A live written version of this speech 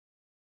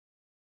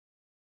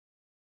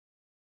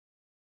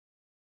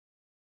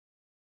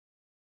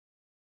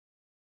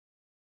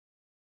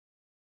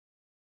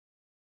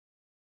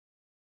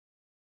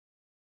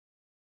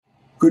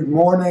Good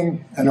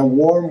morning and a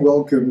warm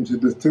welcome to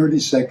the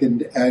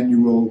 32nd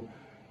Annual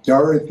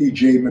Dorothy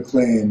J.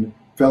 MacLean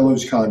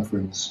Fellows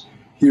Conference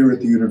here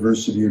at the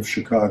University of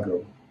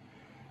Chicago.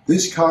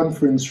 This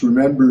conference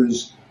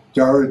remembers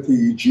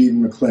Dorothy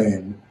Jean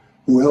MacLean,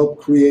 who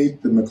helped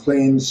create the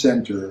MacLean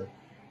Center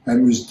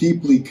and was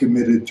deeply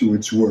committed to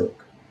its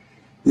work.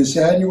 This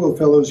annual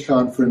Fellows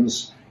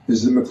Conference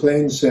is the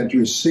MacLean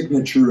Center's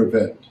signature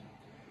event.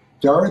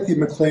 Dorothy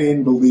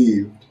MacLean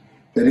believed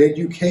that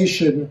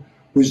education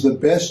was the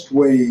best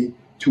way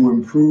to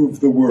improve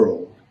the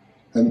world,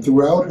 and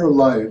throughout her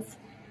life,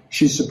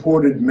 she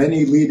supported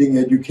many leading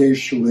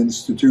educational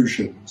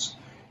institutions,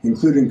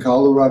 including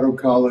Colorado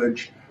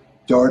College,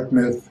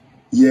 Dartmouth,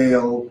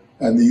 Yale,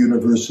 and the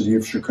University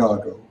of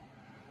Chicago.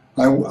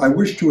 I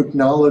wish to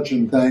acknowledge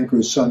and thank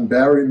her son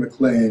Barry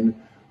MacLean,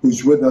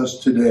 who's with us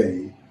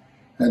today,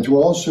 and to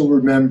also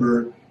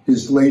remember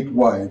his late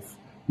wife,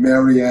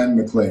 Mary Ann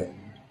MacLean.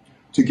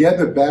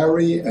 Together,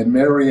 Barry and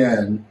Mary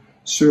Ann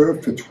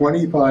served for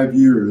 25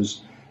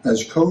 years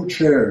as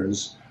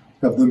co-chairs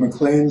of the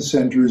MacLean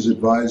Center's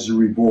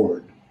advisory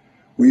board.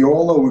 We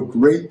all owe a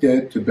great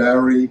debt to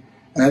Barry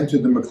and to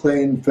the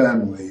MacLean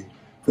family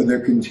for their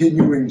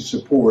continuing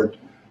support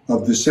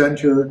of the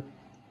center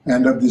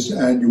and of this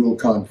annual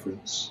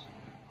conference.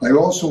 I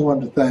also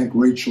want to thank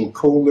Rachel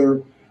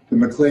Kohler, the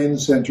MacLean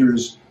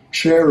Center's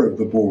chair of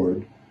the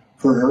board,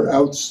 for her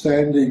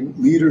outstanding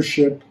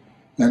leadership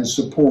and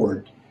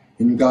support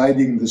in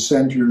guiding the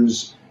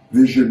center's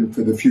vision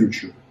for the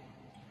future.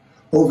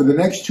 Over the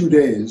next 2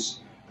 days,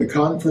 the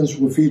conference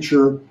will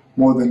feature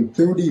more than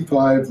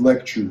 35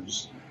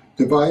 lectures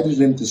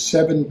divided into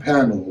 7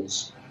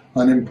 panels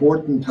on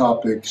important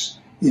topics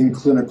in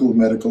clinical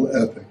medical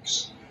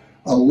ethics.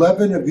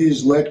 11 of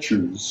these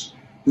lectures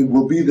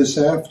will be this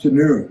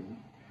afternoon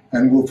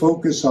and will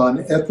focus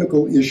on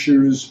ethical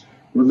issues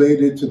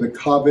related to the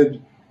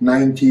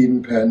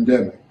COVID-19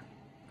 pandemic.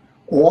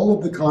 All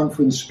of the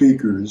conference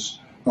speakers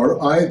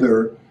are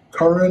either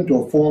current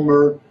or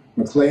former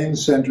MacLean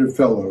Center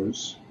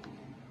Fellows,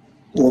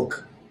 or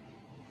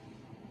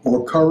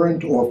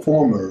current or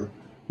former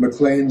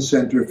MacLean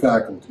Center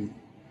faculty.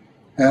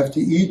 After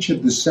each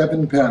of the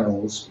 7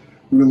 panels,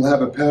 we will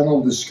have a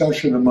panel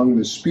discussion among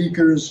the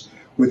speakers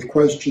with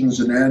questions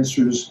and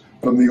answers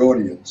from the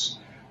audience.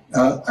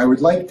 I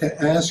would like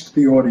to ask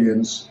the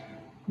audience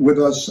with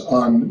us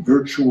on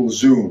virtual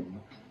Zoom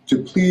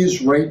to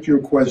please write your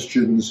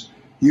questions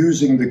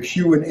using the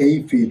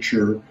Q&A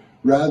feature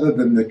rather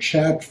than the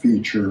chat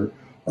feature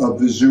of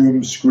the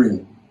Zoom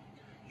screen.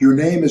 Your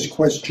name as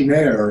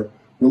questionnaire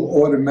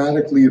will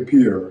automatically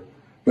appear,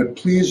 but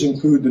please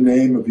include the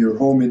name of your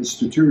home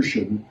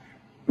institution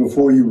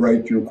before you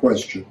write your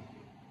question.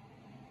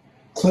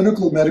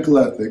 Clinical medical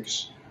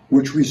ethics,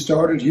 which we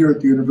started here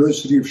at the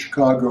University of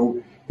Chicago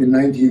in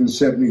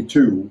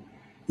 1972,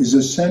 is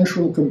a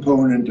central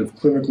component of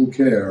clinical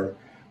care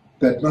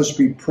that must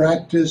be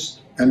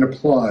practiced and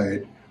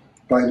applied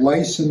by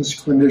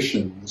licensed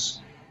clinicians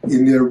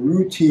in their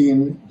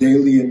routine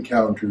daily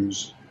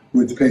encounters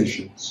with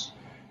patients.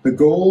 The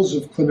goals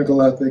of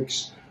clinical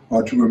ethics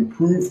are to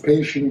improve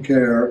patient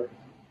care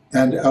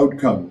and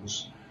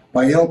outcomes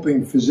by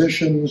helping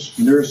physicians,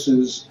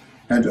 nurses,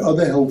 and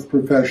other health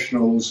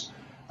professionals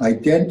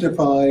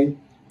identify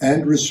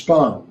and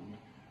respond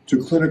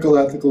to clinical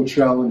ethical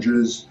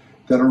challenges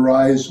that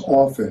arise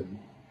often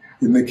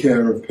in the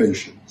care of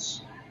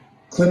patients.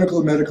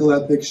 Clinical medical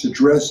ethics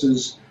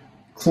addresses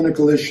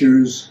clinical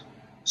issues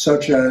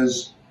such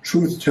as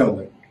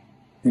truth-telling,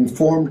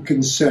 informed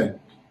consent,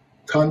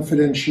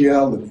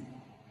 confidentiality,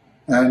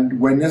 and,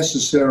 when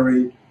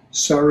necessary,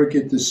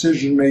 surrogate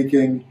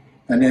decision-making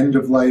and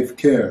end-of-life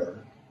care,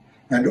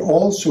 and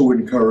also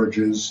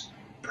encourages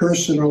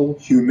personal,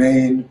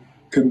 humane,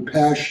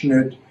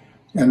 compassionate,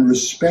 and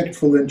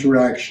respectful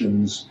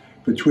interactions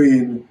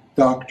between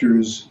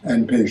doctors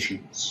and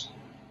patients.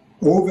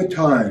 Over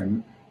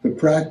time, the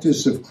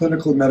practice of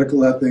clinical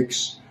medical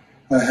ethics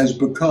has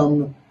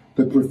become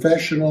the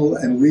professional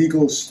and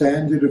legal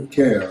standard of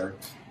care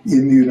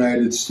in the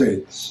United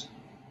States.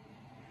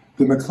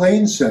 The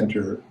MacLean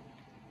Center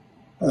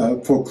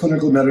for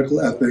Clinical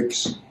Medical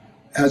Ethics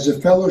has a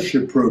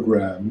fellowship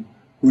program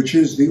which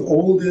is the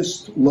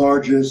oldest,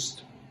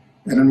 largest,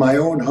 and in my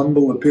own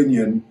humble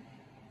opinion,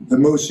 the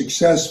most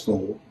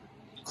successful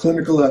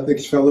clinical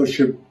ethics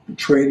fellowship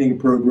training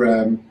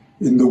program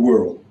in the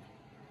world.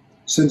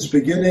 Since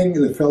beginning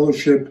the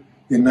fellowship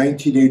in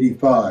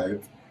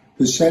 1985,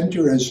 the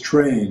center has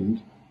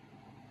trained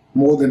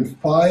more than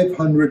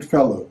 500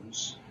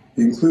 fellows,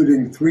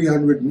 including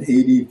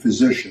 380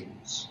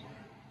 physicians.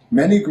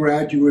 Many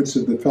graduates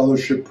of the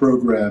fellowship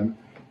program,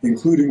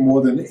 including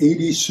more than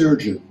 80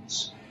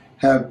 surgeons,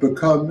 have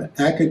become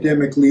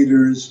academic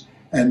leaders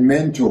and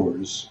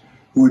mentors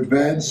who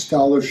advance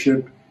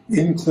scholarship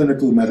in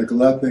clinical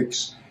medical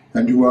ethics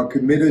and who are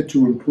committed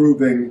to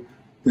improving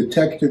the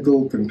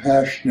technical,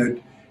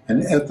 compassionate,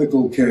 and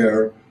ethical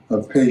care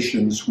of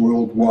patients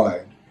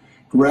worldwide.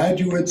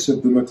 Graduates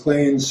of the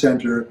MacLean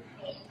Center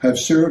have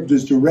served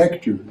as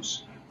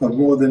directors of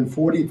more than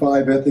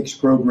 45 ethics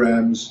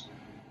programs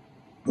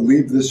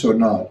believe this or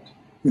not,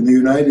 in the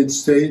United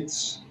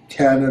States,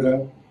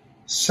 Canada,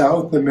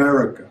 South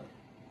America,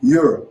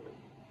 Europe,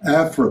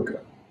 Africa,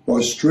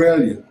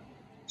 Australia,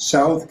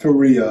 South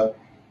Korea,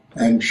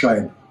 and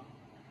China.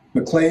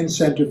 MacLean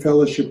Center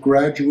Fellowship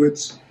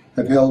graduates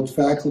have held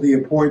faculty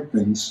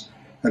appointments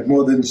at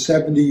more than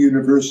 70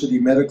 university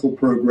medical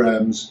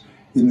programs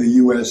in the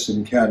US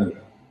and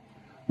Canada.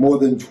 More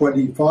than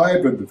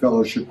 25 of the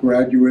fellowship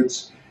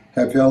graduates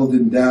have held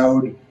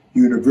endowed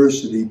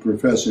university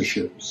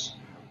professorships.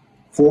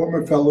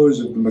 Former fellows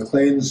of the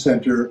MacLean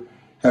Center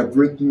have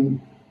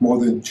written more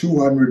than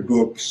 200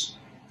 books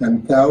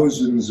and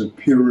thousands of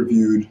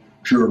peer-reviewed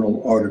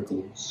journal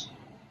articles.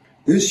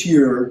 This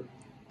year,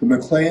 the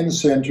MacLean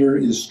Center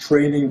is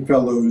training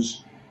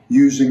fellows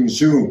using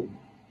Zoom,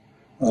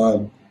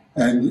 and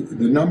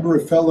the number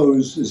of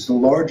fellows is the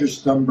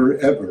largest number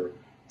ever,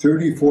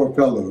 34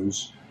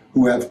 fellows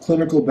who have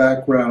clinical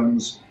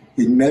backgrounds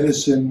in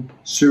medicine,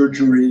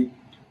 surgery,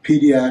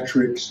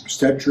 pediatrics,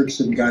 obstetrics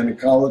and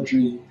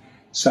gynecology,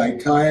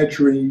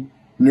 psychiatry,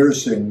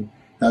 nursing,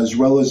 as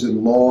well as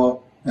in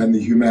law and the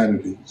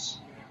humanities.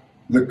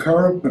 The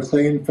current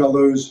MacLean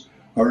Fellows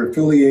are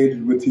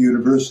affiliated with the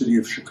University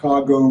of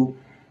Chicago,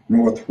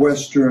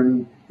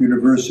 Northwestern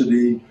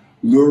University,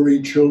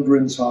 Lurie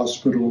Children's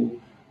Hospital,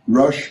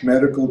 Rush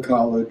Medical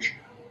College,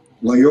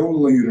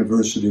 Loyola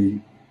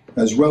University,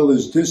 as well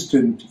as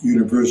distant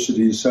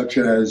universities such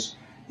as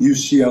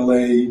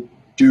UCLA,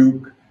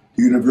 Duke,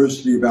 the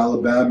University of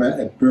Alabama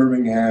at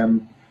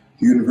Birmingham,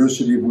 the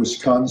University of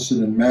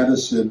Wisconsin in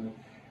Madison,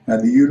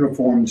 and the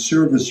Uniformed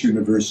Service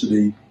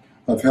University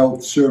of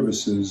Health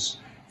Services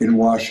in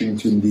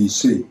Washington,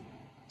 D.C.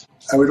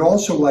 I would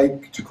also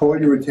like to call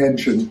your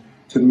attention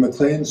to the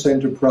MacLean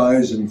Center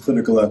Prize in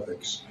Clinical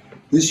Ethics.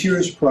 This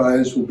year's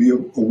prize will be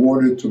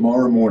awarded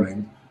tomorrow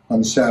morning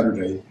on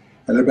Saturday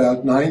at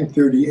about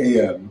 9:30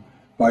 a.m.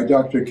 by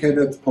Dr.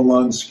 Kenneth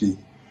Polanski,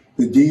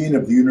 the Dean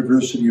of the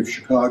University of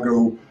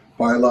Chicago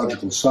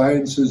Biological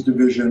Sciences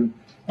Division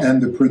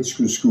and the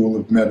Pritzker School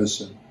of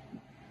Medicine.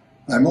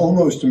 I'm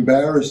almost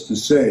embarrassed to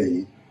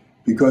say,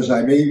 because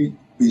I may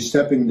be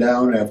stepping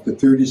down after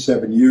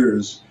 37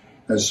 years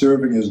as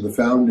serving as the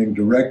founding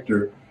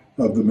director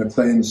of the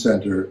MacLean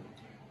Center,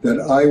 that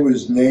I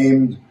was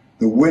named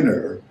the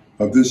winner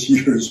of this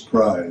year's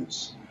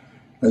prize.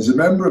 As a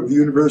member of the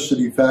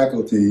university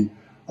faculty,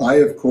 I,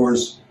 of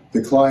course,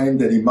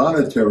 declined any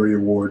monetary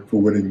award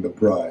for winning the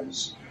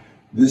prize.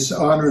 This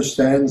honor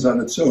stands on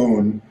its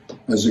own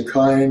as a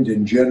kind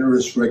and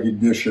generous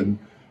recognition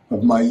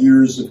of my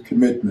years of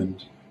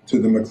commitment to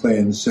the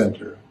MacLean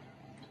Center.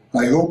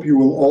 I hope you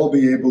will all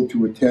be able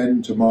to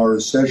attend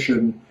tomorrow's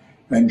session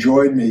and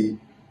join me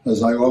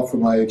as I offer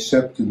my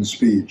acceptance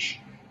speech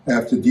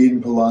after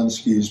Dean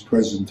Polanski's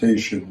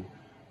presentation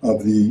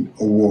of the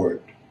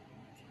award.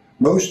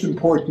 Most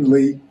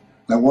importantly,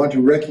 I want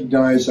to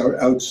recognize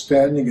our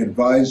outstanding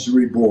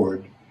advisory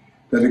board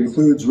that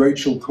includes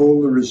Rachel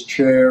Kohler as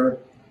chair,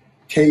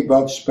 Kay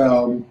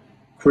Bucksbaum,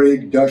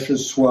 Craig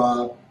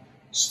Duchessois,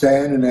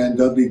 Stan and Ann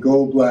Dudley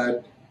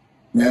Goldblatt,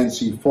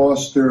 Nancy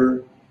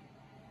Foster,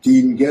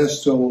 Dean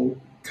Gestel,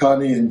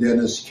 Connie and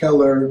Dennis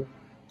Keller,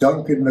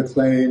 Duncan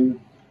MacLean,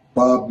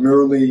 Bob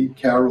Murley,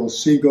 Carol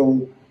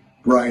Siegel,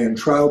 Brian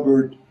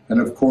Traubert,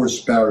 and of course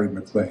Barry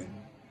MacLean.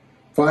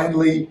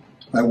 Finally,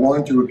 I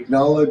want to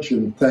acknowledge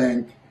and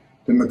thank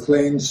the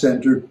MacLean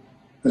Center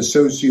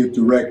Associate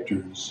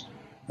Directors.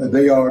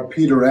 They are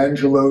Peter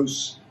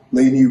Angelos,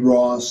 Lainey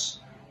Ross,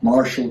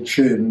 Marshall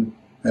Chin,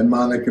 and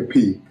Monica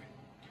Peak,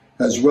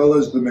 as well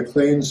as the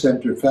MacLean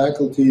Center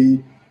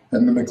faculty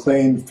and the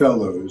MacLean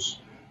Fellows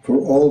for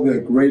all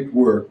their great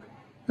work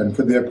and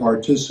for their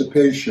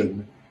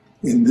participation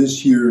in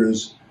this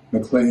year's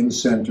MacLean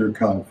Center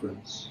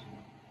Conference.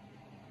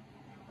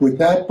 With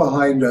that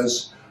behind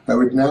us, I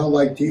would now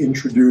like to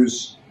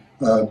introduce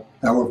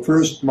our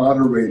first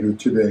moderator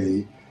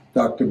today,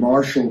 Dr.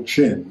 Marshall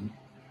Chin,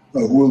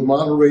 who will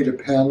moderate a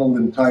panel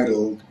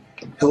entitled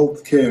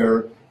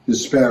Healthcare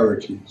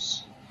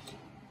Disparities.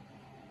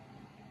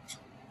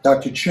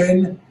 Dr.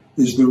 Chin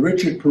is the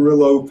Richard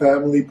Perillo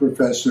Family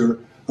Professor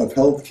of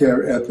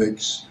Healthcare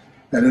Ethics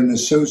and an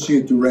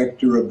Associate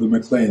Director of the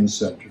MacLean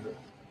Center.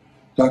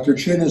 Dr.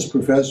 Chin is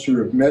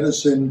Professor of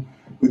Medicine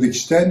with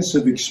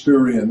extensive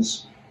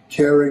experience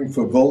caring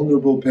for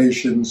vulnerable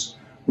patients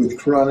with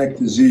chronic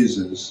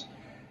diseases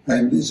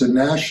and is a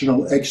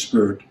national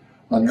expert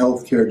on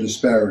healthcare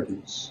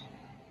disparities.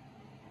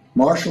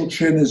 Marshall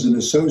Chin is an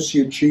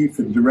Associate Chief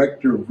and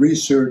Director of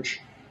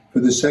Research for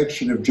the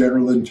Section of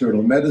General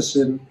Internal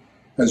Medicine,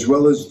 as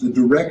well as the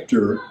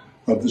Director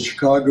of the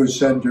Chicago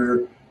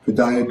Center for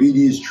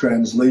Diabetes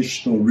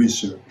Translational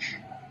Research.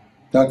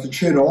 Dr.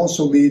 Chin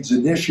also leads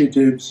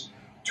initiatives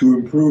to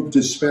improve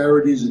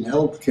disparities in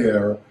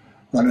healthcare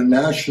on a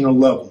national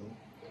level,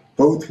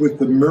 both with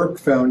the Merck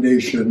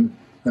Foundation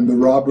and the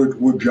Robert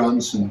Wood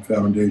Johnson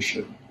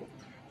Foundation.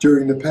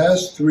 During the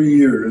past 3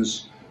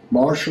 years,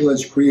 Marshall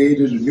has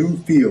created a new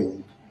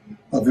field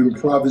of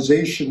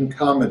improvisation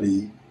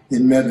comedy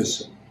in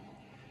medicine.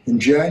 In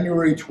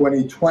January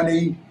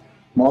 2020,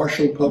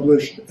 Marshall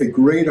published a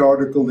great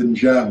article in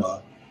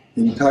JAMA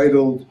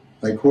entitled,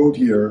 I quote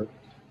here,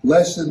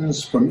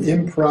 "Lessons from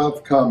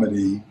Improv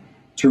Comedy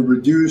to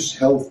Reduce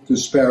Health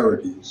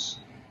Disparities,"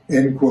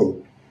 end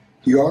quote.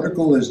 The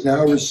article has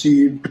now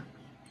received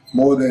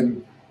more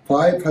than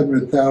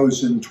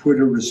 500,000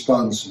 Twitter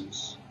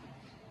responses.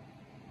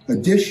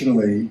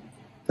 Additionally,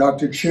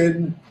 Dr.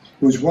 Chin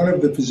was one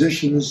of the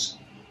physicians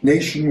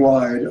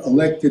nationwide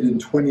elected in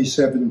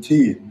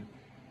 2017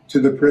 to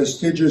the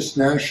prestigious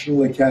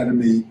National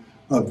Academy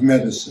of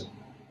Medicine.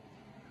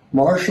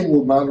 Marshall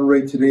will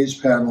moderate today's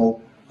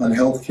panel on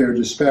healthcare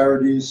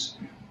disparities.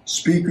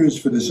 Speakers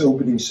for this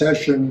opening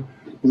session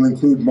will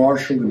include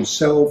Marshall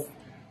himself,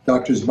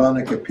 Drs.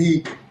 Monica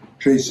Peak,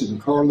 Jason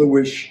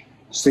Karlowich,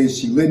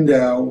 Stacy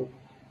Lindau,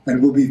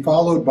 and will be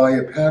followed by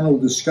a panel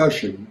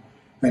discussion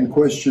and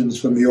questions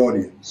from the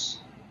audience.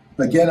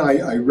 Again,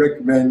 I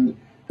recommend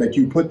that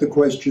you put the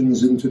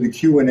questions into the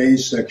Q&A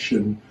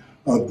section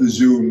of the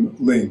Zoom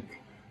link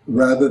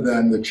rather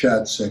than the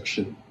chat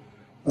section.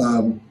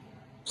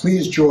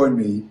 Please join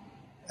me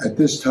at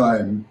this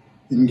time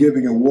in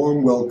giving a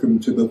warm welcome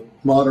to the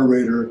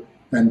moderator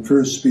and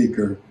first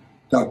speaker,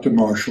 Dr.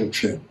 Marshall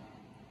Chin.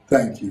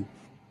 Thank you.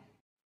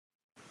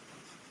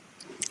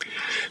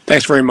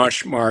 Thanks very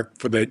much, Mark,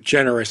 for the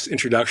generous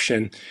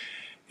introduction.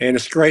 And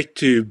it's great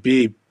to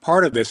be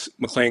part of this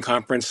MacLean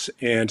conference,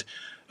 and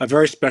a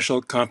very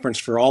special conference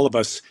for all of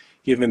us,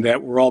 given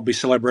that we'll all be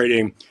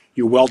celebrating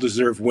your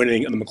well-deserved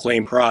winning of the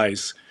MacLean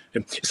Prize.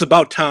 It's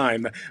about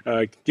time,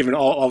 given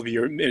all of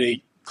your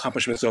many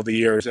accomplishments over the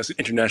years as an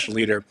international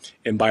leader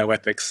in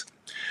bioethics.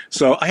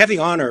 So I have the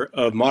honor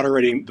of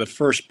moderating the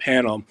first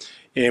panel,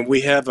 and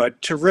we have a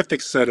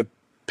terrific set of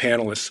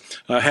panelists.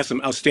 I have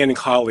some outstanding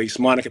colleagues,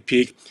 Monica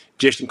Peak,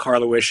 Jason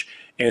Karlowich,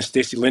 and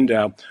Stacy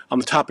Lindau, on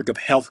the topic of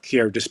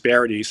healthcare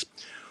disparities.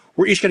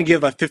 We're each going to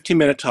give a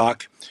 15-minute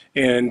talk,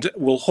 and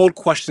we'll hold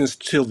questions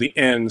till the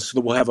end, so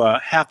that we'll have a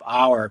half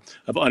hour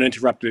of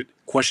uninterrupted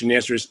question and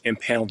answers and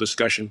panel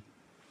discussion.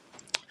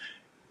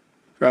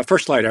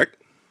 First slide, Art.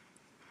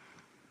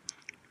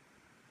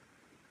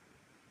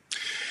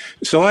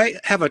 So I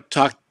have a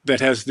talk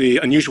that has the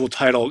unusual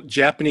title,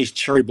 Japanese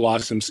Cherry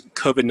Blossoms,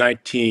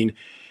 COVID-19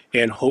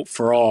 and Hope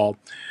for All.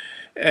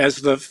 As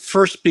the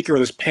first speaker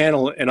of this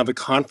panel and of the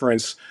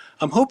conference,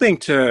 I'm hoping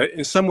to,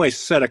 in some ways,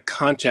 set a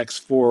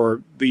context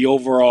for the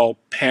overall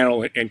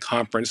panel and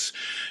conference.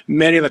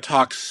 Many of the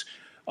talks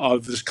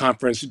of this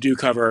conference do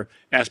cover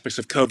aspects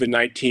of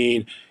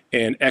COVID-19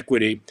 and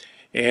equity,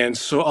 and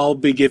so I'll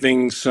be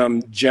giving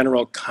some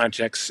general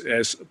context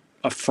as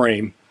a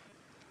frame.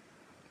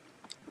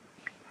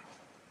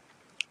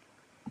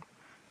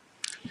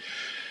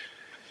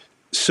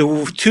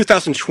 So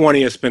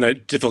 2020 has been a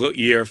difficult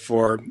year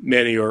for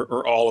many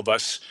or all of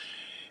us.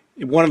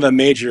 One of the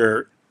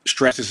major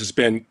stresses has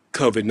been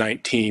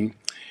COVID-19.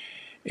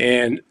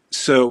 And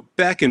so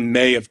back in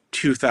May of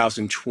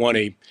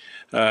 2020,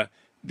 the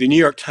New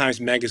York Times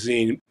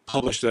Magazine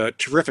published a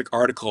terrific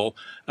article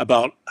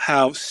about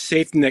how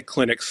safety net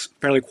clinics,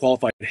 fairly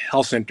qualified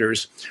health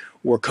centers,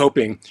 were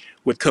coping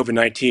with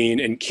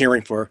COVID-19 and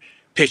caring for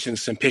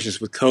patients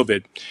with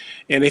COVID.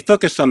 And they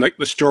focused on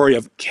the story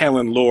of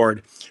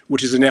MacLean,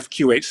 which is an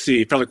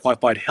FQHC, fairly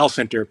qualified health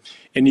center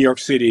in New York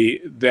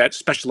City that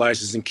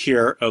specializes in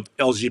care of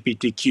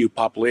LGBTQ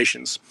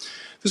populations.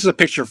 This is a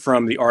picture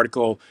from the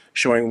article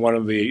showing one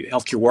of the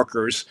healthcare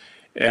workers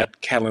at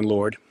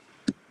MacLean.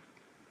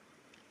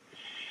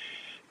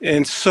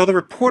 And so the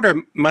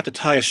reporter,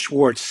 Matthias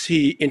Schwartz,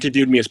 he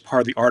interviewed me as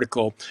part of the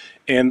article,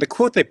 and the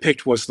quote they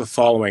picked was the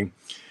following: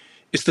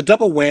 "It's the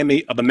double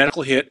whammy of a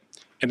medical hit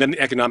and then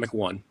the economic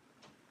one.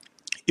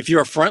 If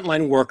you're a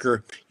frontline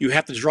worker, you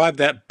have to drive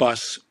that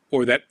bus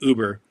or that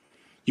Uber.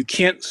 You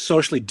can't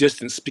socially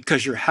distance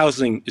because your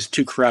housing is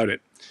too crowded.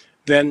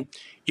 Then,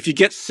 if you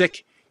get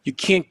sick, you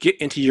can't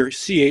get into your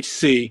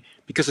CHC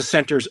because the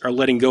centers are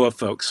letting go of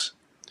folks.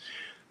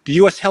 The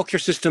U.S. healthcare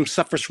system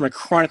suffers from a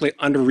chronically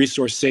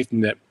under-resourced safety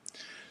net.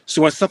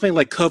 So when something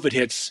like COVID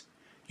hits,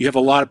 you have a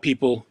lot of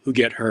people who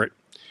get hurt."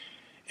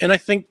 And I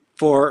think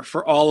for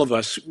all of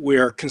us,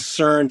 we're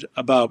concerned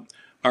about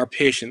our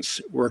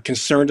patients. We're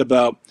concerned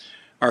about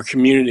our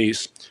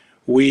communities.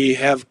 We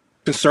have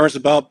concerns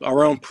about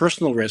our own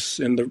personal risks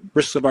and the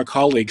risks of our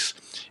colleagues,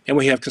 and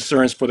we have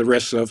concerns for the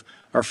risks of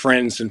our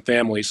friends and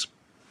families.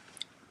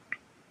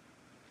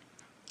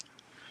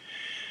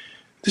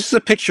 This is a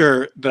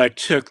picture that I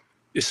took.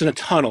 It's in a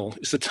tunnel.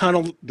 It's a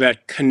tunnel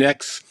that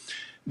connects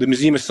the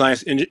Museum of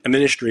Science and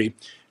Industry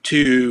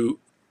to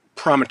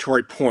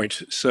Promontory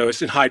Point. So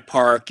it's in Hyde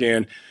Park,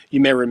 and you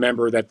may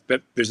remember that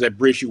there's that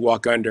bridge you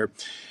walk under.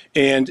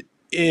 And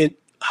it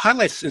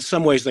highlights in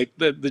some ways like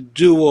the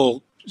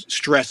dual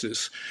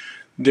stresses.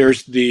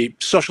 There's the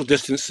social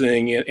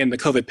distancing and the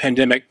COVID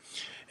pandemic,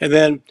 and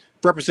then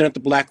represent the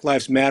Black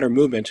Lives Matter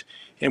movement.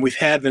 And we've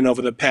had then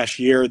over the past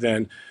year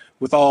then,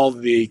 with all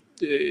the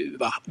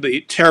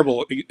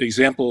terrible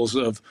examples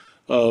of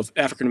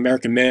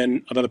African-American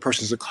men, of other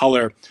persons of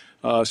color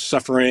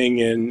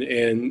suffering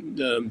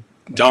and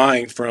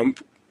dying from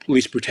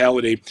police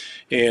brutality,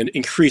 and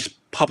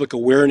increased public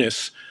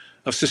awareness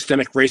of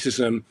systemic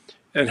racism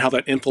and how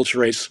that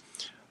infiltrates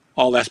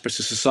all aspects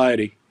of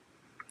society.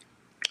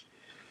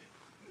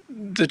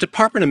 The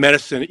Department of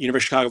Medicine at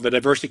University of Chicago, the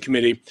Diversity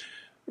Committee,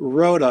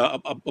 wrote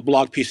a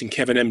blog piece in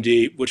Kevin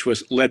MD, which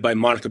was led by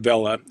Monica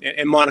Vella.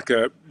 And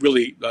Monica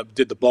really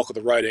did the bulk of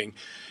the writing.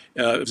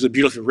 It was a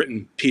beautifully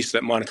written piece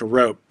that Monica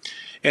wrote.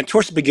 And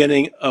towards the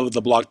beginning of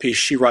the blog piece,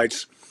 she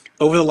writes,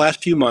 "Over the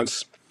last few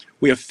months,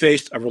 we have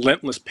faced a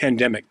relentless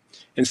pandemic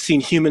and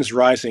seen humans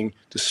rising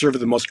to serve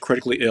the most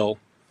critically ill.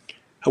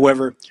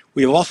 However,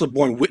 we have also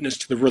borne witness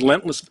to the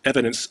relentless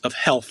evidence of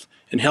health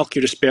and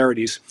healthcare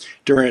disparities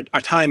during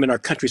a time in our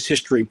country's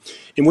history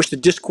in which the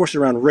discourse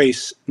around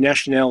race,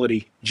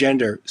 nationality,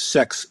 gender,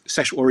 sex,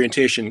 sexual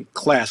orientation,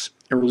 class,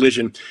 and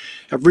religion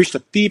have reached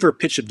a fever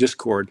pitch of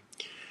discord.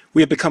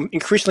 We have become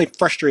increasingly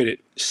frustrated,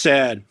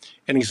 sad,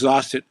 and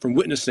exhausted from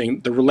witnessing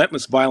the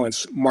relentless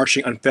violence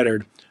marching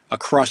unfettered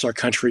across our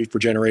country for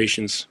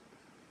generations."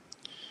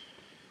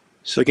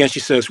 So again, she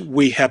says,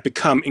 we have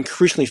become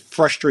increasingly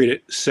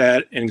frustrated,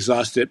 sad, and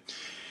exhausted.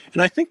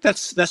 And I think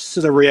that's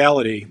the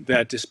reality,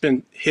 that it's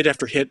been hit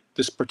after hit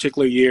this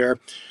particular year.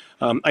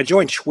 I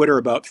joined Twitter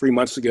about 3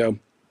 months ago.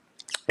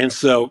 And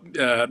so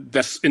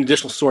that's an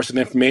additional source of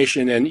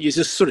information. And you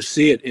just sort of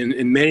see it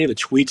in many of the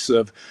tweets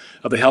of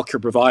the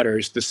healthcare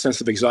providers, this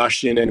sense of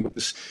exhaustion, and with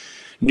this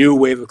new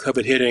wave of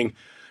COVID hitting,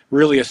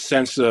 really a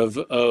sense of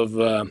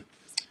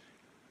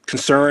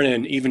concern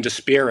and even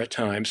despair at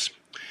times.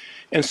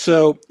 And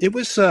so it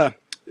was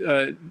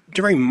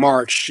during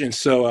March, and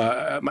so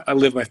I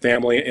live with my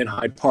family in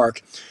Hyde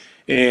Park,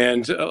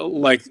 and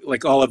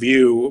like all of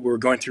you, we're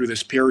going through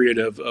this period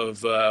of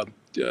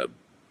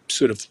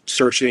sort of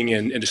searching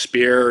and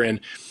despair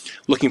and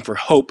looking for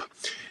hope.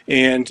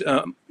 And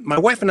my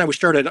wife and I, we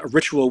started a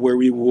ritual where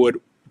we would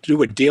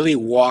do a daily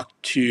walk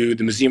to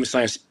the Museum of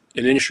Science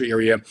and Industry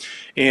area.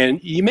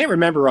 And you may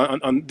remember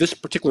on this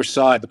particular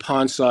side, the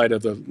pond side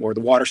of or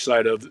the water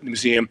side of the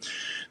museum,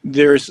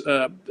 there's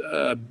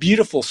a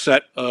beautiful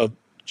set of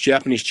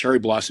Japanese cherry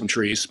blossom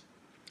trees.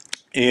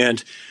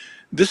 And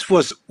this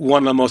was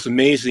one of the most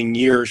amazing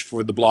years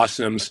for the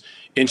blossoms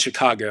in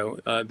Chicago.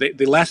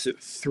 They lasted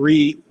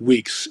 3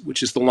 weeks,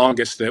 which is the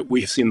longest that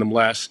we have seen them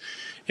last.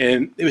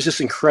 And it was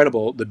just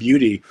incredible, the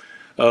beauty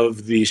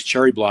of these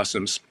cherry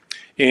blossoms.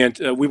 And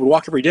we would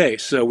walk every day.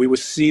 So we would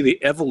see the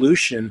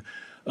evolution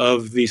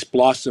of these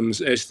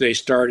blossoms as they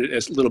started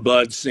as little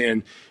buds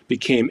and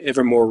became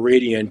ever more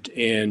radiant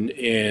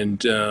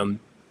and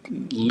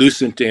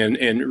lucent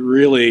and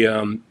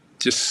really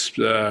just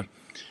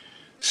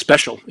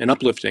special and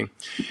uplifting.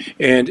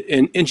 And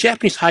in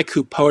Japanese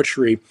haiku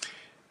poetry,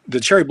 the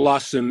cherry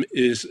blossom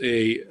is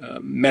a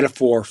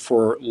metaphor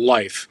for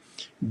life,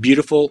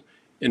 beautiful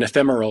and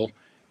ephemeral,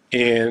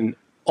 and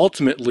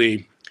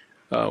ultimately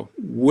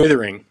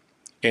withering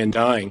and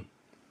dying.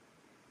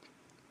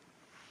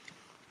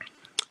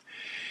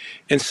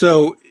 And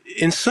so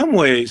in some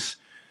ways,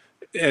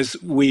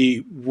 as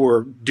we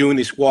were doing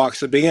these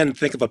walks, I began to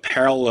think of a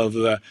parallel of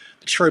the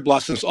cherry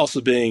blossoms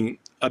also being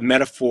a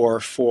metaphor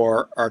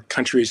for our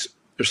country's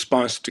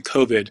response to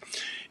COVID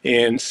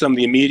and some of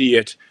the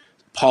immediate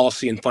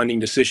policy and funding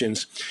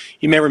decisions.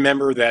 You may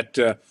remember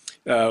that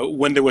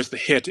when there was the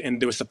hit, and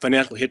there was a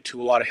financial hit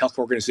to a lot of health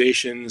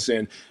organizations,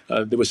 and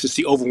there was just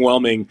the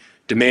overwhelming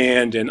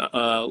demand and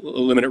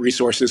limited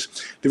resources,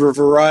 there were a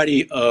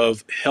variety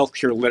of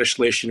healthcare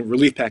legislation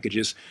relief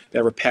packages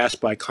that were passed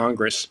by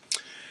Congress.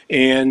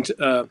 And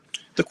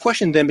the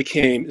question then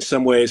became, in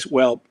some ways,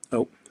 well,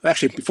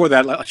 actually, before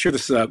that, I'll share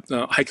this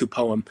haiku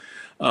poem.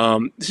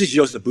 This is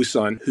Joseph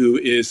Busan, who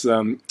is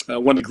one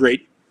of the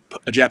great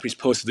Japanese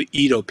poets of the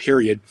Edo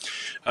period.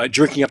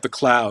 Drinking up the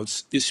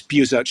clouds, it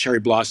spews out cherry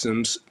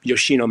blossoms,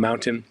 Yoshino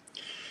Mountain.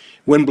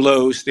 Wind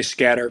blows, they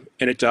scatter,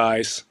 and it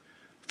dies.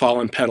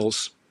 Fallen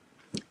petals,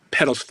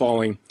 petals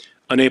falling,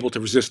 unable to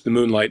resist the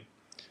moonlight.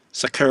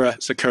 Sakura,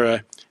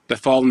 sakura, that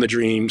fall in the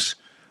dreams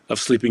of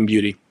sleeping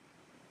beauty.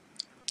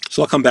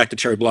 So I'll come back to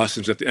cherry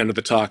blossoms at the end of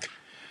the talk.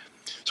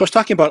 So I was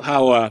talking about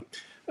how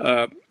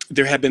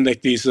there have been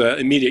like these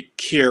immediate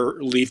care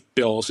relief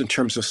bills in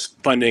terms of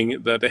funding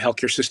the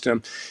healthcare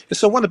system. And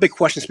so one of the big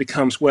questions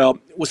becomes, well,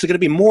 was it going to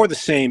be more of the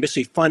same,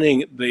 basically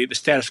funding the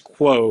status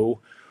quo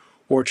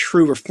or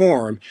true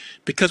reform?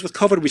 Because with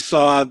COVID, we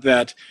saw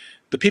that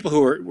the people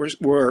who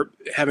were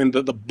having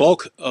the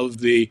bulk of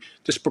the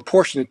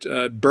disproportionate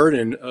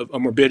burden of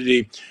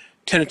morbidity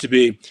tended to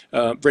be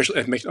racial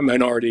ethnic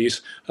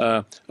minorities,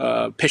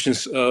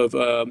 patients of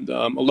a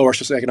lower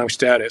socioeconomic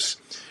status.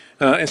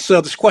 And so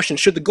this question,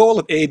 should the goal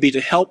of A be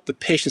to help the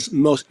patients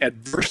most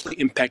adversely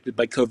impacted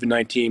by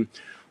COVID-19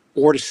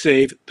 or to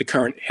save the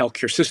current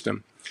healthcare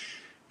system?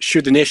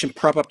 Should the nation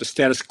prop up the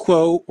status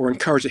quo or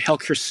encourage a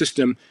healthcare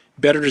system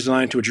better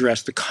designed to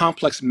address the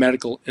complex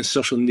medical and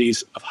social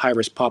needs of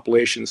high-risk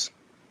populations?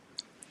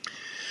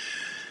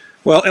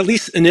 Well, at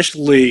least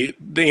initially,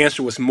 the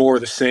answer was more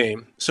of the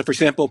same. So for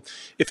example,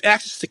 if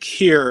access to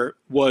care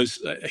was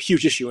a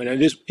huge issue, and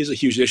it is a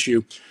huge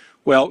issue,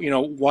 well,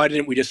 why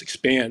didn't we just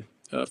expand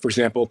for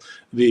example,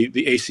 the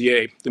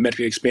ACA, the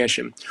Medicaid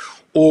expansion,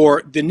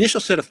 or the initial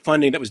set of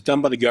funding that was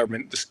done by the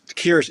government, the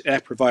CARES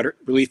Act, Provider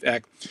Relief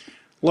Act,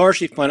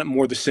 largely found it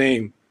more the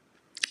same.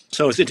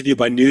 So I was interviewed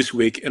by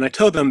Newsweek, and I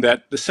told them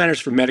that the Centers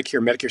for Medicare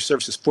and Medicare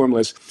Services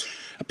formulas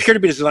appear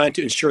to be designed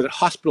to ensure that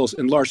hospitals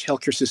and large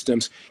healthcare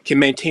systems can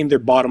maintain their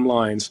bottom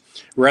lines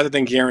rather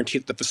than guarantee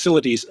that the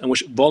facilities on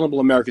which vulnerable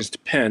Americans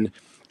depend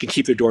can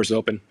keep their doors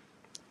open.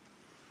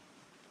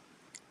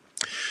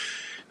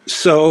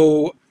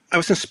 So I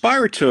was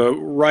inspired to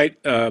write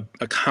a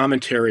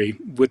commentary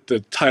with the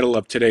title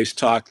of today's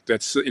talk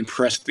that's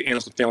impressed the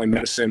Annals of Family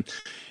Medicine.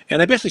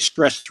 And I basically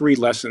stressed three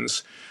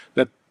lessons.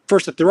 That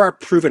first, that there are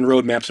proven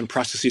roadmaps and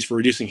processes for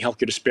reducing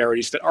healthcare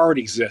disparities that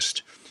already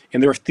exist.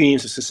 And there are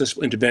themes of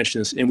successful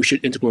interventions, and we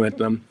should implement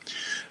them.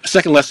 A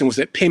second lesson was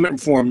that payment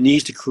reform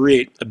needs to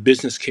create a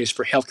business case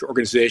for healthcare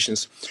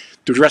organizations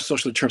to address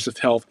social determinants of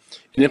health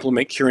and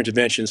implement care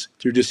interventions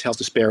to reduce health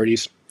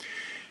disparities.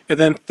 And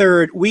then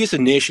third, we as a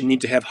nation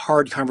need to have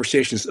hard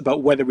conversations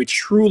about whether we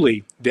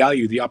truly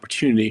value the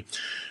opportunity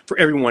for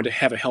everyone to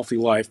have a healthy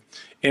life.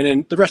 And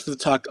in the rest of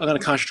the talk, I'm going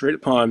to concentrate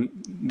upon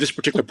this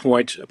particular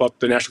point about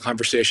the national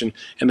conversation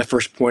and the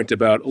first point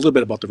about a little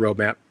bit about the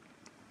roadmap.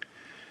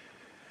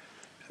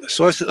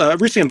 So I was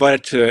recently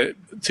invited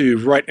to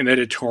write an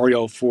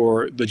editorial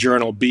for the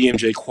journal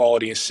BMJ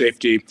Quality and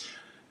Safety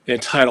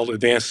entitled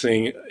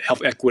Advancing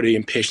Health Equity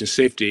and Patient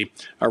Safety,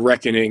 a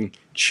Reckoning,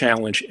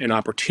 Challenge, and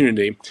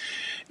Opportunity.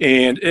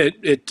 And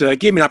it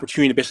gave me an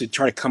opportunity to basically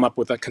try to come up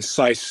with a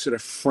concise sort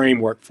of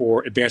framework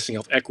for advancing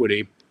health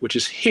equity, which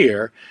is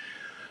here.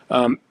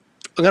 I'm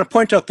going to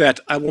point out that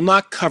I will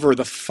not cover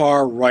the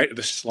far right of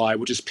the slide,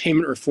 which is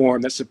payment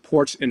reform that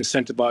supports and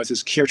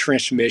incentivizes care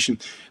transformation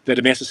that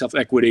advances health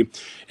equity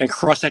and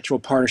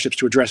cross-sectoral partnerships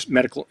to address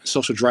medical and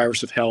social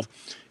drivers of health,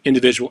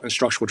 individual and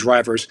structural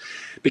drivers.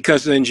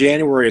 Because in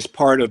January, as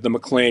part of the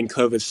MacLean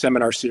COVID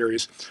seminar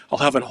series, I'll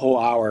have a whole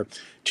hour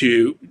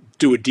to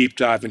do a deep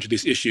dive into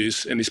these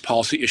issues and these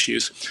policy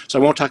issues. So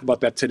I won't talk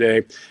about that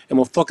today, and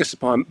we'll focus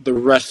upon the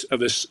rest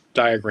of this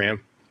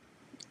diagram.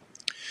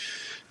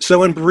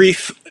 So in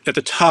brief, at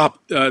the top,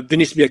 there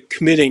needs to be a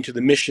committing to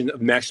the mission of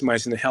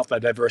maximizing the health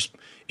of diverse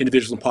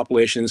individuals and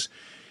populations,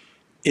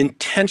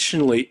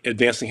 intentionally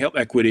advancing health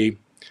equity.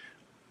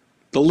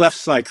 The left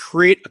side,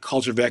 create a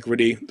culture of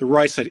equity. The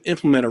right side,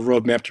 implement a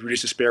roadmap to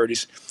reduce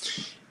disparities.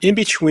 In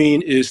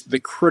between is the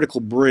critical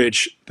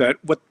bridge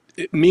that what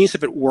it means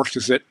if it works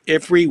is that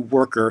every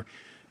worker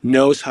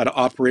knows how to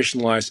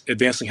operationalize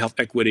advancing health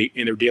equity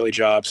in their daily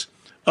jobs.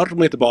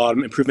 Ultimately at the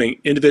bottom, improving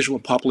individual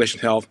and population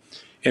health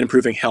and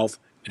improving health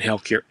and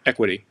healthcare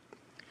equity.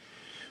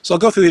 So I'll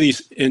go through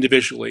these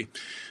individually.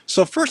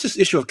 So first, this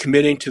issue of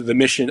committing to the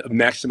mission of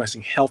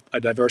maximizing health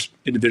of diverse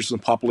individuals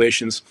and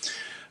populations.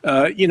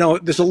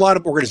 There's a lot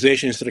of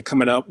organizations that are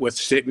coming up with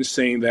statements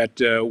saying that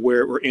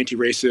we're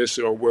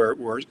anti-racist or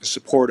we're in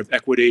support of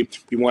equity,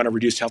 we want to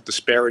reduce health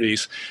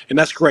disparities, and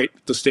that's great,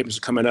 those statements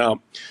are coming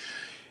out.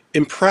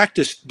 In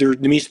practice, there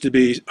needs to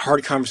be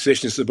hard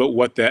conversations about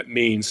what that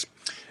means.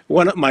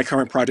 One of my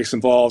current projects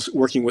involves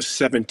working with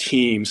 7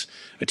 teams.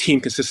 A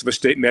team consists of a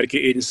state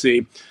Medicaid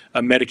agency,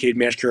 a Medicaid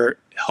managed care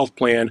health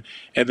plan,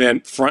 and then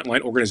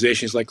frontline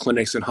organizations like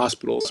clinics and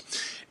hospitals.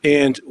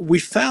 And we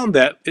found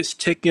that it's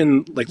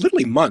taken like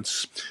literally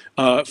months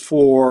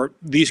for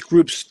these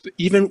groups,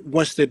 even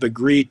once they've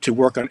agreed to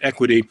work on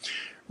equity,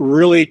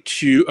 really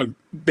to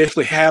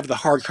basically have the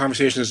hard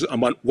conversations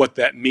about what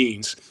that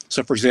means.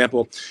 So for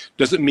example,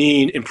 does it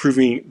mean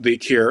improving the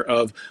care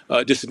of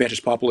a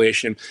disadvantaged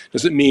population?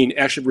 Does it mean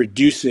actually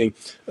reducing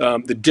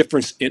the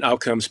difference in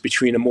outcomes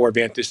between a more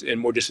advantaged and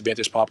more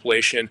disadvantaged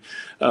population?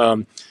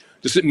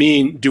 Does it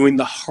mean doing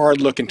the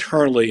hard look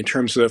internally in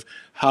terms of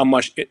how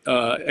much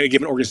a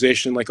given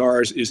organization like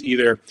ours is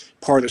either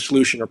part of the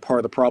solution or part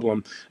of the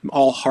problem?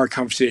 All hard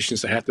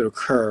conversations that have to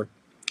occur.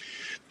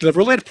 The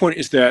related point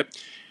is that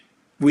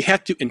we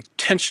have to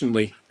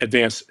intentionally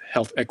advance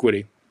health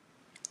equity.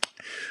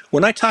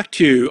 When I talk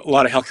to a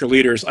lot of healthcare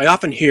leaders, I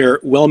often hear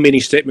well-meaning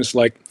statements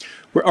like,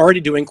 we're already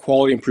doing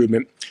quality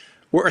improvement,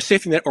 we're a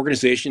safety net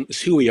organization, is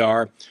who we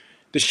are,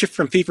 the shift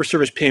from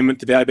fee-for-service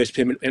payment to value-based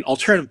payment and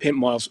alternative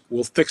payment models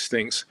will fix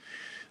things.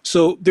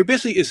 So there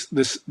basically is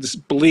this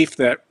belief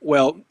that,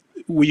 well,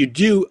 when you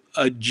do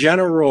a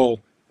general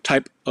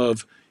type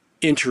of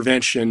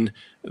intervention,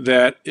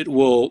 that it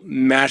will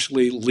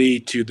magically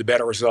lead to the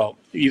better result,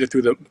 either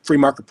through the free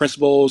market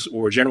principles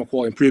or general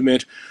quality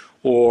improvement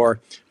or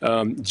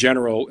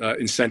general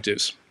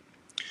incentives.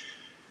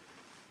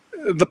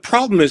 The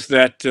problem is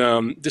that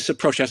this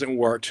approach hasn't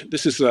worked.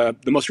 This is the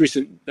most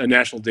recent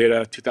national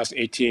data,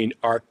 2018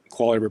 ARC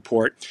quality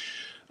report.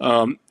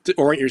 To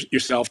orient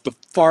yourself, the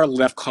far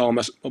left column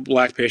is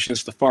Black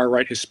patients, the far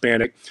right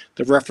Hispanic,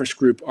 the reference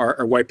group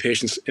are white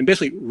patients, and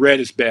basically red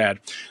is bad.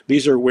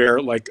 These are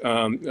where like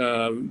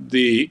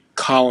the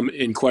column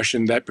in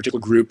question, that particular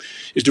group,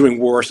 is doing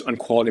worse on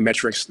quality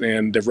metrics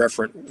than the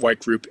referent white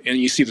group, and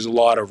you see there's a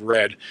lot of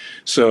red.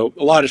 So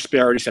a lot of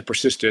disparities have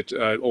persisted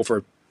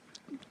over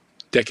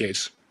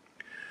decades.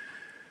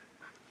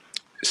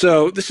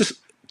 So this is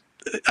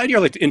idea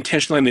like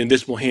intentionally in the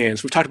invisible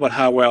hands. We've talked about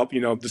how, well,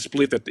 this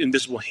belief that the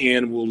invisible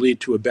hand will lead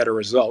to a better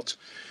result.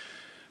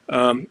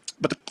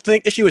 But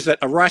the issue is that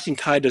a rising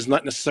tide does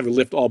not necessarily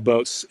lift all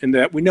boats, and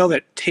that we know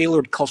that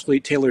culturally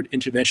tailored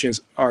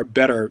interventions are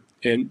better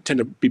and tend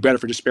to be better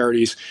for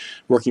disparities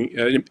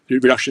working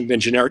reduction than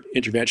generic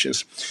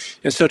interventions.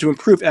 And so to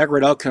improve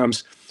aggregate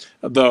outcomes,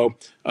 though,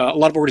 a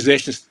lot of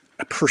organizations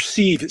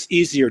perceive it's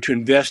easier to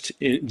invest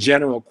in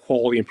general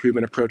quality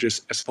improvement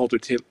approaches as opposed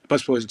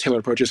to tailored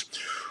approaches,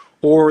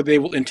 or they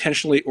will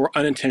intentionally or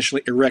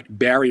unintentionally erect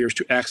barriers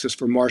to access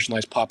for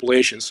marginalized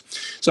populations.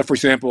 So, for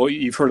example,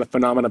 you've heard of the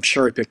phenomenon of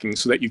cherry picking,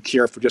 so that you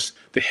care for just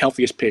the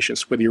healthiest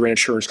patients, whether you're an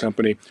insurance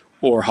company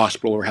or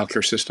hospital or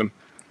healthcare system.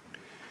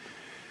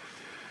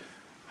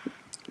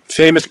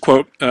 Famous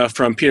quote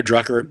from Peter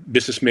Drucker,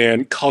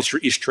 businessman: "Culture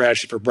eats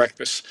strategy for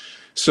breakfast."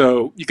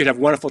 So you could have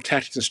wonderful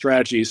tactics and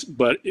strategies,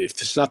 but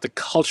if it's not the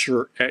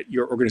culture at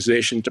your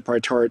organization to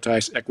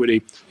prioritize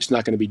equity, it's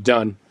not going to be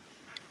done.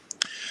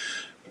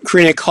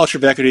 Creating a culture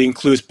of equity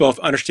includes both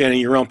understanding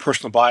your own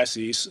personal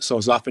biases, so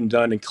it's often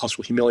done in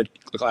cultural humility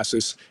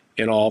classes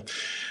and all,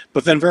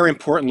 but then very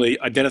importantly,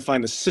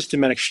 identifying the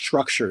systematic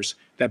structures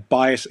that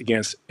bias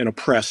against and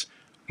oppress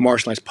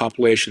marginalized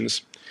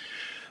populations.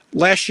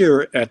 Last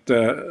year at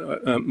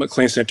the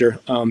MacLean Center,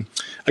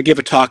 I gave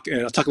a talk,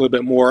 and I'll talk a little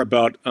bit more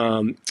about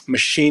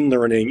machine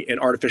learning and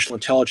artificial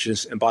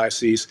intelligence and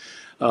biases,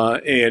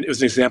 and it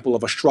was an example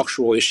of a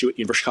structural issue at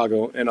University of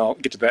Chicago, and I'll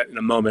get to that in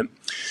a moment.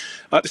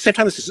 At the same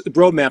time, this is a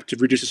roadmap to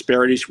reduce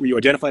disparities, where you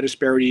identify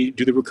disparity,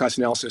 do the root cause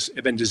analysis,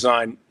 and then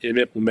design and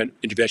implement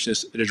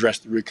interventions that address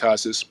the root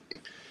causes.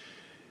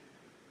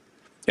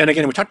 And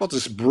again, we talked about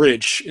this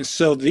bridge, and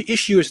so the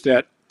issue is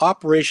that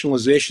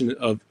operationalization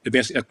of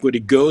advancing equity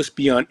goes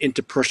beyond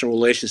interpersonal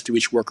relations to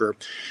each worker.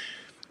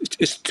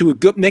 It's to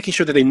making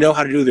sure that they know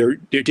how to do their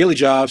daily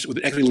jobs with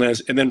an equity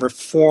lens, and then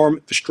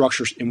reform the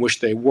structures in which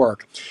they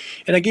work.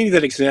 And I gave you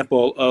that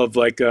example of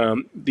like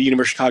the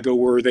University of Chicago,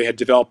 where they had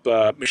developed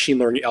a machine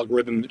learning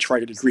algorithm to try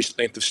to decrease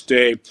length of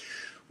stay,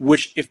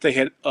 which if they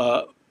had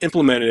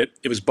implemented it,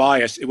 it was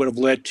biased. It would have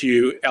led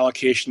to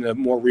allocation of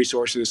more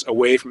resources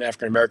away from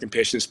African-American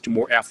patients to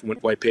more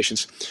affluent white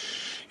patients.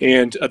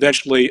 And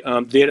eventually,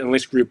 the data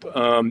analytics group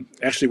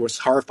actually was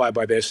horrified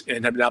by this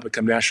and have now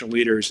become national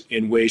leaders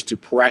in ways to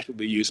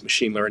proactively use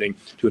machine learning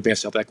to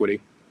advance health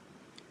equity.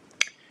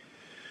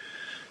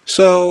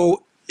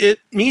 So it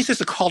means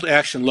there's a call to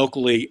action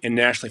locally and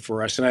nationally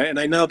for us. And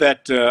I know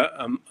that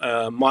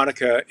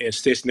Monica and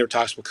Stacy in their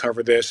talks will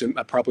cover this, and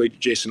probably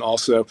Jason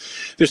also.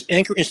 There's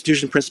anchor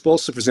institution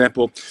principles. So, for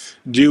example,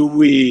 do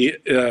we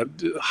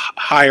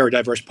hire a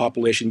diverse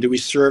population? Do we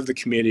serve the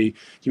community?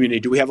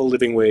 Do we have a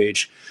living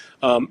wage?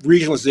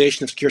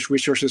 Regionalization of scarce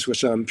resources,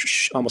 which I'm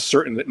almost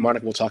certain that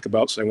Monica will talk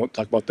about, so I won't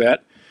talk about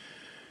that.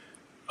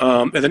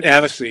 And then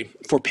advocacy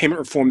for payment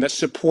reform that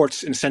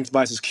supports and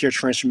incentivizes care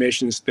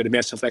transformations that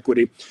advance health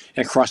equity,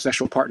 and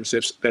cross-sectional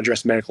partnerships that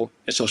address medical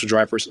and social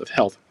drivers of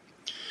health.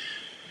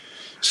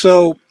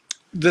 So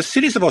the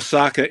cities of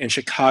Osaka and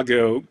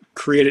Chicago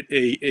created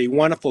a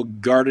wonderful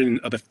garden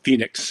of the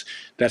Phoenix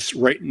that's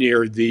right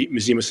near the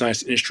Museum of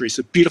Science and Industry. It's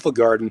a beautiful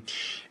garden.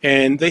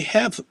 And they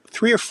have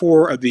 3 or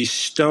 4 of these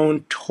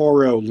stone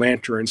Toro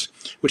lanterns,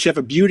 which have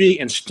a beauty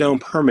and stone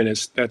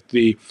permanence that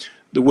the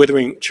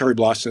withering cherry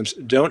blossoms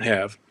don't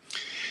have.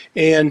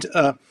 And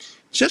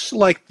just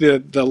like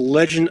the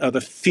legend of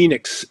the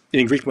Phoenix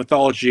in Greek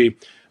mythology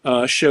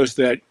shows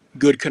that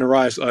good can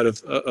arise out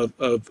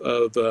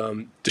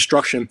of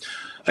destruction,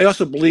 I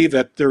also believe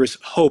that there is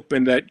hope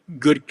and that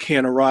good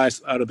can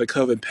arise out of the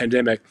COVID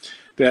pandemic,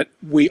 that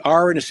we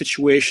are in a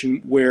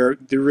situation where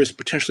there is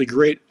potentially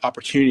great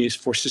opportunities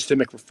for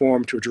systemic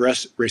reform to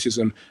address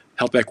racism,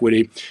 health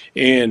equity,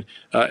 and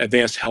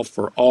advance health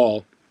for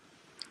all.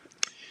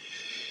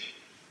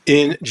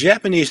 In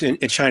Japanese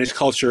and Chinese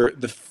culture,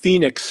 the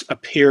phoenix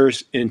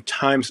appears in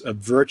times of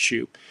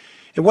virtue.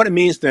 And what it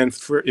means then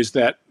is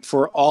that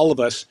for all of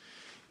us,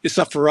 it's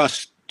up for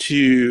us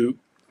to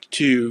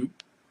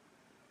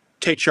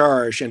take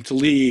charge and to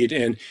lead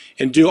and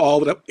do all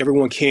that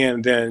everyone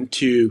can then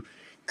to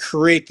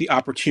create the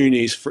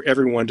opportunities for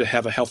everyone to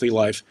have a healthy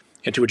life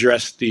and to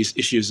address these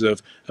issues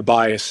of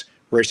bias,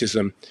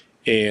 racism,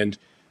 and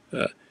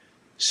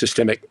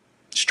systemic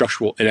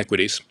structural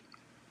inequities.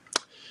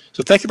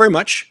 So thank you very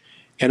much.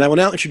 And I will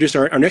now introduce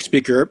our next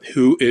speaker,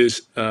 who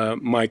is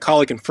my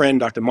colleague and friend,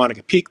 Dr.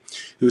 Monica Peak,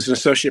 who's an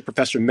associate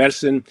professor of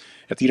medicine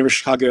at the University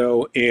of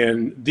Chicago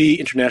and the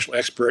international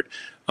expert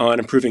on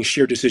improving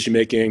shared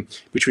decision-making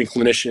between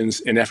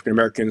clinicians and African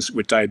Americans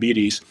with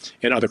diabetes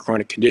and other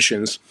chronic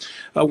conditions.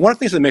 One of the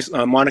things that makes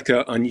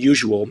Monica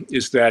unusual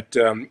is that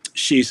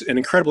she's an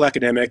incredible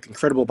academic,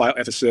 incredible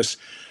bioethicist,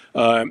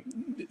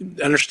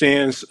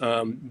 understands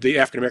the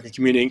African American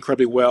community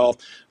incredibly well,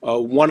 a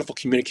wonderful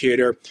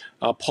communicator,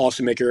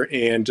 policymaker,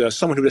 and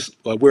someone who just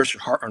wears her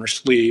heart on her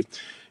sleeve.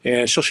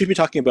 And so she'll be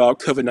talking about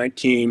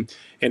COVID-19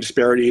 and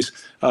disparities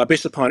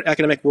based upon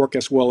academic work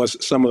as well as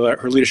some of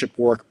her leadership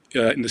work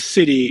in the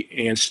city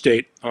and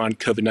state on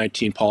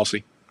COVID-19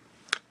 policy.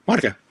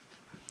 Monica.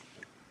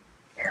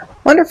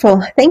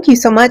 Wonderful. Thank you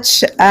so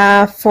much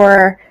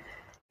for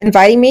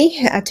inviting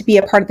me to be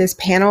a part of this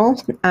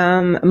panel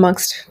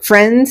amongst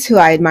friends who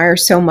I admire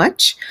so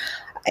much.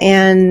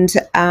 And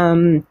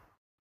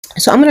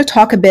so I'm going to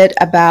talk a bit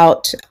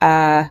about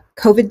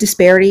COVID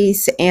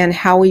disparities and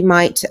how we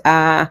might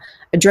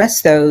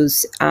address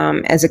those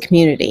as a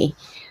community.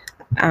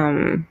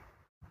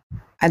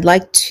 I'd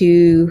like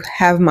to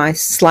have my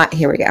slide.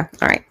 Here we go.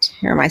 All right,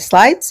 here are my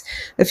slides.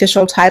 The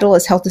official title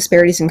is Health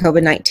Disparities in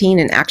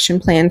COVID-19, an Action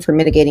Plan for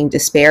Mitigating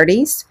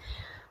Disparities.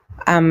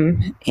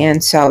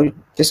 And so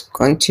just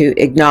going to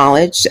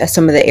acknowledge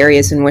some of the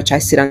areas in which I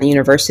sit on the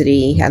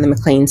university, the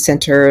MacLean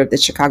Center, the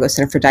Chicago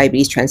Center for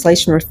Diabetes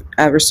Translation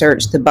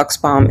Research, the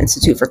Bucksbaum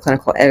Institute for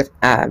Clinical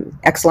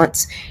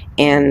Excellence,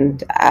 and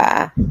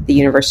the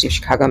University of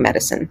Chicago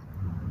Medicine.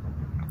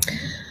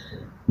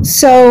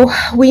 So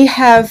we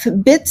have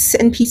bits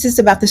and pieces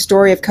about the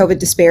story of COVID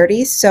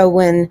disparities. So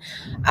when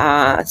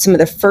some of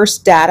the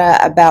first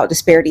data about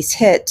disparities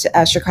hit,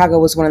 Chicago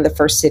was one of the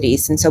first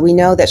cities. And so we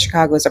know that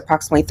Chicago is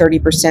approximately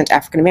 30%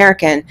 African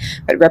American,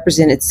 but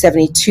represented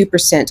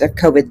 72% of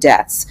COVID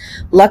deaths.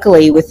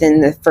 Luckily, within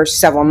the first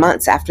several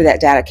months after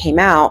that data came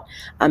out,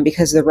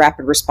 because of the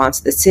rapid response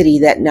of the city,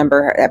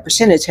 that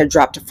percentage had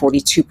dropped to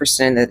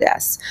 42% of the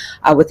deaths.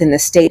 Within the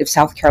state of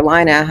South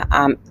Carolina,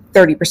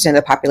 30% of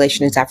the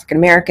population is African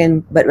American,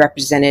 but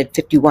represented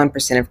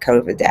 51% of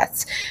COVID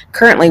deaths.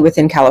 Currently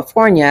within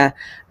California,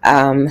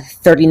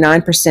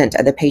 39%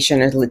 of the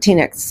patient is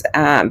Latinx,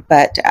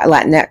 but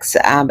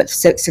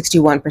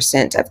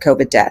 61% of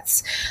COVID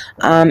deaths.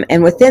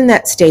 And within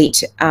that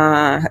state,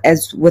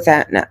 as with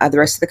the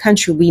rest of the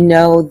country, we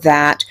know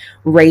that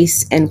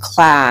race and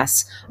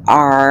class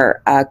are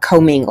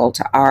commingled,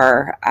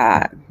 are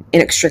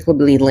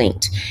inextricably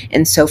linked.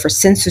 And so for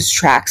census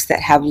tracts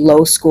that have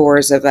low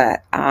scores of a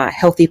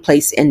healthy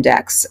place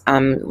index,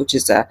 which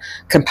is a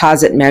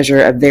composite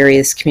measure of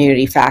various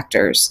community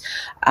factors,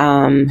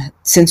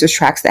 census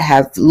tracts that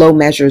have low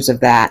measures of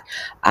that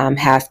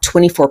have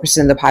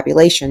 24% of the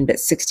population, but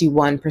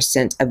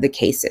 61% of the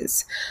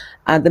cases.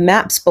 The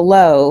maps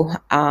below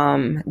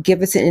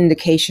give us an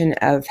indication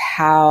of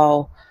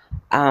how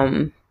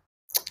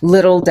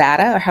little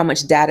data or how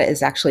much data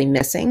is actually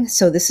missing.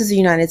 So this is the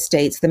United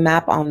States. The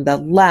map on the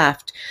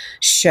left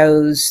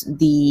shows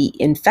the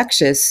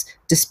infectious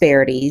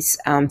disparities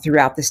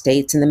throughout the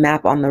states, and the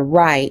map on the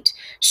right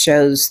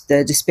shows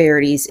the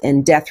disparities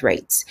in death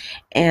rates.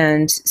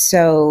 And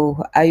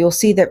so you'll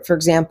see that, for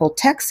example,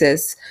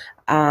 Texas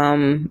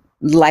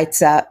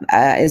lights up,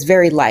 is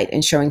very light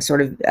and showing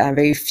sort of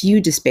very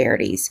few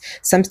disparities.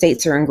 Some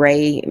states are in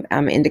gray,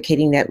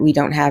 indicating that we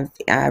don't have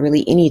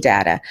really any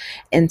data.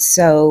 And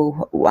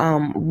so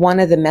one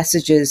of the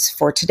messages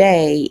for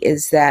today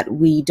is that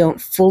we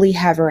don't fully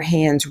have our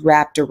hands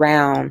wrapped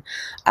around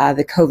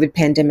the COVID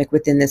pandemic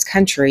within this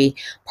country,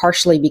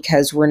 partially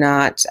because we're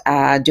not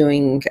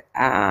doing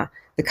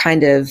the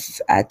kind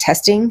of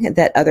testing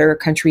that other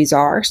countries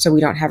are, so we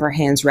don't have our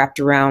hands wrapped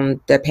around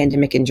the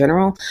pandemic in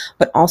general,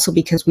 but also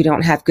because we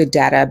don't have good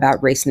data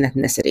about race and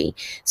ethnicity.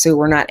 So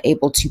we're not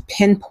able to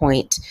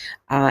pinpoint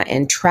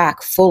and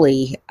track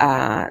fully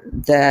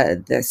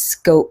the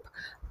scope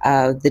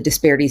of the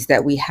disparities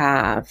that we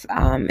have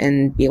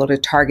and be able to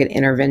target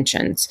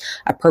interventions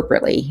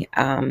appropriately,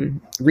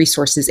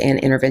 resources and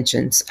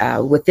interventions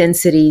within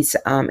cities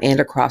and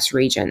across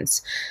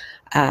regions.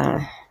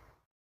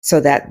 So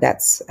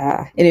that's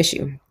an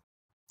issue.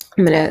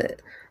 Didn't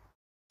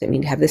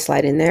mean to have this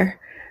slide in there.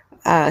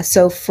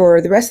 So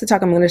for the rest of the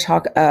talk, I'm going to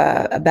talk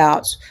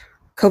about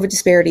COVID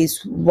disparities,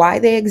 why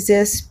they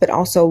exist, but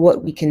also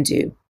what we can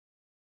do.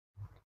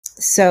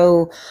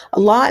 So a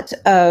lot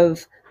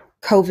of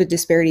COVID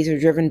disparities are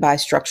driven by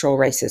structural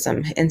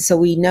racism. And so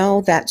we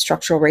know that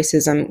structural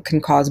racism can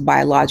cause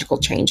biological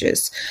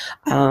changes,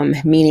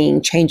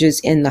 meaning changes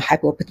in the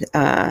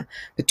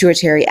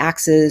hypopituitary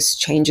axis,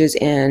 changes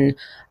in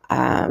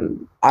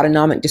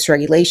autonomic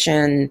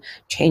dysregulation,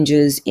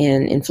 changes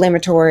in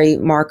inflammatory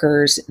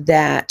markers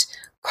that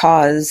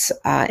cause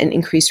an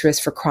increased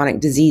risk for chronic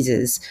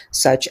diseases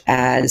such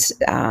as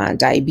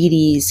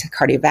diabetes,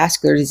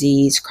 cardiovascular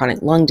disease,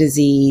 chronic lung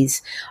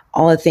disease,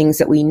 all the things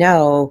that we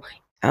know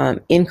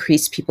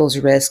increase people's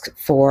risk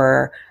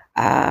for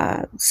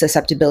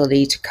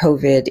susceptibility to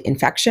COVID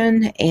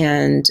infection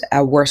and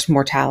worse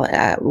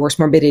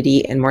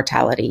morbidity and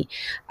mortality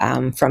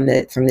from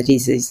the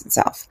disease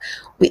itself.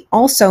 We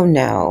also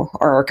know,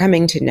 or are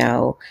coming to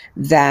know,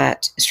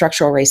 that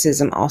structural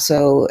racism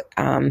also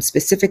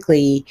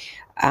specifically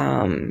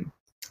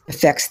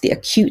affects the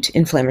acute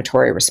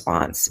inflammatory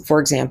response. For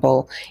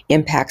example,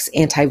 impacts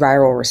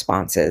antiviral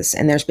responses.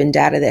 And there's been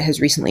data that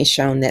has recently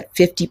shown that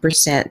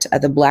 50%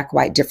 of the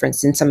black-white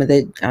difference in some of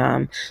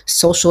the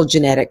social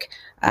genetic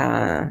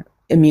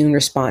immune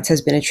response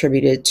has been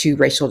attributed to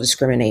racial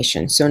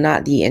discrimination. So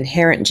not the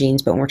inherent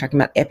genes, but when we're talking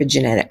about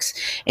epigenetics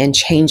and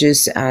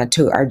changes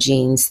to our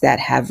genes that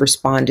have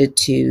responded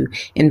to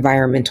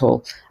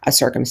environmental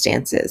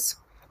circumstances.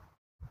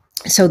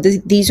 So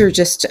these are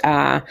just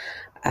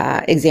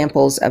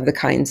examples of the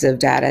kinds of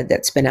data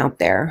that's been out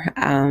there.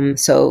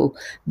 So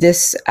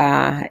this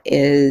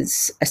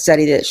is a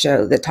study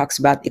that talks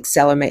about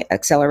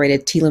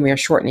accelerated telomere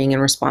shortening in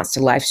response to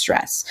life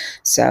stress.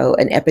 So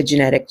an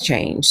epigenetic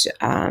change.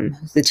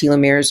 The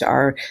telomeres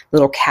are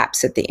little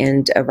caps at the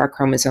end of our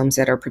chromosomes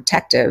that are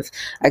protective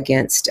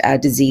against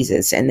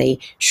diseases, and they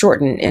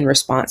shorten in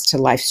response to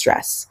life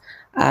stress.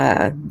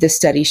 This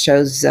study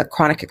shows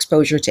chronic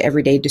exposure to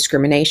everyday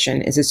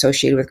discrimination is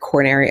associated with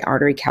coronary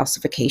artery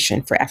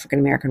calcification for African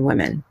American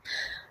women.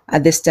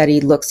 This study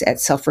looks at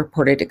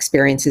self-reported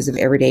experiences of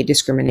everyday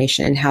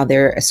discrimination and how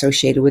they're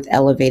associated with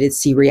elevated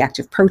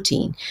C-reactive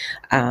protein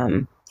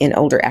in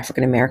older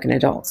African American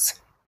adults.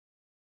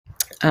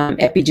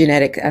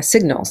 Epigenetic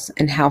signals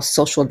and how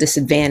social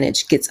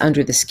disadvantage gets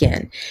under the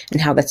skin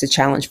and how that's a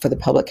challenge for the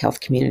public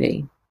health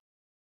community.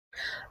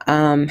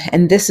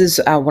 And this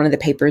is one of the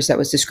papers that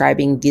was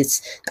describing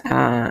this.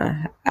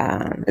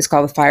 It's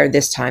called The Fire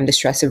This Time, the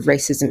stress of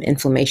racism,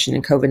 inflammation,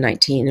 and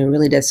COVID-19. And it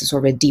really does a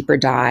sort of a deeper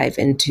dive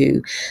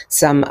into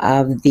some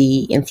of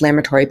the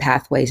inflammatory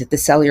pathways at the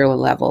cellular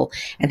level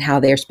and how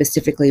they are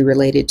specifically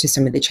related to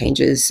some of the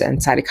changes and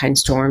cytokine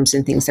storms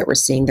and things that we're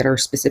seeing that are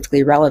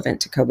specifically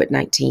relevant to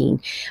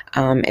COVID-19,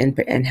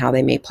 and how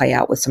they may play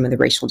out with some of the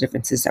racial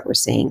differences that we're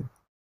seeing.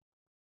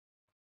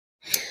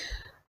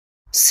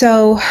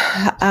 So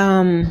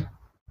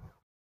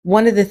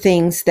one of the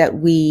things that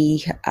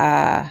we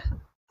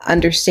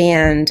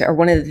understand, or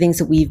one of the things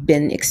that we've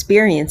been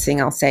experiencing,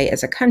 I'll say,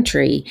 as a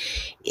country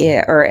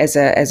or as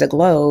a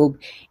globe,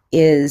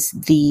 is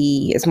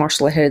as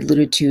Marshall had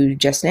alluded to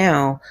just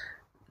now,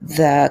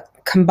 the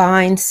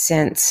combined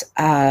sense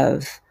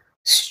of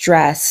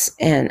stress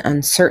and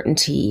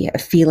uncertainty, a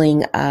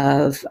feeling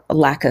of a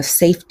lack of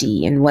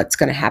safety and what's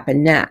going to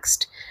happen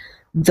next.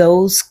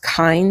 Those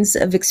kinds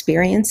of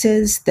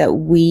experiences that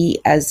we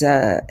as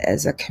a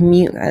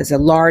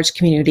large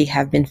community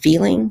have been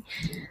feeling,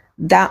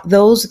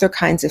 those are the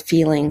kinds of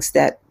feelings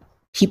that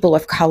people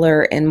of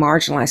color and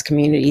marginalized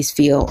communities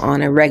feel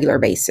on a regular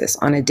basis,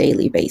 on a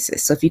daily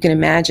basis. So if you can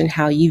imagine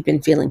how you've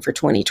been feeling for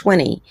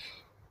 2020,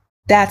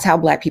 that's how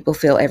Black people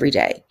feel every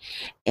day.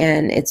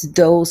 And it's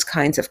those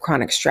kinds of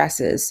chronic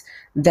stresses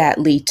that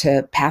lead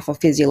to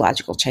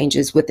pathophysiological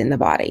changes within the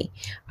body.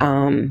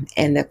 And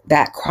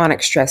that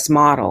chronic stress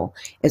model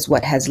is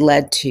what has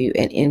led to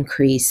an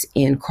increase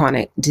in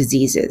chronic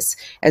diseases,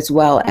 as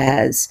well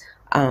as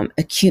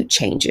acute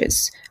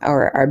changes,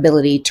 or our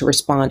ability to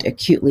respond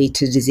acutely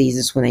to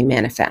diseases when they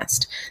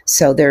manifest.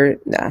 So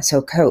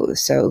structural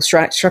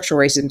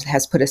racism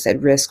has put us at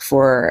risk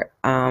for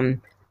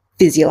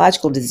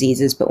physiological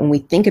diseases, but when we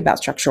think about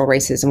structural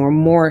racism, we're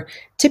more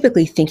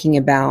typically thinking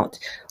about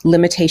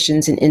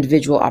limitations in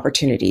individual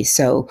opportunities.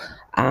 So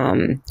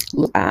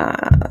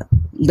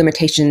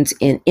limitations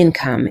in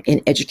income,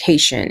 in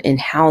education, in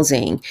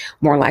housing,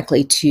 more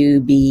likely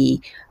to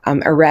be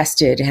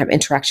arrested and have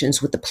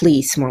interactions with the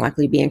police, more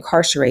likely to be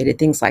incarcerated,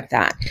 things like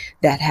that,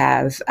 that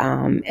have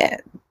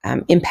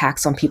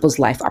impacts on people's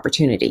life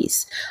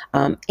opportunities.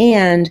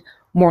 And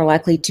more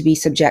likely to be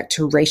subject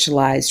to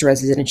racialized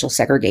residential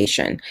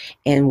segregation,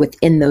 and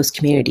within those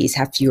communities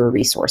have fewer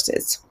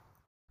resources.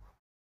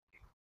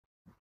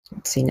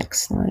 Let's see,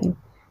 next slide.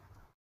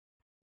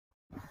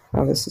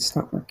 Oh, this is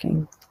not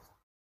working.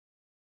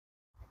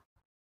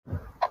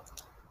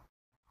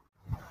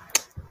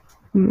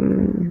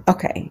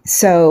 Okay,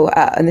 so,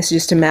 and this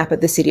is just a map of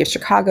the city of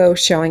Chicago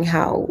showing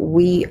how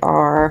we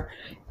are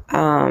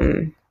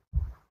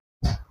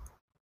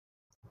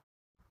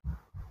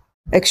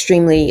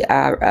extremely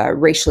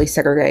racially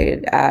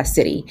segregated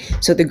city.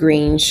 So the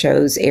green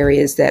shows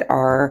areas that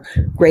are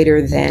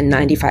greater than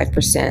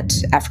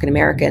 95% African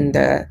American.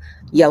 The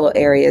yellow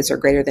areas are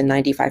greater than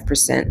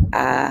 95%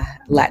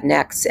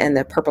 Latinx, and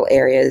the purple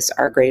areas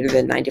are greater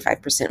than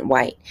 95%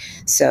 white.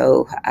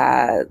 So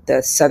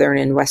the southern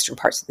and western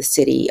parts of the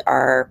city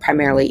are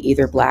primarily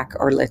either Black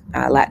or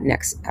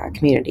Latinx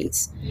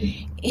communities.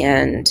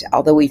 And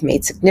although we've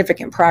made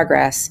significant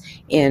progress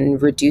in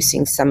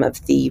reducing some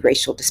of the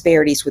racial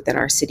disparities within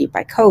our city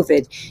by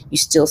COVID, you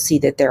still see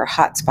that there are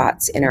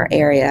hotspots in our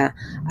area,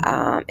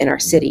 in our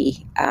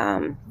city,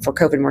 for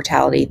COVID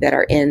mortality that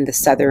are in the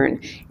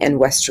southern and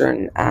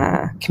western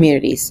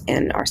communities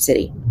in our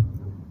city.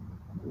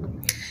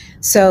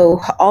 So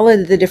all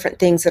of the different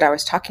things that I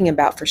was talking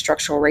about for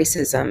structural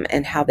racism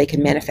and how they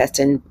can manifest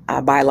in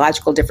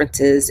biological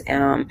differences,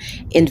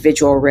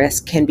 individual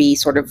risk, can be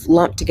sort of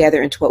lumped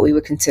together into what we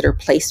would consider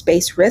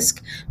place-based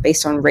risk,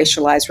 based on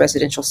racialized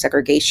residential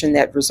segregation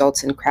that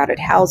results in crowded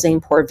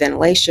housing, poor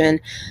ventilation,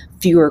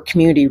 fewer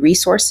community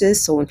resources.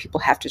 So when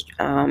people have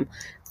to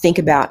think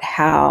about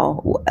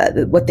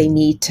what they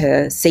need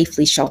to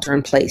safely shelter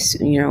in place,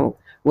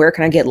 where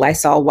can I get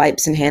Lysol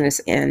wipes and hand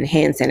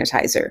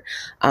sanitizer?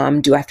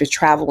 Do I have to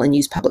travel and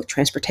use public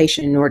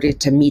transportation in order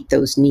to meet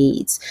those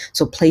needs?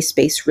 So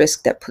place-based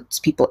risk that puts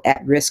people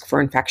at risk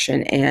for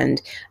infection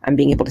and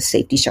being able to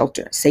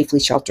safely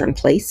shelter in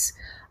place.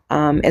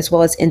 as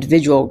well as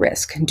individual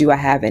risk. Do I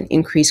have an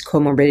increased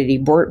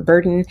comorbidity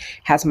burden?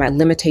 Has my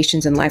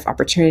limitations in life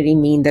opportunity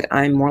mean that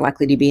I'm more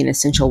likely to be an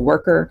essential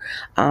worker?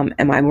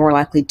 Am I more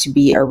likely to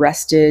be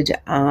arrested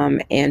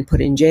and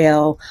put in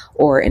jail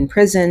or in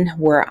prison,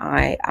 where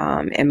I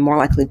am more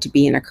likely to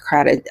be in a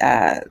crowded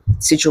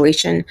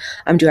situation?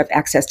 Do I have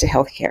access to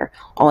health care?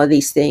 All of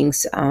these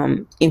things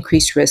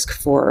increase risk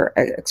for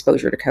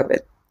exposure to COVID.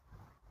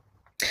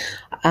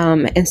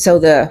 And so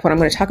what I'm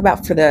going to talk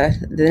about for the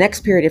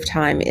next period of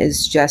time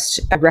is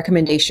just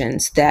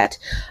recommendations that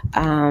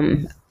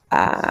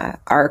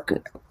are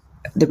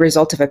the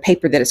result of a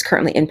paper that is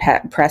currently in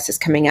press, is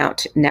coming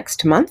out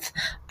next month,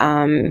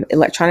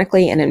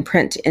 electronically and in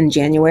print in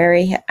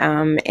January.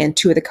 And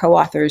two of the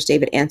co-authors,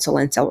 David Ansel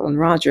and Selwyn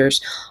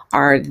Rogers,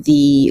 are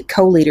the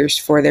co-leaders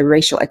for the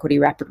Racial Equity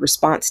Rapid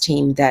Response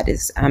Team that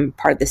is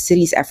part of the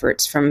city's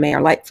efforts from Mayor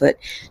Lightfoot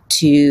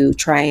to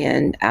try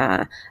and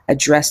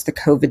address the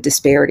COVID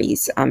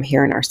disparities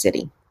here in our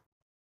city.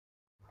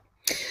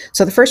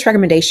 So the first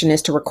recommendation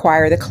is to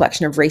require the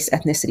collection of race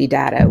ethnicity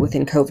data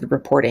within COVID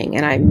reporting.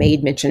 And I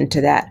made mention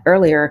to that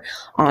earlier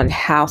on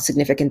how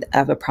significant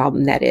of a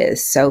problem that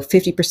is. So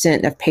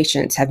 50% of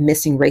patients have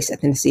missing race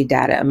ethnicity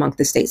data among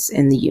the states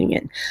in the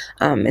union.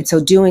 And so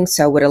doing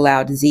so would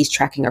allow disease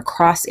tracking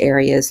across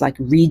areas like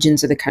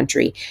regions of the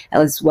country,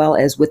 as well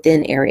as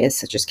within areas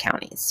such as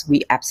counties.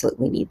 We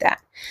absolutely need that.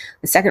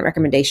 The second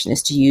recommendation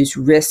is to use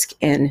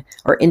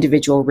or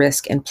individual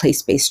risk and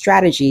place-based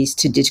strategies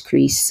to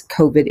decrease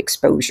COVID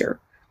exposure.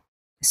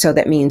 So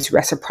that means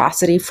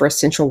reciprocity for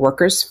essential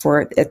workers,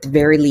 for at the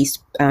very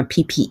least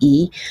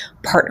PPE,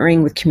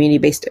 partnering with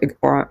community-based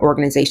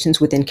organizations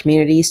within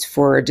communities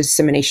for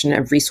dissemination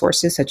of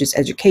resources such as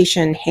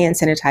education, hand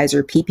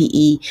sanitizer,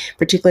 PPE,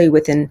 particularly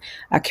within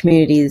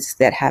communities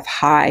that have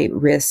high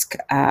risk,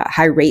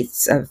 high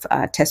rates of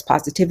test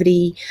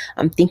positivity.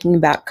 I'm thinking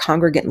about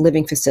congregate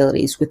living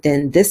facilities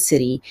within this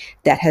city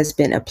that has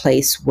been a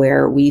place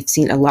where we've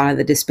seen a lot of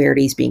the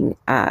disparities being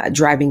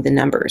driving the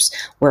numbers,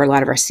 where a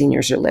lot of our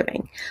seniors are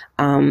living.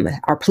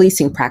 Our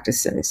policing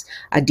practices,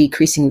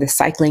 decreasing the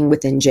cycling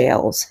within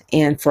jails.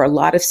 And for a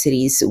lot of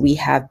cities, we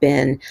have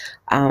been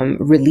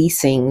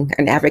releasing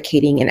and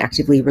advocating and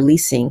actively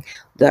releasing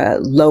the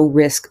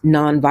low-risk,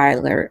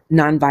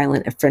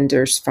 nonviolent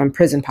offenders from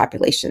prison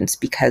populations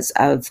because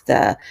of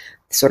the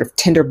sort of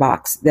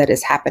tinderbox that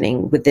is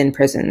happening within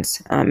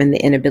prisons and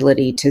the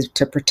inability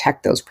to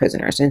protect those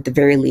prisoners. And at the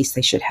very least,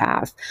 they should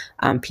have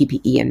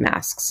PPE and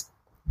masks.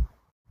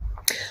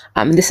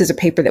 This is a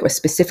paper that was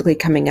specifically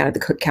coming out of the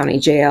Cook County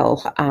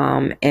Jail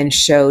and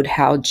showed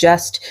how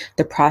just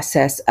the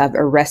process of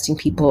arresting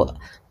people,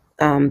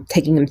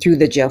 taking them through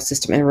the jail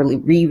system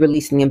and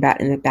re-releasing them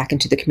back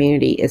into the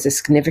community is a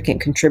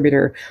significant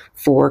contributor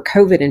for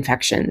COVID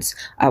infections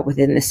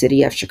within the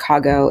city of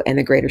Chicago and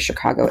the greater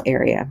Chicago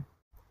area.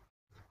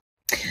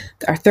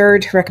 Our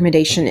third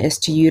recommendation is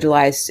to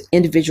utilize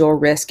individual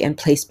risk and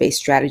place-based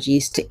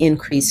strategies to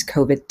increase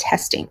COVID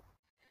testing.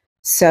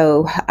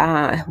 So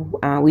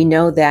we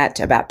know that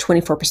about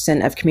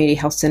 24% of community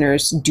health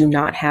centers do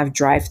not have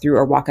drive-through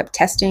or walk-up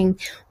testing.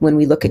 When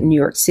we look at New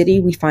York City,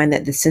 we find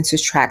that the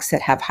census tracts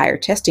that have higher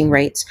testing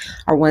rates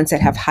are ones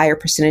that have higher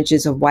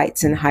percentages of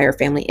whites and higher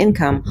family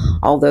income,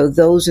 although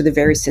those are the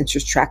very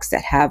census tracts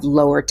that have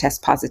lower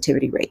test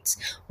positivity rates.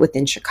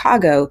 Within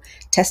Chicago,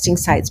 testing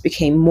sites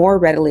became more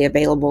readily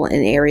available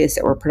in areas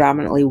that were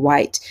predominantly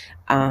white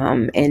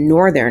and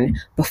northern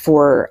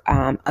before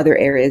other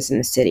areas in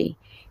the city.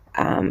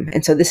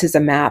 And so this is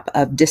a map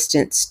of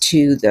distance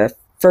to the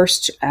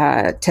first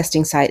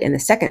testing site and the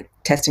second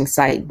testing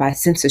site by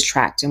census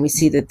tract. And we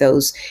see that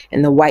those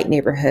in the white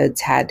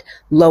neighborhoods had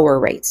lower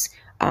rates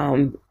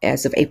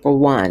as of April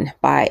 1.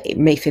 By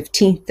May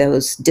 15th,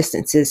 those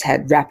distances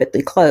had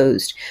rapidly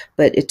closed,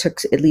 but it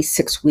took at least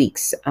 6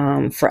 weeks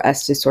for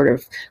us to sort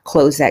of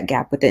close that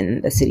gap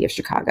within the city of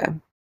Chicago.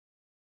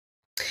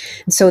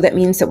 And so that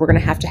means that we're going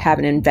to have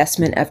an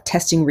investment of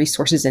testing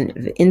resources and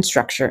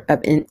infrastructure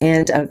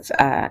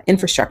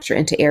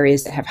into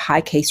areas that have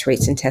high case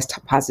rates and test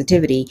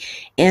positivity,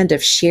 and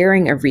of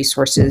sharing of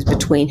resources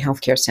between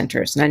healthcare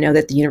centers. And I know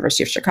that the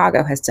University of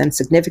Chicago has done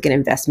significant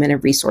investment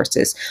of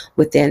resources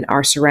within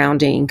our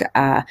surrounding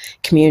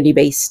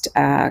community-based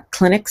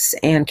clinics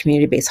and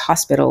community-based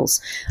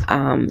hospitals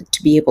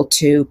to be able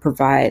to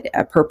provide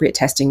appropriate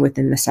testing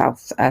within the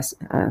south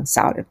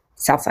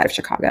side of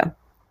Chicago.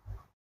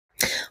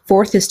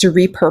 Fourth is to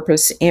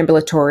repurpose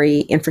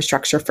ambulatory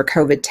infrastructure for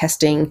COVID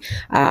testing,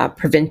 for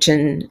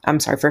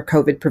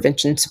COVID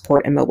prevention,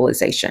 support, and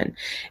mobilization.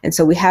 And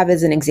so we have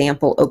as an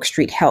example Oak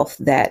Street Health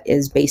that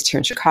is based here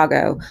in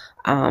Chicago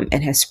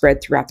and has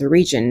spread throughout the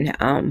region.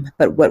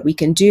 But what we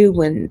can do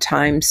during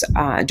times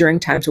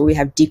where we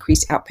have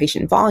decreased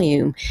outpatient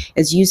volume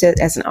is use it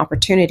as an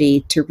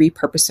opportunity to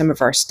repurpose some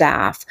of our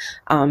staff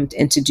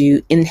and to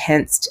do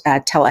enhanced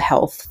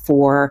telehealth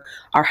for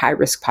our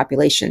high-risk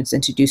populations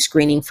and to do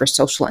screening for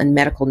social and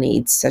medical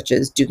needs, such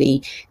as do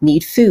they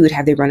need food?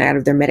 Have they run out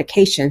of their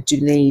medication? Do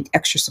they need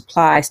extra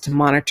supplies to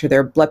monitor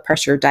their blood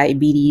pressure,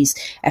 diabetes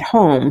at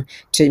home,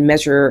 to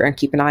measure and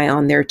keep an eye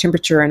on their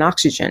temperature and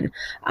oxygen?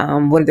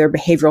 What are their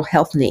behavioral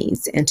health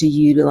needs? And to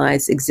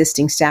utilize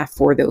existing staff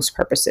for those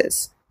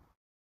purposes.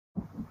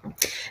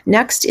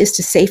 Next is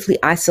to safely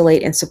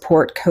isolate and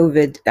support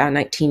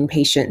COVID-19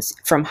 patients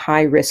from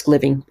high-risk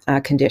living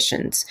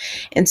conditions.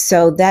 And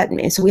so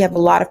we have a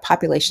lot of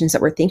populations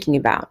that we're thinking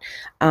about.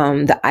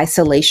 The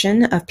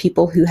isolation of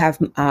people who have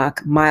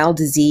mild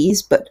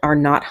disease but are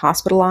not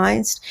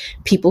hospitalized,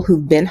 people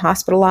who've been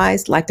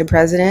hospitalized like the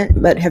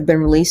president but have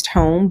been released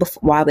home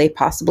while they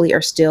possibly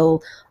are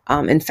still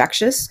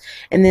infectious,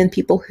 and then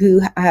people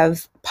who've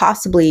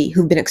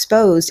been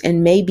exposed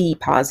and may be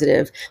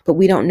positive, but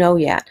we don't know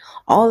yet.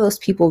 All of those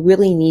people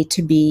really need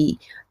to be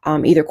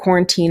either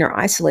quarantined or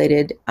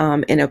isolated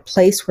in a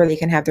place where they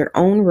can have their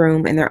own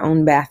room and their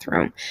own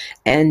bathroom.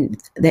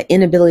 And the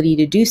inability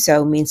to do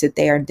so means that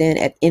they are then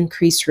at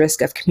increased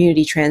risk of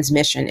community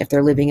transmission if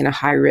they're living in a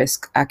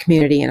high-risk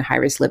community and a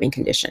high-risk living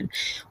condition.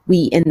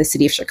 We in the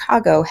city of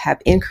Chicago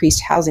have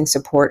increased housing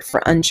support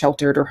for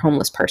unsheltered or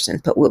homeless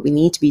persons, but what we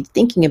need to be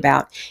thinking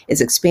about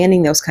is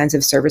expanding those kinds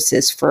of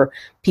services for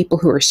people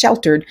who are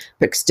sheltered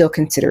but still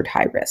considered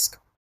high risk.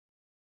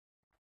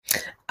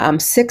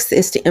 Sixth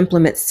is to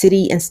implement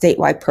city and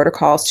statewide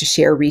protocols to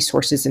share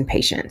resources and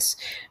patients.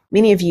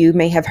 Many of you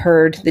may have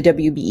heard the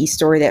WBE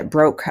story that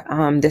broke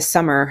this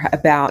summer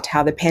about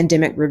how the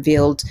pandemic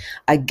revealed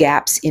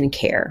gaps in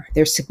care.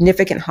 There's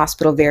significant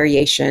hospital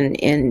variation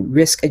in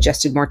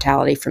risk-adjusted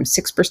mortality from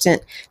 6%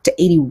 to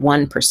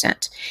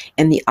 81%.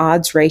 And the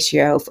odds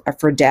ratio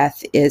for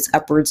death is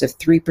upwards of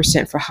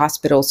 3% for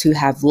hospitals who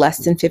have less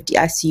than 50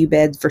 ICU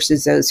beds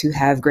versus those who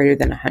have greater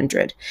than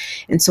 100.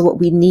 And so what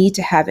we need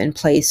to have in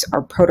place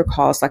are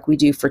protocols like we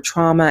do for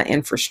trauma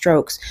and for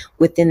strokes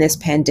within this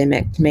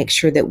pandemic to make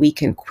sure that we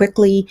can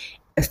quickly,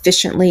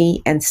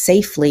 efficiently, and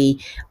safely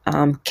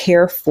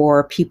care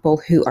for people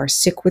who are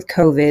sick with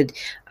COVID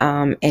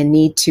and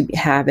need to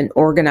have an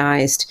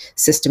organized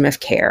system of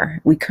care.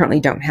 We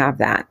currently don't have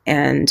that.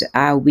 And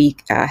we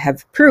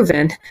have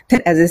proven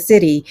that as a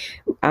city,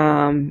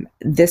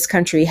 this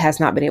country has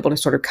not been able to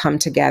sort of come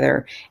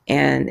together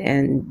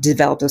and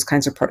develop those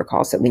kinds of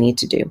protocols that we need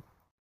to do.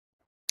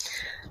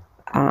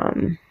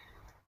 And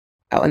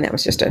that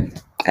was just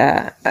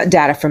a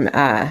data from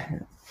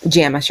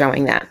JAMA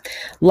showing that.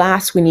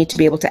 Last, we need to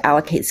be able to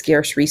allocate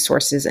scarce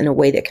resources in a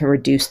way that can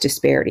reduce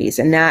disparities.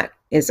 And that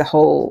is a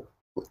whole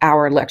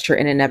hour lecture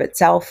in and of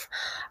itself.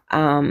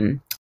 I'll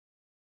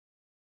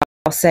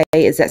say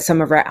is that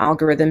some of our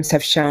algorithms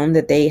have shown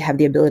that they have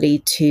the ability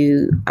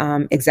to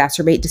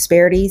exacerbate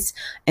disparities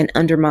and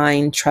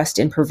undermine trust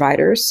in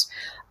providers.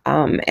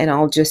 And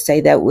I'll just say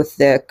that with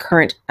the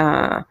current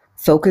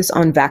focus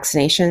on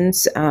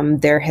vaccinations,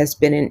 there has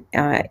been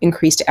an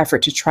increased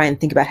effort to try and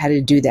think about how to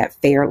do that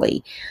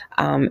fairly,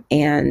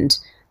 and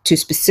to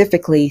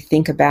specifically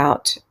think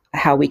about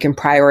how we can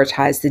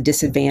prioritize the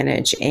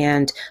disadvantage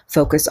and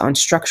focus on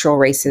structural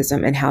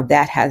racism and how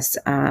that has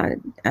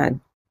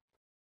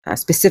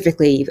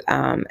specifically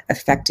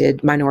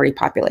affected minority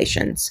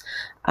populations,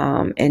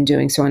 and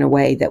doing so in a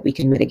way that we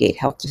can mitigate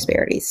health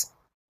disparities.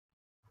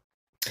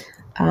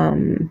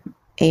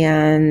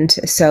 And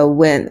so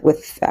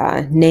with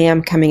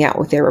NAM coming out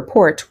with their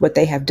report, what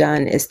they have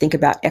done is think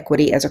about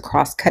equity as a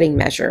cross-cutting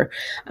measure,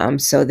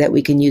 so that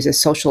we can use a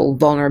social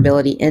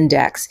vulnerability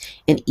index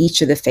in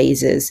each of the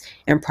phases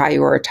and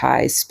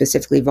prioritize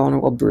specifically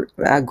vulnerable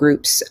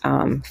groups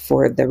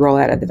for the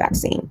rollout of the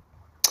vaccine.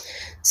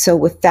 So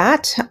with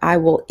that, I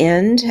will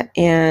end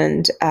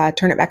and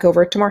turn it back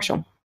over to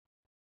Marshall.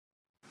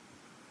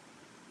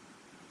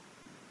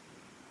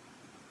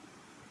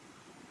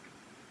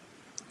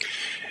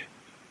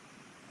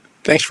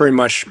 Thanks very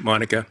much,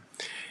 Monica.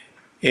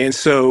 And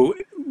so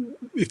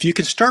if you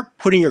can start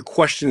putting your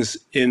questions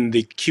in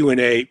the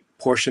Q&A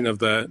portion of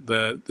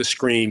the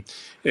screen,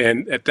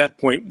 and at that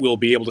point we'll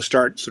be able to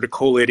start sort of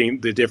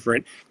collating the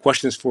different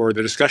questions for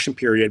the discussion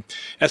period,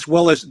 as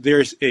well as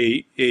there's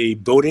a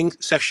voting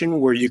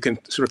section where you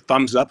can sort of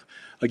thumbs up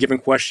a given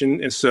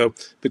question, and so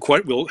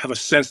we'll have a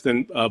sense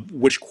then of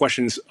which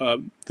questions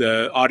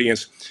the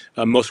audience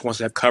most wants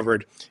to have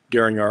covered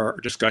during our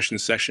discussion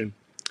session.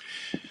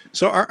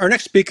 So our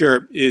next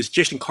speaker is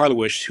Jason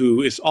Karlowicz,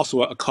 who is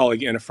also a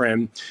colleague and a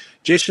friend.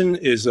 Jason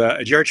is a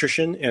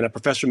geriatrician and a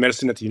professor of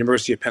medicine at the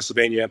University of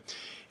Pennsylvania,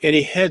 and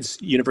he heads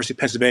University of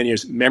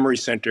Pennsylvania's Memory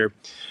Center.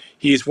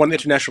 He is one of the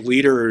international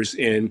leaders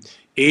in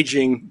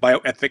aging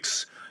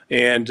bioethics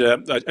and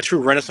a true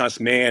Renaissance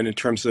man in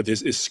terms of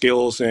his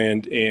skills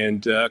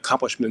and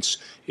accomplishments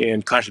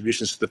and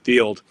contributions to the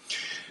field.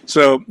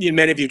 So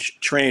many of you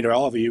trained, or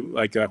all of you,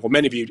 well,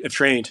 many of you have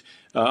trained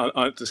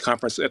on this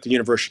conference at the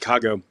University of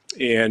Chicago,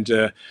 and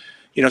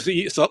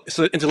it's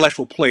an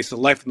intellectual place, a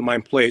life of the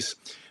mind place.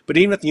 But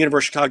even at the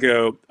University of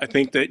Chicago, I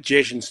think that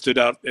Jason stood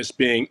out as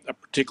being a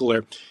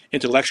particular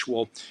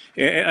intellectual.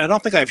 And I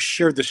don't think I've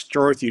shared this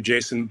story with you,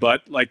 Jason,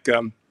 but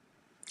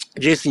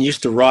Jason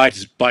used to ride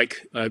his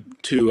bike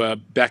to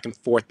back and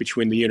forth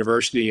between the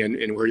university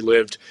and where he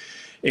lived.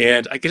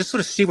 And I could just sort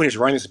of see when he was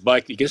riding his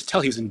bike, you could just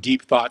tell he was in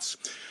deep thoughts.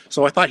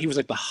 So I thought he was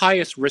like the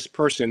highest risk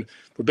person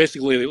for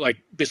basically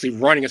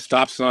running a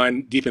stop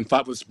sign deep in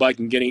thought with his bike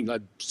and getting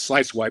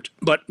side swiped.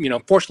 But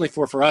fortunately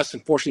for us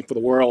and fortunately for the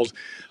world,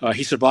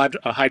 he survived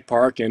Hyde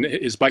Park and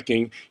his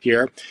biking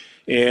here,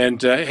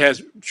 and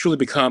has truly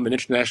become an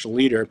international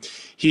leader.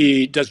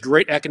 He does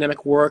great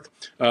academic work,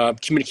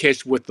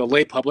 communicates with the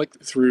lay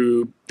public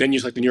through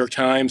venues like the New York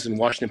Times and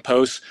Washington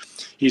Post.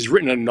 He's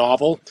written a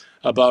novel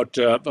about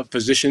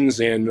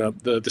physicians and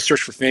the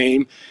search for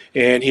fame,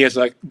 and he has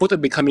a book that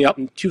will be coming out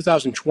in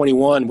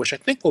 2021, which I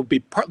think will be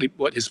partly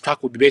what his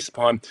talk will be based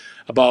upon,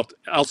 about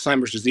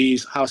Alzheimer's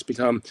disease, how it's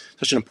become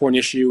such an important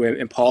issue,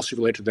 and policy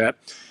related to that.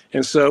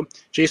 And so,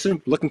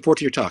 Jason, looking forward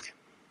to your talk.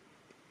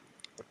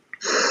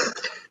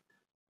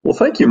 Well,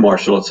 thank you,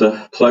 Marshall. It's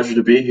a pleasure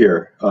to be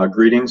here.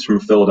 Greetings from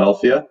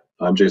Philadelphia.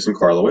 I'm Jason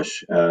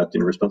Karlowicz at the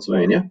University of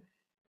Pennsylvania,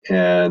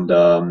 and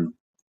I'm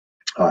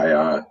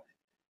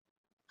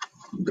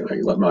going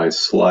to let my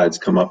slides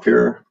come up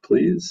here,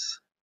 please.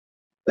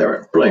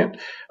 There, brilliant.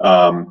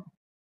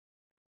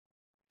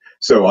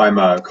 So I'm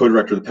a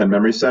co-director of the Penn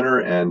Memory Center,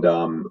 and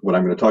what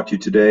I'm going to talk to you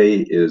today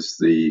is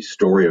the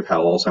story of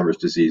how Alzheimer's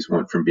disease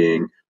went from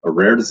being a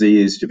rare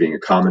disease to being a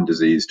common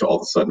disease to all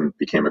of a sudden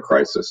became a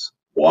crisis.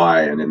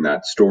 Why? And in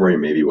that story,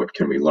 maybe what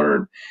can we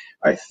learn?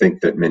 I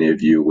think that many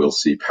of you will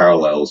see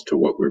parallels to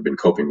what we've been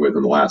coping with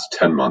in the last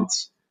 10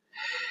 months.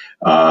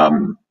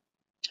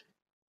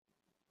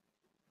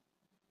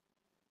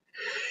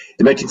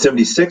 In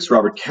 1976,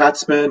 Robert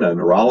Katzman, a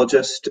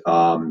neurologist,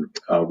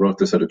 wrote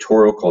this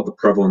editorial called The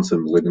Prevalence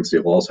and Malignancy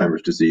of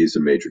Alzheimer's Disease,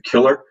 a Major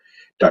Killer.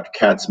 Dr.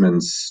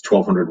 Katzman's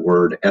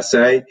 1,200-word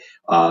essay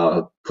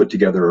put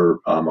together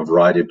a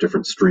variety of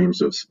different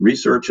streams of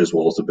research, as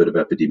well as a bit of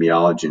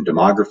epidemiology and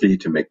demography,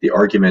 to make the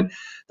argument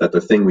that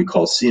the thing we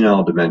call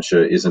senile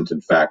dementia isn't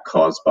in fact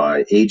caused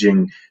by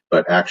aging,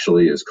 but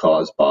actually is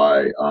caused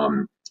by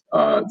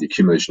the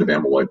accumulation of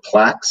amyloid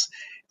plaques.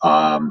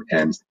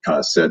 And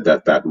said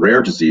that that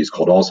rare disease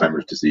called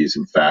Alzheimer's disease,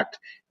 in fact,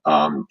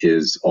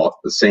 is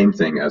the same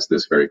thing as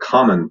this very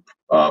common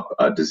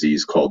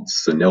disease called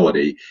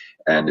senility.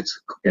 And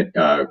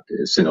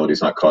senility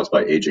is not caused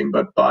by aging,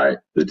 but by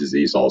the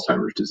disease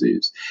Alzheimer's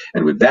disease.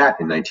 And with that,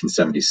 in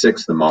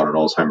 1976, the modern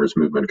Alzheimer's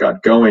movement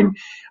got going.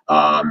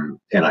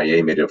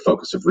 NIA made it a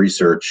focus of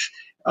research.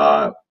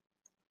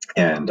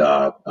 And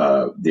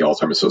the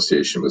Alzheimer's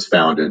Association was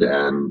founded,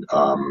 and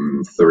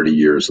 30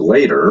 years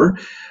later,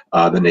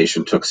 the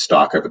nation took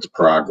stock of its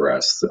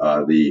progress.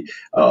 The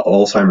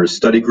Alzheimer's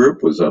Study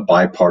Group was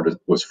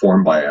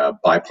formed by a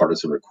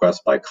bipartisan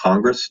request by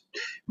Congress,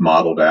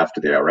 modeled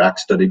after the Iraq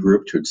Study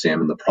Group, to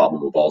examine the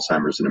problem of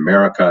Alzheimer's in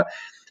America.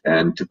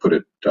 And to put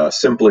it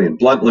simply and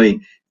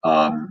bluntly,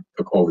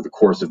 over the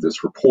course of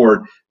this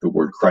report, the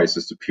word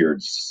crisis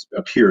appears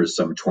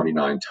some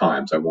 29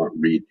 times. I won't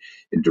read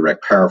in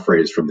direct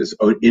paraphrase from this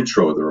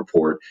intro of the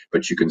report,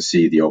 but you can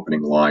see the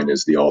opening line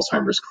is the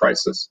Alzheimer's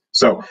crisis.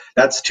 So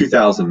that's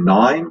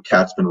 2009.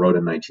 Katzman wrote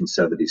in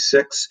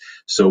 1976.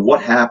 So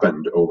what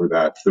happened over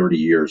that 30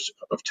 years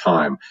of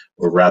time,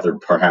 or rather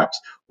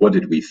perhaps what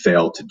did we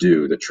fail to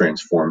do that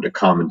transformed a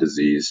common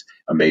disease,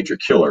 a major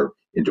killer,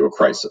 into a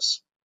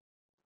crisis?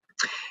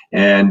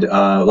 And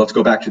let's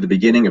go back to the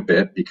beginning a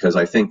bit, because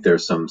I think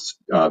there's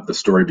the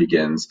story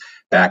begins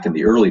back in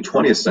the early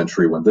 20th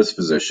century when this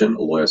physician,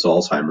 Alois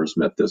Alzheimer's,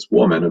 met this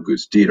woman,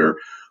 Auguste Dieter,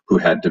 who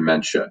had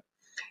dementia.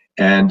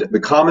 And the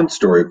common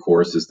story, of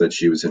course, is that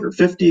she was in her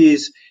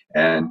 50s,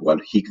 and what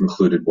he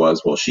concluded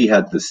was, well, she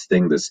had this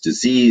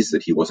disease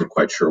that he wasn't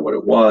quite sure what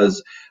it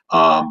was,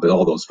 but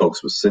all those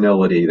folks with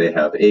senility, they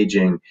have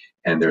aging,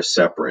 and they're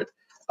separate.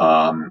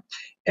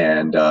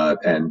 And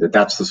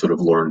that's the sort of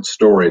learned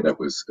story that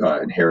was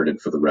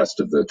inherited for the rest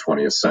of the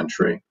 20th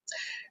century.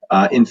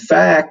 In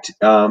fact,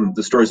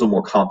 the story is a little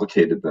more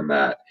complicated than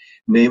that.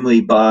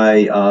 Namely,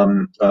 by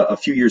a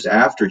few years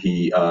after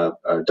he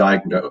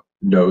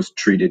diagnosed,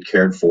 treated,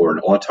 cared for,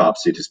 and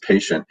autopsied his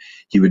patient,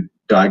 he would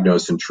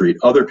diagnose and treat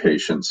other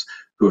patients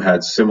who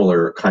had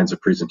similar kinds of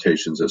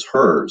presentations as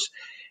hers,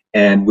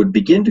 and would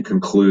begin to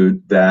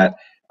conclude that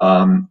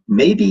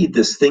maybe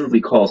this thing we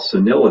call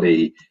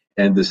senility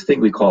and this thing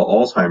we call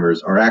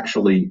Alzheimer's are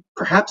actually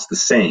perhaps the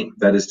same.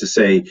 That is to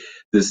say,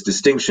 this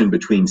distinction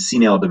between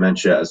senile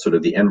dementia as sort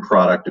of the end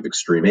product of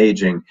extreme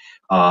aging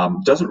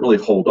doesn't really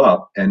hold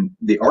up. And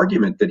the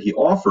argument that he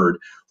offered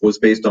was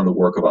based on the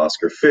work of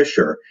Oscar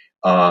Fischer,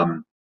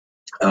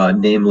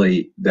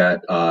 namely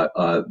that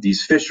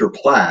these Fisher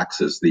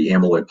plaques, as the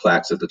amyloid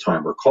plaques at the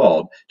time were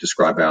called,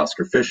 described by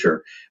Oscar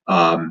Fisher,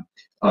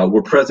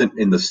 were present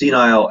in the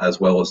senile as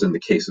well as in the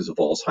cases of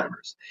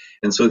Alzheimer's.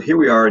 And so here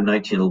we are in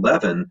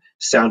 1911,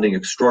 sounding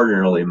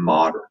extraordinarily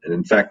modern. And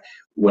in fact,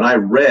 when I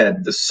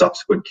read the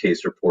subsequent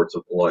case reports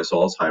of Alois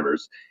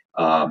Alzheimer's,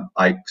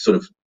 I sort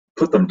of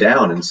put them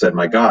down and said,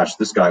 my gosh,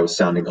 this guy was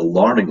sounding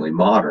alarmingly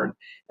modern.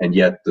 And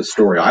yet the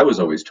story I was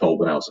always told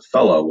when I was a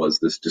fellow was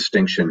this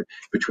distinction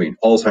between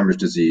Alzheimer's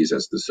disease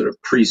as the sort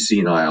of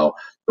pre-senile,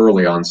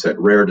 early onset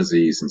rare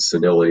disease, and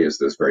senility as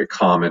this very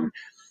common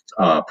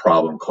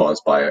problem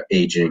caused by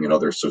aging and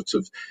other sorts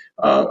of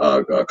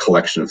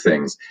collection of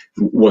things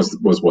was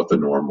what the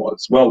norm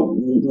was. Well,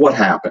 what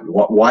happened?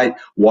 Why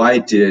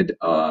did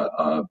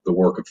the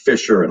work of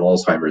Fisher and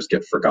Alzheimer's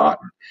get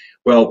forgotten?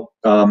 Well,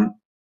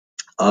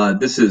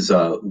 this is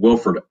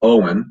Wilfred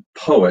Owen,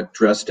 poet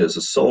dressed as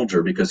a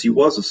soldier because he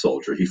was a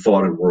soldier. He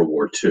fought in World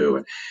War II.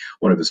 And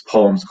one of his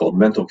poems called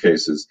Mental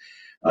Cases,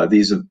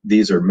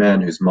 these are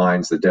men whose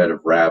minds the dead have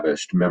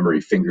ravished,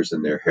 memory fingers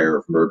in their hair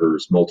of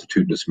murders,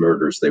 multitudinous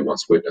murders they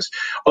once witnessed.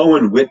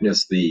 Owen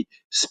witnessed the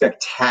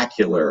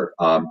spectacular,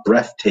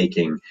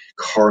 breathtaking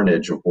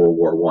carnage of World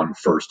War I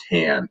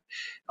firsthand.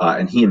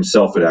 And he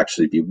himself would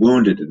actually be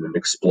wounded in an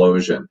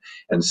explosion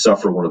and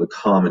suffer one of the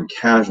common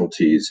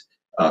casualties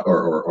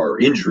or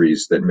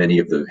injuries that many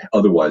of the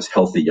otherwise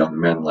healthy young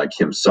men like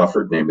him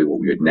suffered, namely what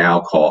we would now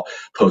call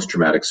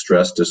post-traumatic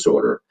stress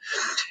disorder.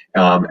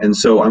 And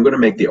so I'm going to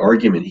make the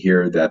argument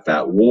here that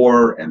that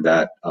war and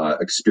that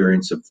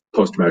experience of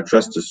post-traumatic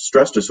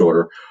stress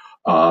disorder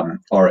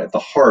are at the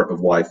heart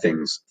of why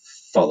things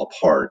fall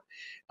apart.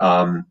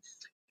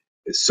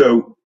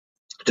 So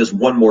just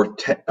one more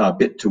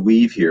bit to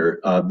weave here.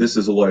 This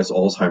is Alois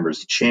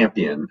Alzheimer's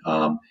champion,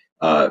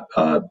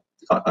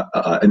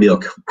 Emil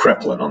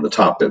Kraepelin on the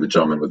top there, the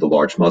gentleman with the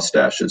large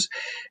mustaches.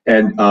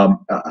 And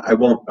I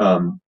won't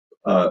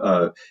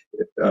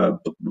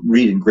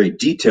read in great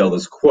detail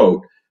this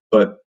quote,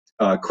 but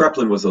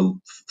Kraepelin was a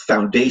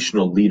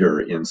foundational leader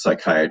in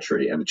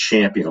psychiatry and a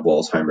champion of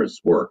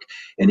Alzheimer's work.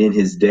 And in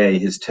his day,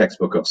 his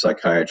textbook of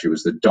psychiatry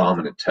was the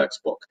dominant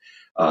textbook.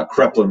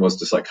 Kraepelin was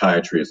to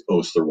psychiatry as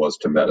Osler was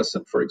to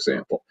medicine, for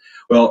example.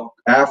 Well,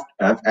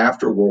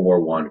 after World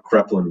War I,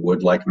 Kraepelin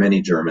would, like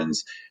many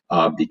Germans,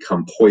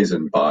 become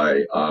poisoned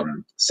by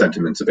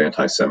sentiments of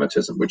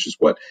anti-Semitism, which is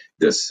what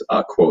this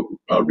quote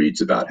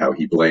reads about, how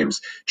he blames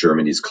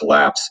Germany's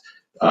collapse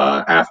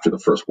after the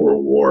First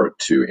World War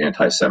to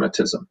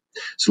anti-Semitism.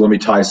 So let me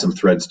tie some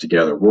threads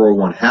together. World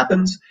War I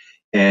happens,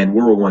 and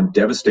World War I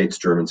devastates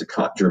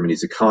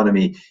Germany's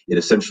economy. It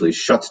essentially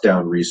shuts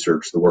down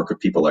research, the work of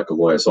people like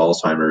Alois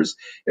Alzheimer's,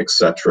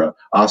 etc.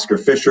 Oscar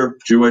Fisher,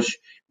 Jewish,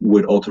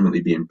 would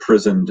ultimately be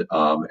imprisoned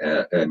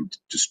and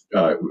just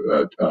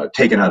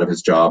taken out of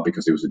his job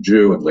because he was a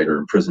Jew, and later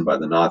imprisoned by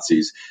the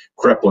Nazis.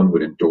 Kraepelin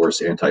would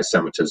endorse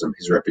anti-Semitism.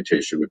 His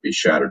reputation would be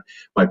shattered.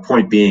 My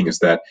point being is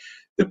that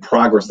the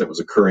progress that was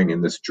occurring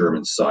in this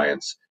German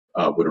science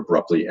would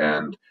abruptly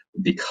end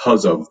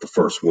because of the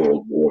First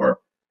World War.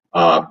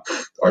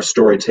 Our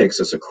story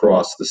takes us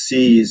across the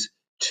seas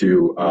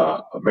to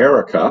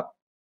America,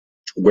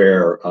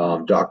 where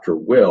Dr.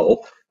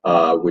 Will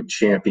would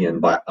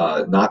champion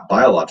not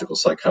biological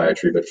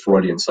psychiatry, but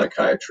Freudian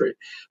psychiatry.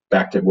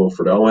 Back to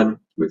Wilfred Owen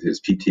with his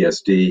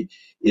PTSD,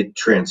 it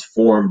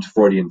transformed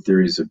Freudian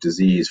theories of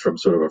disease from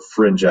sort of a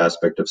fringe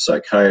aspect of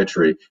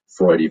psychiatry.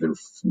 Freud even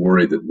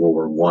worried that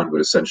World War I would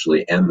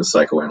essentially end the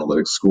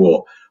psychoanalytic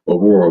school, but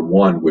World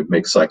War I would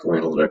make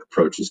psychoanalytic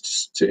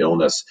approaches to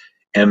illness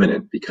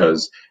eminent,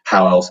 because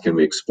how else can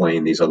we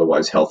explain these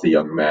otherwise healthy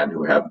young men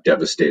who have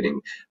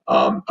devastating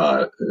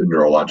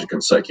neurologic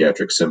and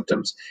psychiatric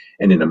symptoms?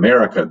 And in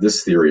America,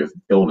 this theory of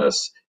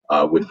illness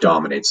would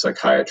dominate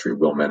psychiatry.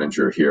 Will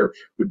Menninger here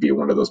would be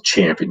one of those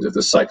champions of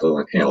the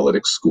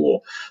psychoanalytic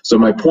school. So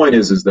my point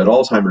is that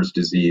Alzheimer's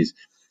disease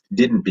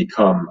didn't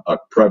become a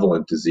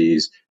prevalent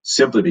disease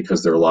simply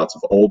because there are lots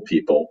of old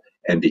people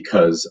and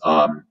because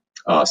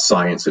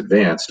science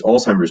advanced.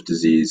 Alzheimer's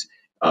disease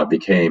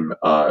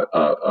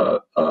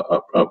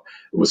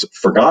was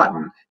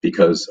forgotten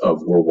because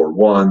of World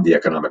War I, the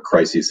economic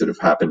crises that have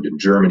happened in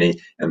Germany,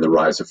 and the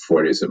rise of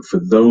Freudism. For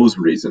those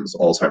reasons,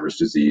 Alzheimer's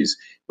disease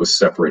was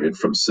separated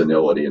from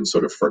senility and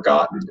sort of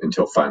forgotten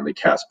until finally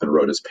Katzman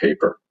wrote his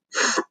paper,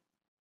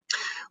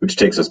 which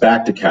takes us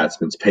back to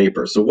Katzman's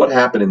paper. So what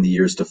happened in the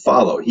years to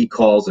follow? He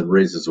calls and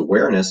raises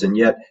awareness, and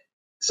yet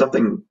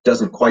something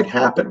doesn't quite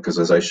happen, because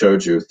as I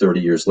showed you,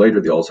 30 years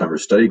later, the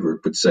Alzheimer's Study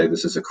Group would say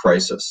this is a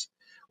crisis.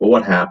 Well,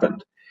 what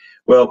happened?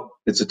 Well,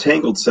 it's a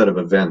tangled set of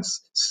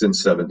events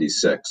since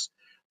 '76.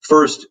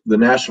 First, the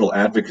National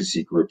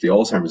Advocacy Group, the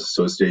Alzheimer's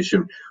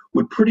Association,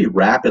 would pretty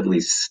rapidly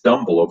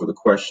stumble over the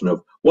question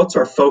of what's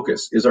our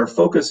focus? Is our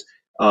focus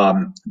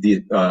a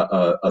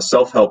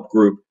self-help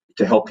group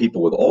to help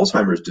people with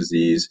Alzheimer's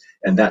disease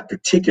and that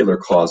particular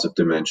cause of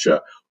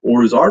dementia?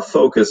 Or is our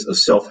focus a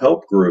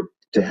self-help group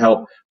to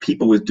help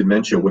people with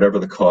dementia, whatever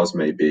the cause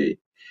may be?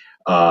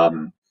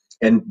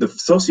 And the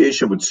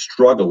association would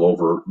struggle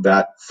over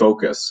that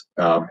focus.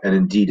 And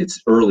indeed,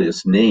 its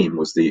earliest name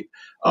was the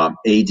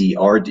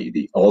ADRD,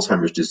 the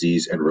Alzheimer's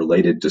Disease and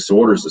Related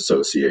Disorders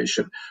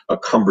Association, a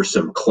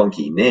cumbersome,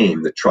 clunky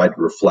name that tried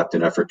to reflect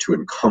an effort to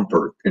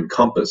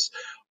encompass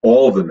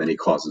all of the many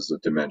causes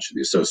of dementia.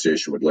 The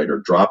association would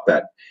later drop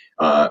that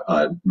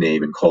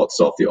name and call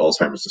itself the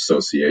Alzheimer's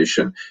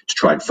Association to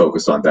try and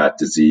focus on that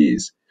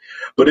disease.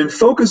 But in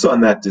focus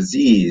on that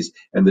disease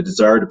and the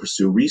desire to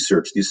pursue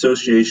research, the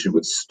association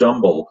would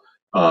stumble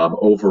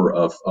over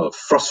a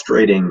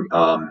frustrating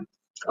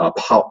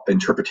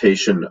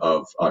interpretation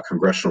of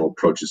congressional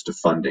approaches to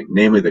funding,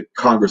 namely that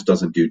Congress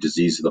doesn't do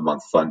disease of the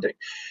month funding.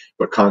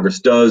 What Congress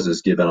does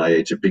is give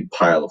NIH a big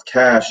pile of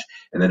cash,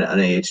 and then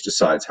NIH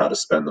decides how to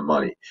spend the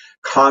money.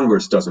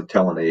 Congress doesn't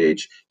tell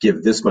NIH,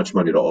 give this much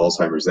money to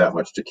Alzheimer's, that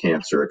much to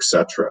cancer,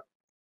 etc.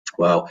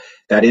 Well,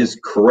 that is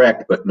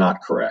correct, but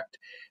not correct.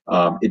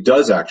 It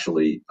does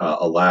actually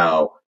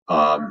allow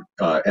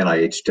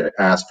NIH to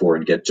ask for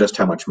and get just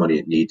how much money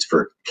it needs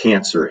for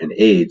cancer and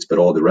AIDS, but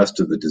all the rest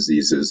of the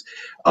diseases,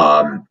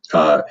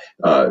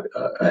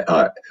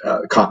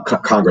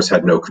 Congress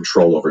had no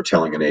control over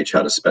telling NIH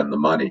how to spend the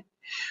money.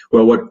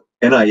 Well, what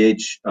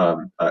NIH,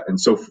 and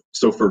so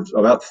for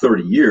about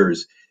 30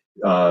 years,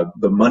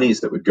 the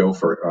monies that would go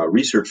for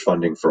research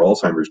funding for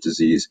Alzheimer's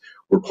disease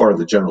were part of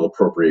the general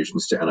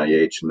appropriations to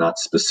NIH, not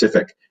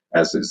specific,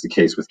 as is the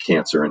case with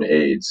cancer and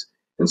AIDS.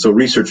 And so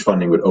research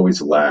funding would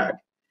always lag.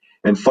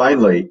 And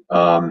finally,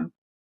 there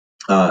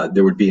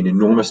would be an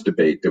enormous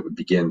debate that would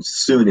begin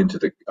soon into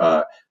the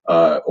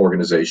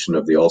organization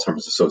of the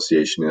Alzheimer's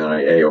Association and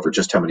NIA over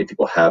just how many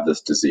people have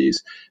this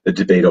disease, the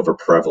debate over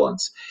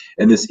prevalence.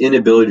 And this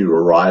inability to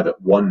arrive at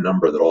one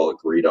number that all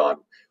agreed on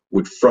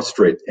would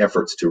frustrate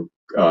efforts to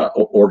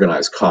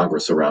organize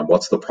Congress around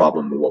what's the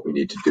problem and what we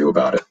need to do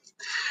about it.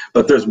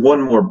 But there's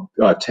one more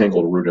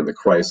tangled root in the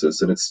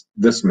crisis, and it's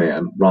this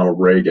man, Ronald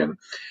Reagan.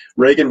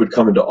 Reagan would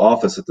come into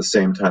office at the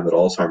same time that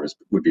Alzheimer's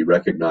would be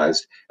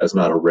recognized as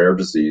not a rare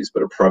disease,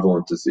 but a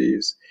prevalent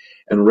disease.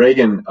 And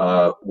Reagan,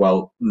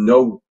 while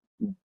none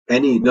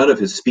of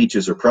his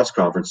speeches or press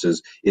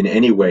conferences in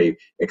any way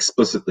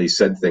explicitly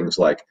said things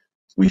like,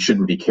 we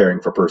shouldn't be caring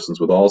for persons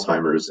with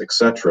Alzheimer's,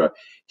 etc.,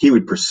 he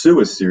would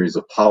pursue a series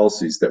of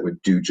policies that would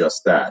do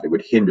just that. It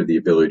would hinder the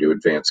ability to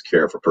advance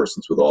care for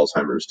persons with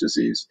Alzheimer's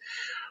disease.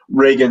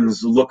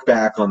 Reagan's look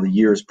back on the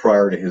years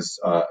prior to his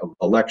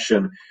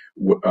election,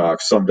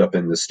 summed up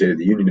in the State of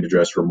the Union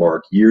address,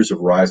 remark, years of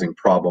rising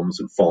problems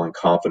and falling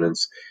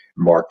confidence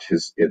marked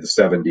in the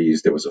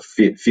 70s. There was a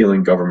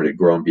feeling government had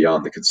grown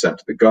beyond the consent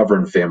to the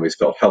governed. Families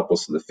felt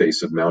helpless in the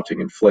face of mounting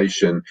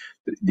inflation,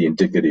 the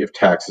indignity of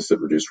taxes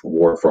that reduced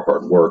reward for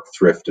hard work,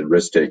 thrift, and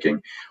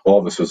risk-taking.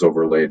 All this was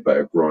overlaid by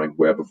a growing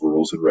web of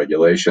rules and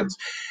regulations.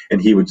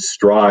 And he would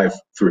strive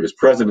through his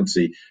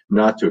presidency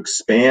not to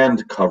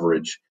expand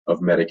coverage of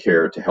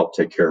Medicare to help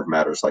take care of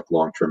matters like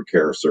long-term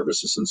care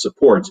services and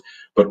supports,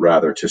 but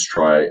rather to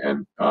try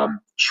and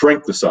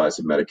shrink the size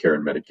of Medicare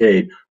and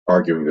Medicaid,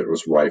 arguing that it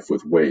was rife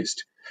with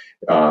waste.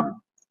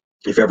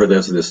 If ever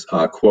there's this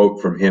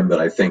quote from him that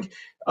I think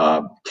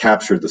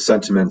captured the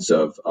sentiments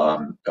of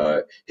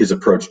his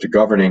approach to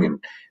governing,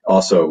 and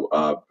also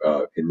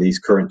in these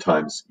current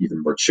times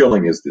even more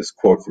chilling, is this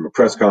quote from a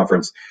press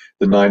conference: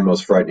 "The 9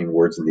 most frightening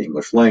words in the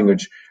English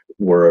language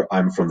were,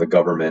 'I'm from the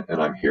government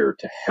and I'm here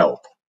to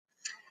help.'"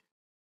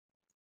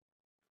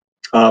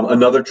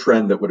 Another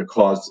trend that would have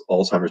caused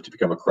Alzheimer's to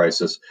become a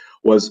crisis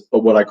was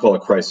what I call a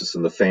crisis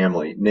in the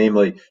family,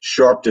 namely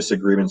sharp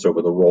disagreements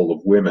over the role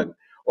of women.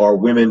 Are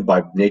women,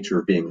 by nature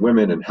of being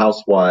women and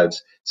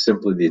housewives,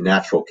 simply the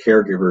natural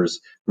caregivers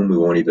whom we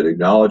won't even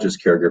acknowledge as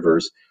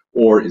caregivers,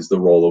 or is the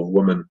role of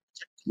woman,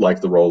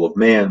 like the role of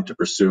man, to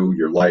pursue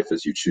your life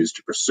as you choose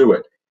to pursue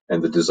it?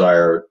 And the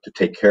desire to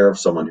take care of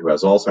someone who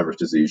has Alzheimer's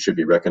disease should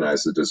be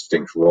recognized as a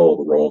distinct role,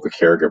 the role of the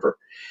caregiver.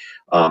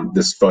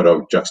 This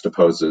photo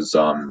juxtaposes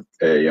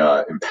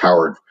a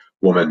empowered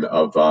woman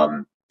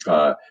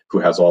who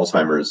has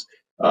Alzheimer's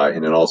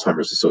in an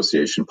Alzheimer's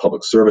Association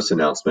public service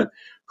announcement,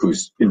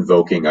 who's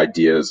invoking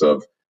ideas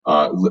of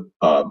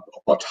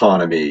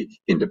autonomy,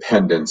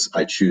 independence,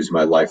 I choose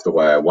my life the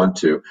way I want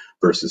to,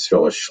 versus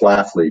Phyllis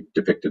Schlafly,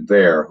 depicted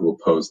there, who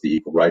opposed the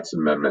Equal Rights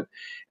Amendment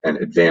and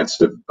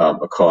advanced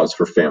a cause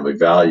for family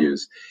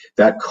values.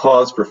 That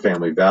cause for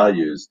family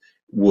values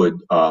would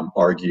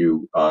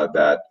argue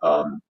that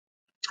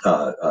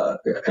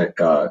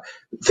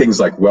things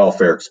like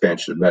welfare,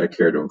 expansion of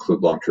Medicare to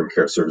include long-term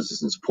care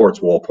services and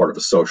supports were all part of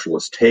a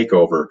socialist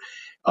takeover.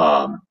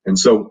 And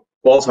so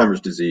Alzheimer's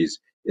disease,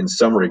 in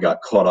summary,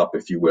 got caught up,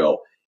 if you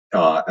will,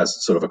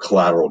 as sort of a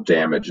collateral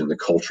damage in the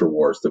culture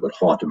wars that would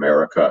haunt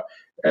America,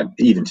 and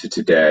even to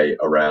today,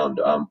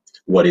 around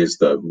what is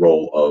the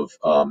role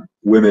of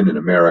women in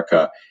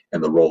America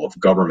and the role of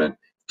government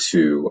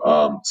to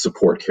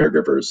support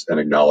caregivers and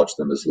acknowledge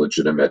them as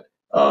legitimate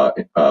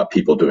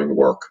people doing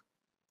work.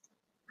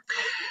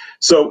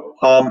 So,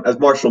 as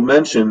Marshall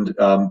mentioned,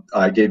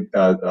 I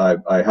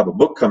have a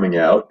book coming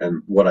out,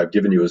 and what I've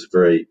given you is a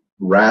very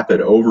rapid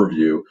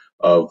overview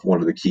of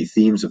one of the key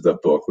themes of the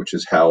book, which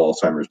is how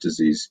Alzheimer's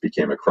disease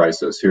became a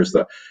crisis. Here's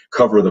the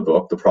cover of the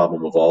book, The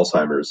Problem of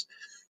Alzheimer's,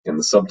 and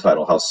the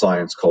subtitle, How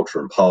Science, Culture,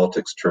 and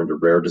Politics Turned a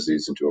Rare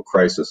Disease into a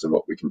Crisis and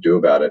What We Can Do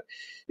About It.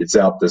 It's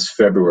out this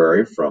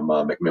February from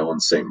MacMillan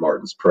St.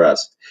 Martin's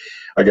Press.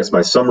 I guess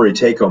my summary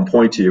take-home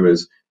point to you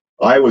is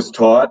I was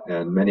taught,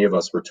 and many of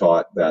us were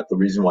taught, that the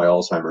reason why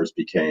Alzheimer's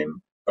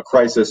became a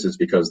crisis is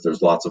because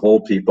there's lots of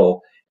old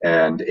people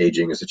and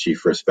aging is a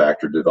chief risk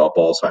factor to develop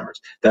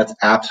Alzheimer's. That's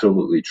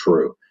absolutely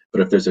true.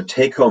 But if there's a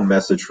take-home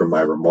message from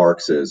my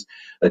remarks is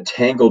a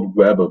tangled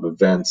web of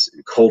events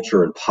in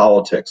culture and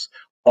politics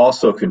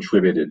also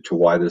contributed to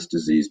why this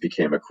disease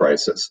became a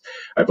crisis.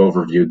 I've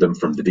overviewed them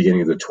from the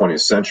beginning of the 20th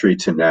century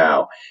to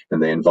now,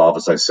 and they involve,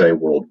 as I say,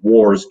 world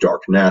wars,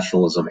 dark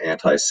nationalism,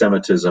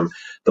 anti-Semitism,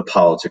 the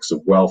politics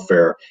of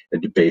welfare,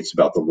 and debates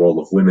about the role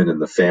of women in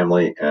the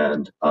family,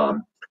 and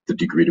the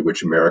degree to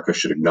which America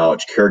should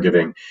acknowledge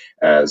caregiving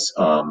as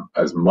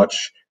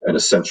much an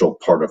essential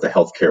part of the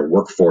healthcare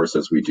workforce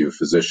as we do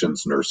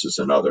physicians, nurses,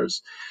 and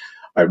others.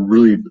 I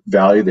really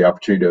value the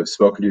opportunity to have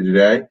spoken to you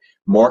today.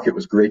 Mark, it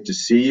was great to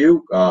see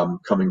you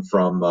coming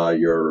from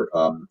your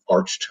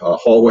arched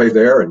hallway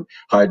there in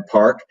Hyde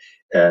Park,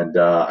 and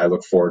I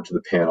look forward to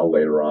the panel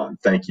later on.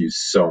 Thank you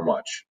so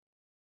much.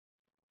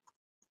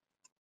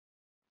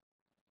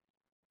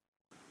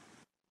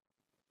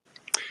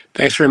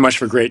 Thanks very much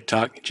for a great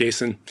talk,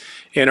 Jason.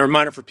 And a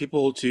reminder for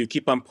people to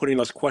keep on putting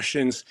those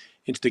questions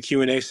into the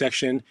Q&A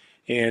section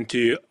and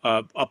to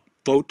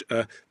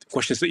upvote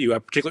questions that you are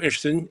particularly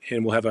interested in,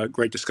 and we'll have a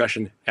great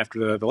discussion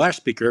after the last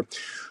speaker,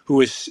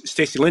 who is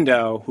Stacy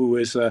Lindau, who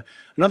is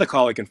another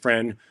colleague and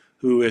friend,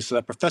 who is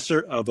a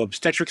professor of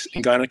obstetrics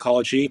and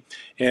gynecology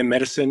and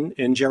medicine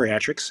and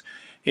geriatrics,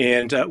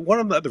 and one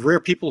of the rare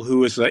people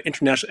who is an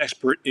international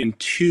expert in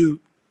two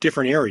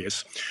different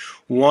areas.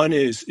 One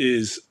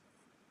is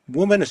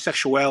women and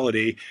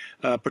sexuality,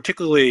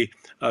 particularly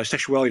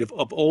sexuality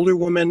of older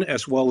women,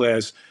 as well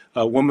as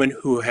women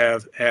who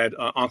have had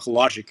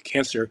oncologic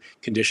cancer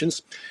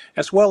conditions,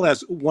 as well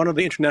as one of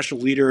the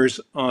international leaders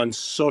on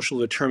social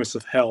determinants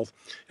of health,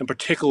 in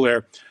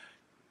particular,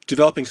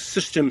 developing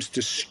systems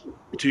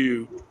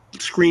to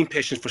screen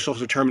patients for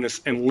social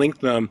determinants and link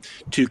them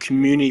to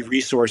community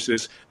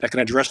resources that can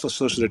address those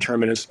social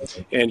determinants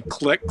and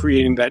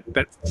creating that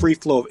free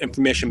flow of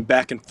information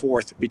back and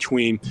forth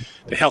between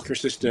the healthcare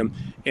system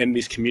and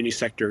these community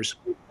sectors.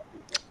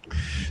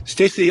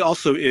 Stacy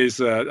also is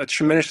a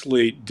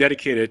tremendously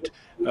dedicated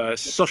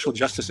social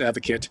justice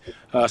advocate,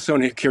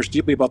 someone who cares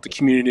deeply about the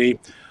community,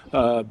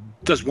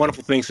 does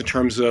wonderful things in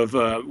terms of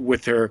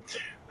with her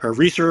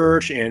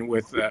research and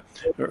with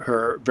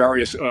her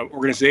various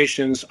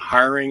organizations,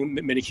 hiring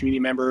many community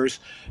members,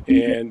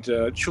 and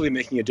truly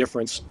making a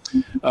difference.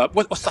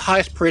 What's the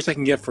highest praise I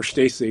can get for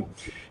Stacy?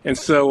 And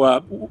so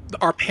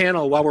our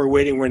panel, while we're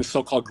waiting, we're in the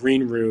so-called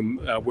green room.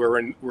 We're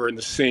in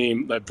the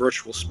same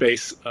virtual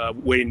space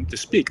waiting to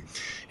speak.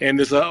 And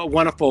there's a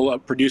wonderful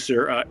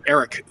producer,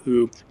 Eric,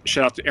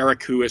 shout out to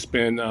Eric, who has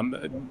been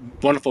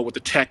wonderful with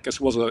the tech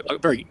as well as a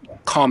very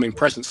calming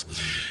presence.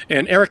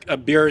 And Eric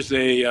bears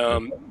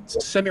a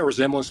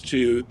semi-resemblance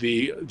to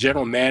the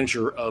general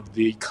manager of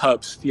the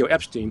Cubs, Theo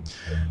Epstein.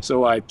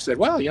 So I said,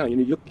 well, you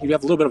have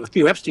a little bit of a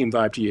Theo Epstein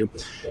vibe to you.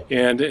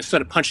 And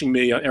instead of punching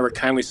me, Eric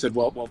kindly said,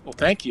 well,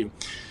 thank you.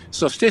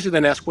 So Stacy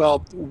then asked,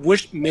 well,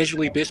 which Major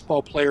League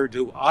Baseball player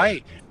do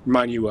I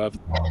remind you of?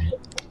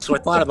 So I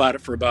thought about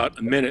it for about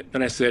a minute.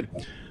 Then I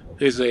said,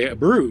 there's a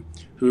Abreu,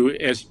 who,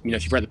 as you know,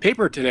 if you've read the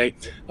paper today,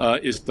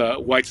 is the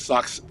White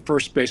Sox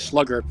first base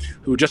slugger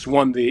who just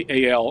won the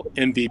AL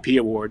MVP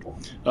award.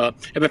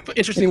 And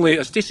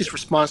interestingly, Stacy's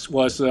response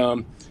was,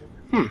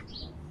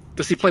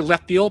 does he play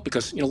left field?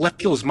 Because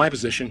left field is my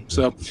position.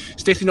 So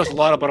Stacy knows a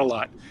lot about a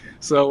lot.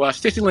 So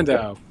Stacy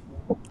Lindau.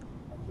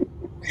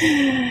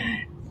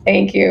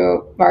 Thank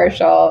you,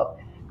 Marshall.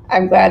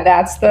 I'm glad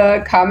that's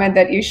the comment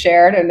that you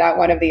shared and not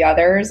one of the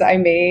others I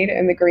made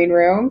in the green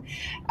room.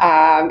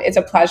 It's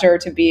a pleasure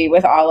to be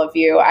with all of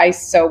you. I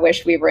so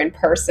wish we were in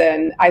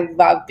person. I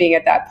love being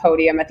at that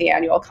podium at the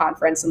annual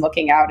conference and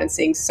looking out and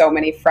seeing so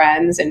many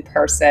friends in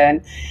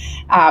person.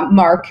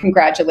 Mark,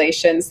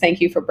 congratulations.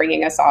 Thank you for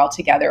bringing us all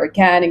together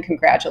again, and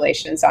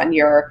congratulations on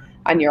your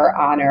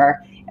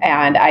honor.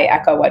 And I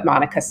echo what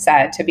Monica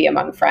said, to be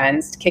among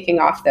friends. Kicking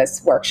off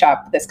this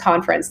workshop, this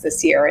conference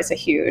this year is a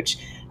huge,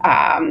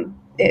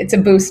 it's a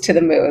boost to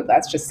the mood,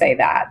 let's just say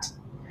that.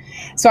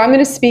 So I'm going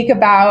to speak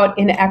about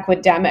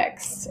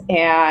inequidemics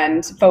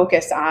and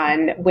focus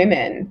on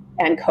women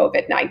and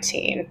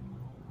COVID-19.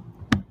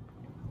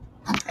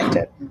 I have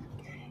to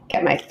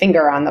get my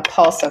finger on the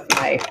pulse of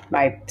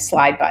my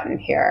slide button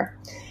here.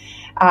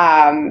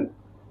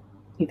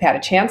 You've had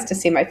a chance to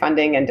see my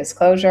funding and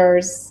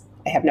disclosures.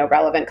 I have no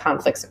relevant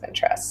conflicts of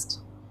interest.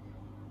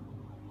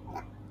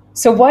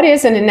 So what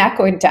is an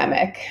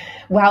inequidemic?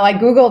 Well, I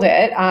Googled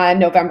it on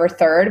November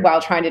 3rd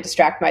while trying to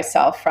distract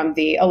myself from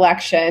the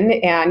election,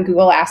 and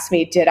Google asked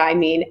me, did I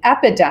mean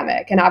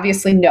epidemic? And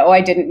obviously, no,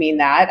 I didn't mean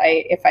that.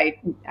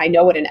 I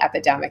know what an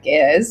epidemic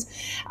is,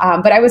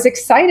 but I was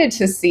excited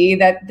to see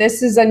that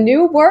this is a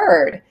new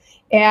word.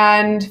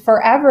 And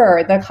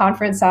forever, the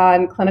Conference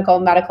on Clinical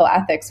Medical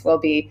Ethics will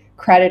be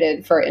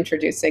credited for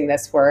introducing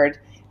this word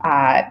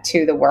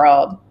to the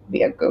world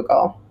via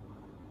Google.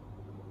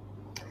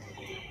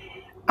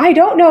 I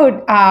don't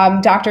know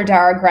Dr.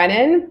 Dara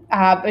Grennan,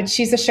 but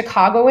she's a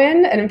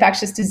Chicagoan, an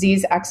infectious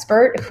disease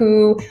expert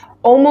who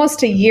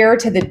almost a year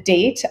to the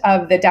date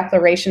of the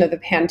declaration of the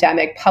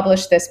pandemic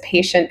published this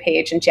patient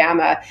page in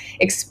JAMA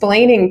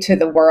explaining to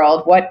the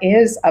world what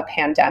is a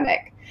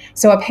pandemic.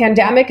 So a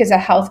pandemic is a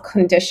health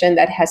condition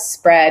that has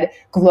spread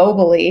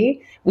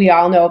globally. We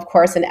all know, of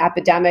course, an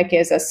epidemic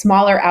is a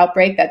smaller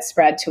outbreak that's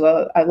spread to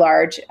a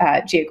large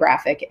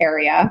geographic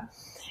area.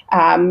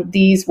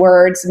 These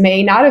words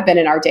may not have been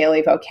in our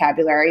daily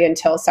vocabulary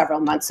until several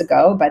months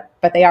ago,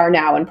 but they are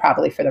now and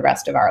probably for the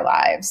rest of our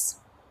lives.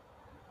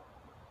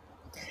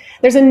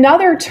 There's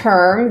another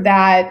term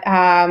that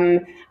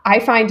I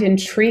find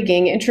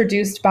intriguing,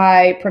 introduced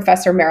by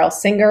Professor Meryl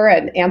Singer,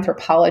 an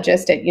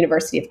anthropologist at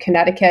University of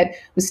Connecticut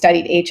who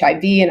studied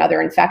HIV and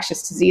other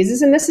infectious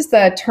diseases, and this is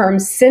the term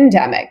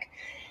syndemic.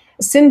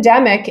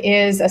 Syndemic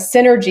is a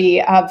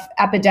synergy of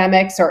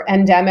epidemics or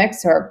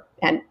endemics or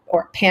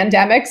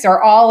pandemics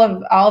or all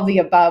of the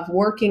above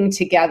working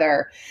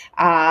together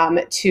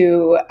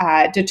to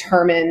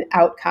determine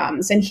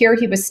outcomes. And here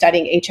he was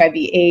studying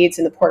HIV/AIDS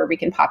in the Puerto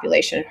Rican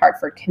population in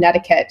Hartford,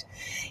 Connecticut.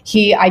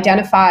 He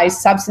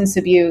identifies substance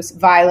abuse,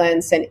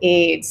 violence, and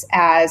AIDS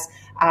as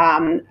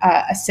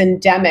a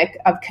syndemic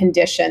of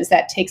conditions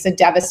that takes a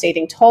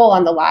devastating toll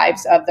on the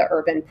lives of the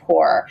urban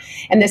poor.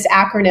 And this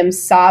acronym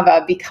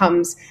SAVA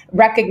becomes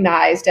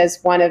recognized as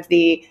one of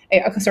the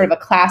sort of a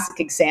classic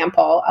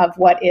example of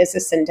what is a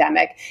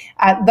syndemic.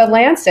 The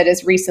Lancet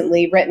has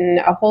recently written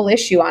a whole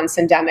issue on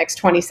syndemics,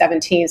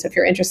 2017. So if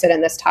you're interested in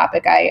this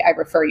topic, I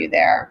refer you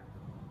there.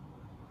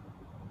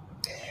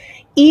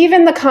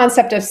 Even the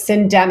concept of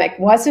syndemic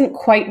wasn't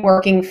quite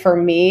working for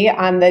me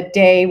on the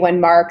day when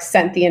Mark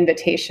sent the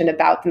invitation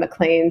about the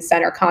MacLean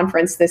Center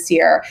conference this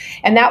year.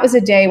 And that was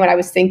a day when I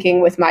was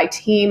thinking with my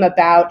team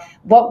about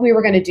what we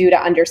were going to do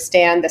to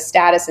understand the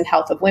status and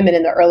health of women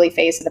in the early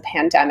phase of the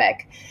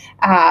pandemic.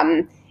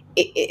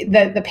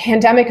 The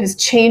pandemic is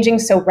changing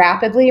so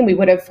rapidly, and we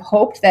would have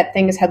hoped that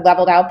things had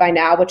leveled out by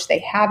now, which they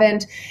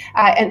haven't.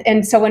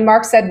 And so when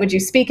Mark said, would you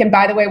speak? And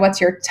by the way,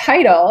 what's your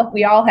title?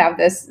 We all have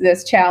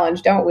this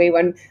challenge, don't we?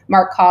 When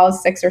Mark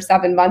calls 6 or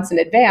 7 months in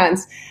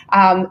advance,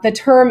 the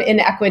term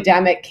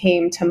inequidemic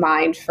came to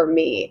mind for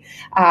me.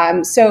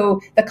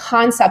 So the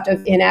concept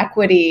of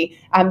inequity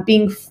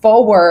being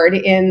forward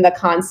in the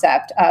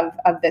concept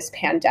of this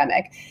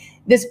pandemic.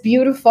 This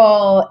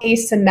beautiful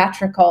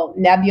asymmetrical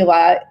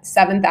nebula,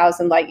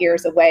 7,000 light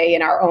years away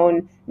in our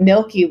own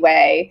Milky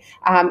Way,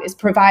 is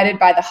provided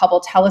by the Hubble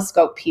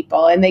telescope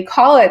people. And they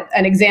call it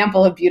an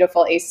example of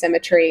beautiful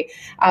asymmetry.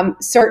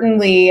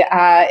 Certainly,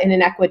 in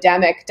an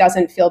epidemic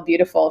doesn't feel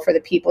beautiful for the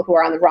people who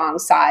are on the wrong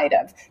side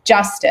of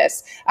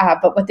justice.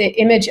 But what the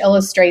image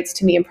illustrates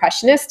to me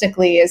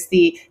impressionistically is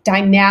the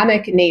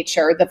dynamic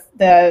nature,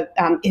 the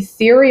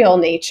ethereal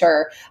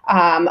nature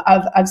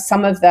of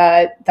some of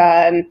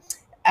the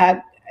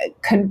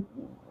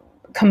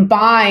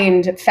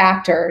combined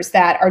factors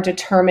that are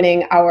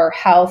determining our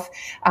health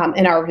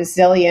and our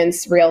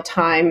resilience real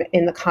time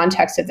in the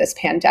context of this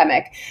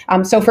pandemic.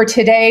 So for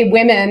today,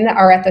 women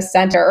are at the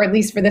center, or at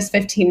least for this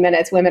 15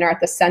 minutes, women are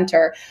at the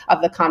center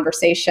of the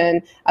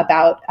conversation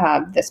about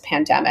this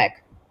pandemic.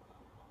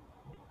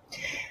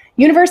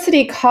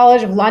 University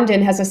College of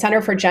London has a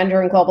Center for Gender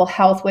and Global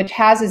Health, which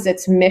has as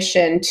its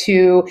mission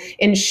to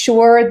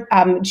ensure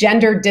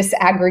gender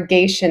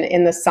disaggregation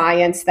in the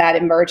science that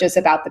emerges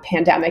about the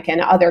pandemic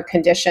and other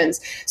conditions.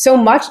 So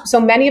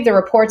many of the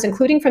reports,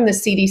 including from the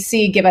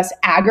CDC, give us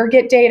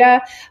aggregate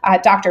data.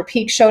 Dr.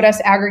 Peak showed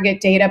us aggregate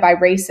data by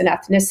race and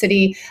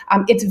ethnicity.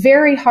 It's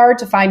very hard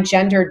to find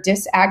gender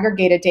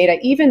disaggregated data,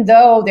 even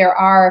though there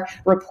are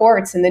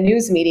reports in the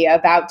news media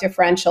about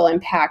differential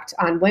impact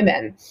on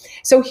women.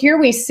 So here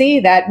we see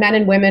that men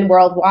and women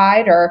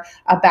worldwide are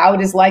about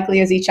as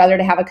likely as each other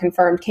to have a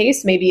confirmed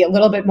case, maybe a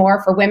little bit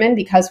more for women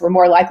because we're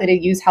more likely to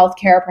use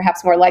healthcare,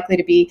 perhaps more likely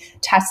to be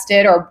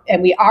tested,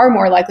 and we are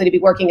more likely to be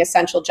working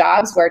essential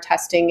jobs where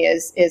testing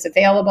is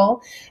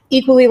available.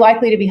 Equally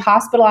likely to be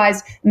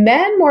hospitalized,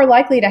 men more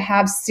likely to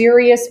have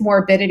serious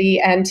morbidity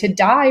and to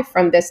die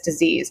from this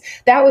disease.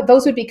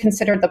 Those would be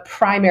considered the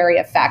primary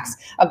effects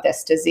of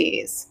this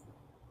disease.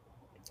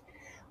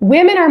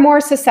 Women are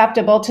more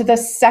susceptible to the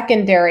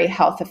secondary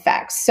health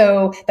effects.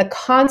 So the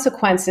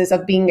consequences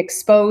of being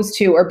exposed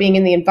to or being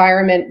in the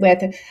environment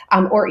with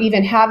or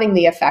even having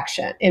the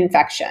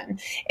infection.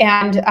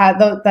 And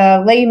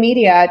the lay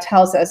media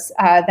tells us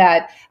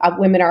that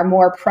women are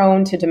more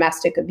prone to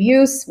domestic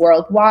abuse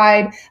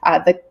worldwide.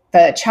 The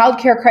The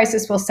childcare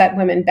crisis will set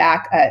women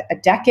back a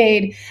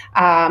decade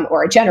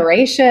or a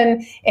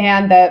generation,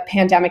 and the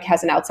pandemic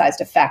has an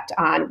outsized effect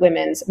on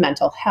women's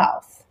mental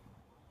health.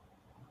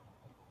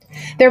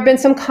 There have been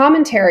some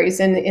commentaries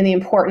in the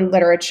important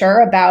literature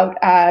about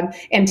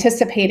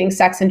anticipating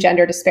sex and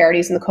gender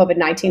disparities in the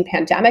COVID-19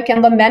 pandemic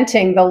and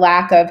lamenting the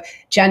lack of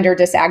gender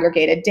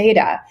disaggregated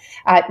data.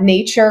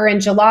 Nature in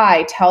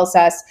July tells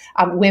us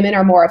women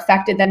are more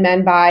affected than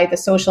men by the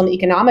social and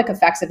economic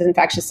effects of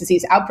infectious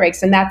disease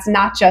outbreaks. And that's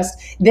not just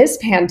this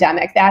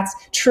pandemic. That's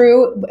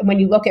true when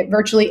you look at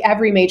virtually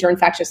every major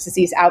infectious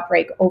disease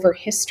outbreak over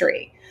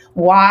history.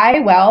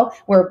 Why? Well,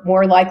 we're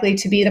more likely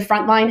to be the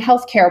frontline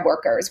healthcare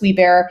workers. We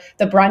bear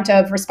the brunt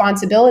of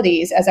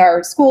responsibilities as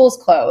our schools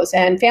close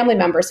and family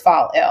members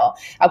fall ill.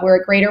 We're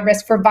at greater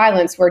risk for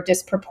violence. We're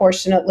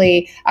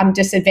disproportionately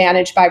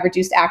disadvantaged by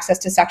reduced access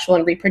to sexual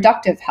and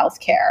reproductive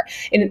healthcare.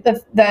 And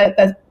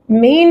the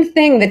main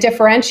thing that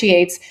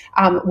differentiates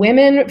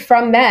women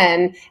from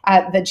men,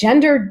 the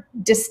gender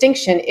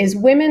distinction, is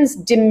women's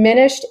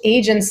diminished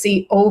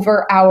agency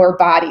over our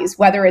bodies,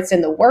 whether it's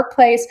in the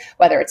workplace,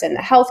 whether it's in the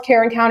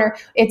healthcare encounter,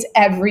 it's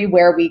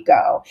everywhere we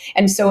go.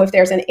 And so if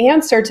there's an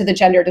answer to the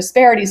gender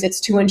disparities,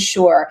 it's to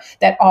ensure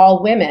that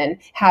all women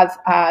have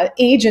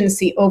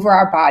agency over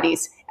our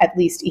bodies at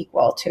least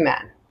equal to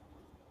men.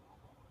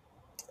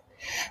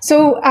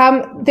 So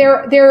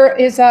there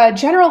is a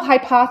general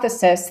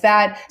hypothesis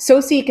that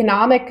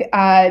socioeconomic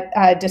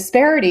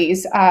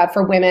disparities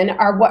for women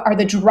are what are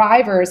the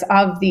drivers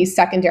of these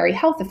secondary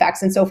health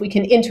effects. And so if we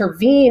can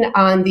intervene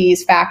on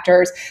these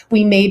factors,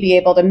 we may be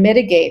able to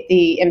mitigate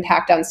the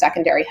impact on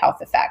secondary health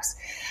effects.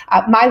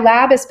 My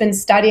lab has been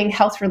studying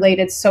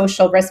health-related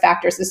social risk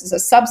factors. This is a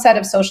subset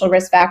of social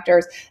risk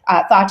factors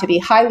thought to be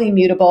highly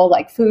mutable,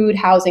 like food,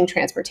 housing,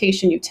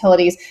 transportation,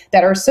 utilities,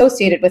 that are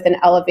associated with an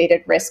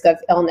elevated risk of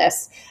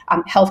illness,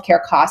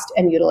 healthcare cost,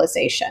 and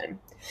utilization.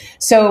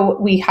 So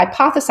we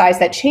hypothesize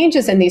that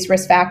changes in these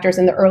risk factors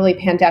in the early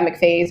pandemic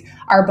phase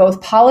are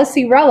both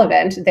policy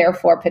relevant,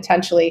 therefore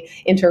potentially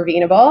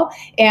intervenable,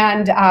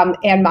 and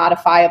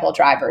modifiable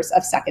drivers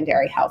of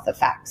secondary health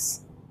effects.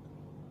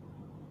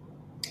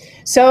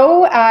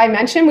 So I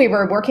mentioned we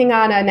were working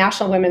on a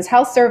National Women's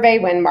Health Survey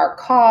when Mark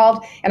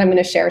called, and I'm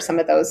going to share some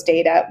of those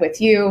data with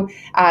you.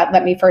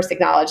 Let me first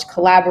acknowledge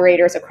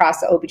collaborators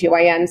across the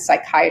OBGYN,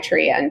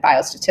 psychiatry, and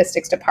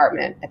biostatistics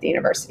department at the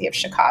University of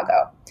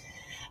Chicago.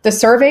 The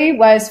survey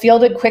was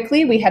fielded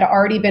quickly. We had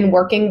already been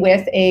working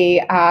with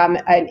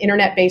an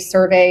internet-based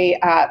survey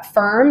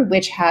firm,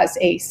 which has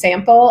a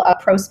sample, a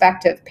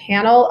prospective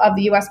panel of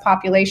the U.S.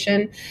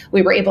 population.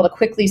 We were able to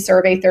quickly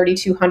survey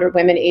 3,200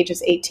 women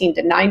ages 18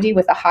 to 90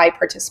 with a high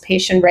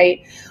participation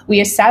rate.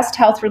 We assessed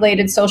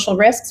health-related social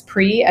risks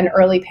pre and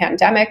early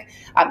pandemic,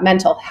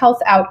 mental health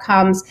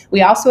outcomes.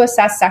 We also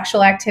assessed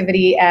sexual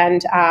activity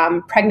and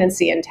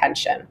pregnancy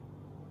intention.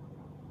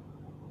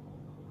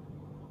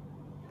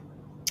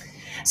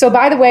 So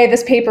by the way,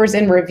 this paper is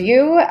in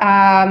review.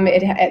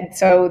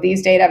 So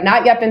these data have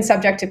not yet been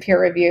subject to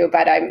peer review,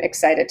 but I'm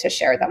excited to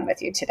share them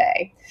with you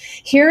today.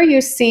 Here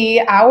you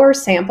see our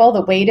sample,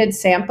 the weighted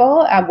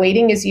sample.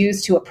 Weighting is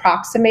used to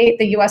approximate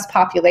the US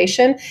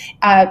population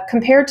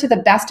compared to the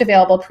best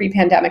available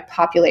pre-pandemic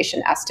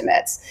population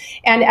estimates.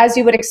 And as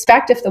you would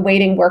expect, if the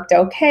weighting worked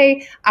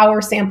okay, our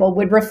sample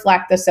would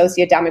reflect the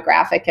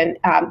sociodemographic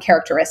and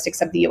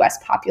characteristics of the US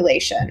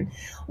population.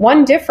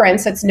 One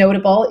difference that's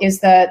notable is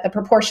the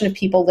proportion of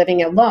people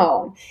living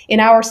alone. In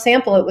our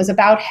sample, it was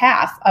about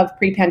half of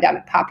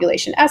pre-pandemic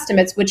population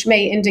estimates, which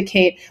may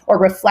indicate or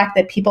reflect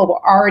that people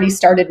were already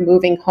started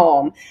moving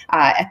home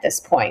at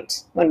this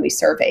point when we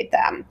surveyed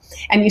them.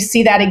 And you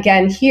see that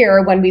again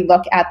here when we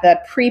look at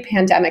the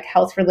pre-pandemic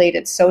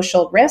health-related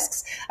social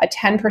risks, a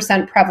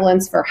 10%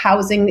 prevalence for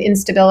housing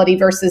instability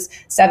versus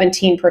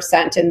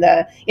 17%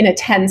 in a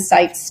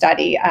 10-site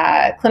study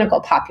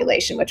clinical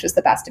population, which was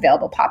the best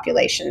available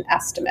population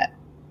estimate.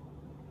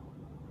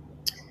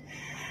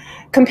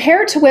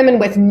 Compared to women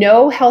with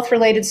no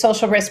health-related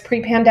social risk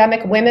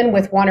pre-pandemic, women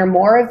with one or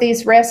more of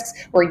these risks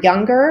were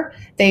younger,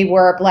 they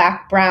were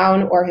Black,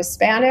 Brown, or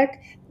Hispanic,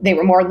 they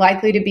were more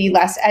likely to be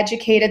less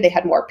educated, they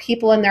had more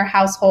people in their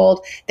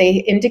household,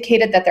 they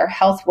indicated that their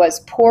health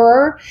was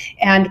poorer,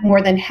 and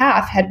more than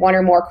half had one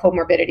or more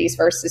comorbidities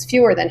versus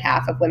fewer than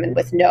half of women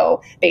with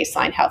no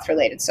baseline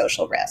health-related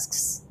social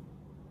risks.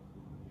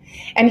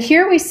 And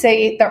here we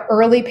say the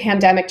early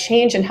pandemic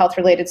change in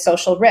health-related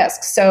social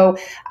risks. So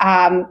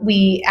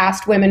we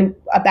asked women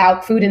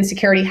about food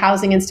insecurity,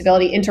 housing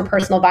instability,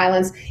 interpersonal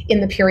violence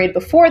in the period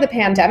before the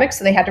pandemic,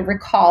 so they had to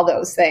recall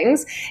those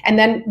things. And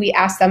then we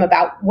asked them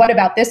about what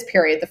about this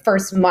period, the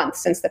first month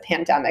since the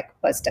pandemic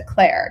was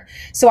declared.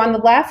 So on the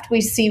left, we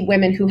see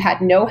women who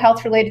had no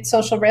health-related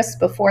social risks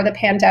before the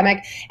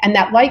pandemic, and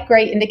that light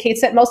gray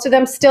indicates that most of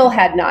them still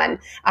had none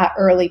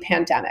early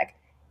pandemic.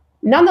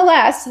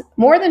 Nonetheless,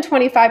 more than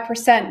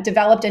 25%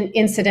 developed an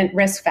incident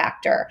risk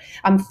factor,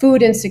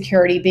 food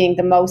insecurity being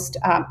the most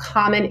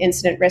common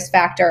incident risk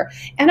factor,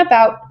 and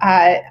about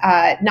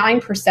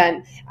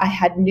 9%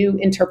 had new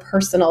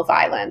interpersonal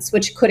violence,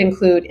 which could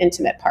include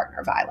intimate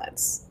partner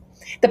violence.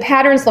 The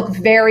patterns look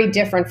very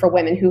different for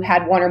women who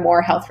had one or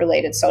more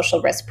health-related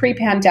social risks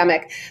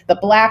pre-pandemic. The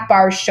black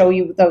bars show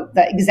you the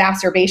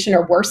exacerbation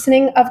or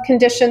worsening of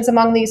conditions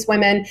among these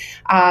women.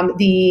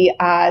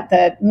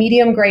 The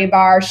medium gray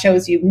bar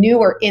shows you new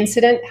or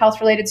incident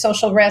health-related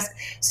social risk.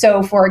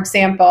 So, for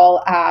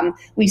example,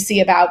 we see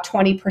about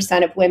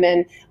 20% of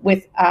women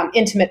with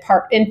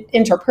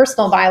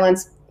interpersonal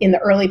violence in the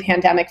early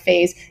pandemic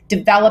phase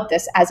develop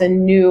this as a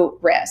new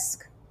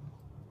risk.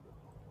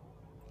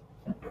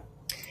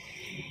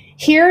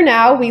 Here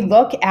now we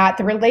look at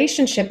the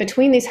relationship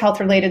between these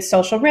health-related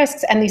social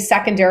risks and these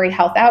secondary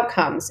health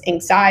outcomes: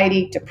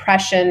 anxiety,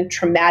 depression,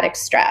 traumatic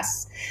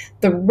stress.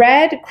 The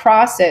red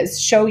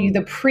crosses show you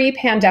the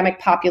pre-pandemic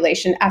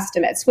population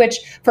estimates, which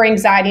for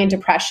anxiety and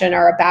depression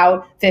are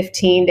about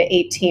 15 to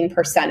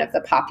 18% of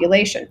the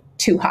population.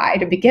 Too high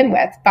to begin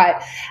with.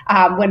 But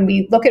when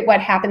we look at what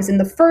happens in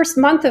the first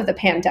month of the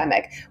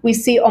pandemic, we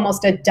see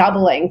almost a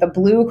doubling, the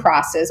blue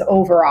crosses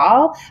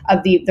overall,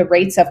 of the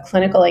rates of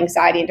clinical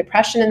anxiety and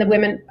depression in the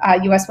women,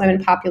 US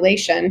women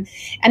population.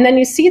 And then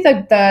you see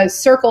the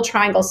circle,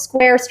 triangle,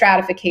 square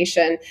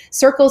stratification.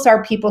 Circles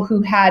are people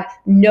who had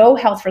no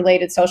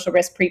health-related social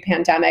risk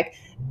pre-pandemic.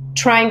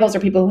 Triangles are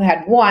people who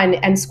had one,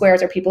 and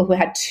squares are people who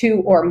had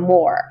two or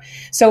more.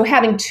 So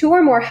having two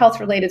or more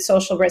health-related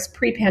social risk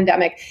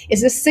pre-pandemic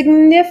is a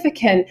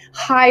significant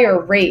higher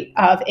rate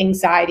of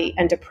anxiety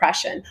and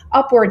depression,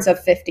 upwards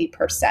of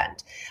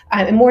 50%.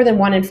 And more than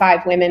 1 in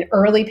 5 women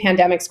early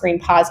pandemic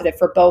screened positive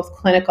for both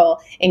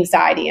clinical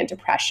anxiety and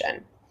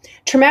depression.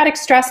 Traumatic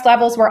stress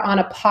levels were on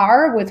a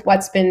par with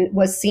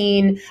was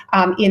seen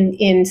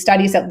in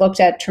studies that looked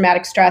at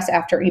traumatic stress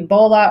after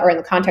Ebola, or in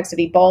the context of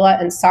Ebola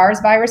and SARS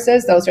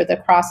viruses. Those are the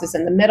crosses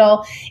in the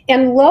middle,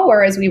 and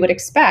lower as we would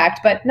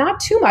expect, but not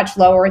too much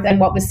lower than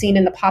what was seen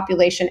in the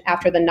population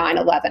after the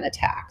 9/11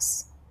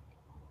 attacks.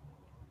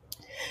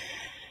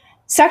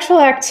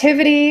 Sexual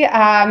activity,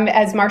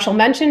 as Marshall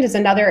mentioned, is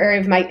another area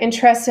of my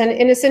interest, and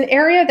it's an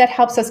area that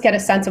helps us get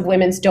a sense of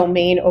women's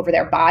domain over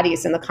their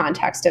bodies in the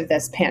context of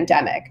this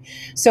pandemic.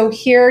 So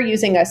here,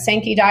 using a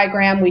Sankey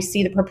diagram, we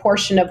see the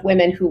proportion of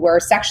women who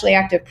were sexually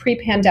active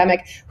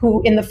pre-pandemic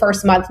who in the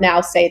first month now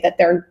say that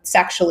they're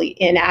sexually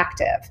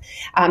inactive.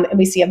 And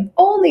we see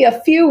only a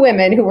few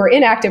women who were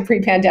inactive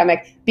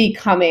pre-pandemic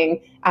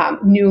becoming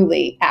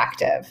newly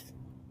active.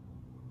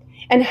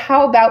 And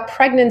how about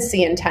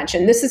pregnancy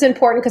intention? This is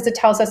important because it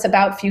tells us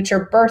about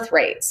future birth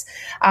rates.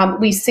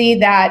 We see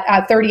that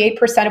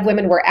 38% of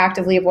women were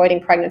actively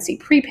avoiding pregnancy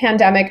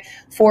pre-pandemic,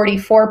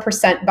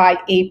 44% by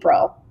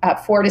April,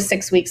 4 to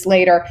 6 weeks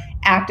later,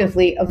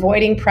 actively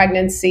avoiding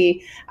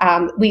pregnancy.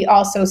 We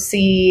also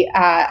see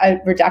a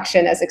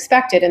reduction, as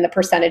expected, in the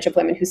percentage of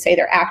women who say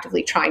they're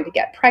actively trying to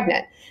get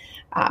pregnant,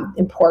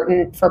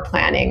 important for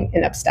planning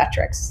in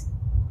obstetrics.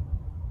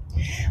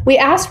 We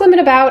asked women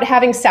about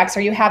having sex.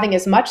 Are you having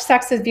as much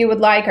sex as you would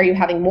like? Are you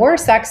having more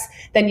sex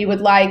than you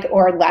would like,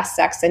 or less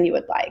sex than you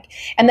would like?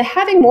 And the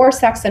having more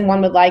sex than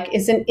one would like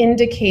is an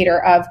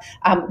indicator of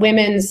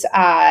women's,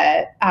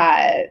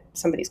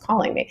 somebody's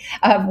calling me,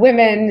 of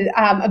women,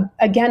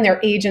 again, their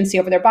agency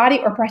over their body,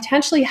 or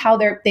potentially how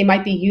they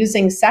might be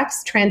using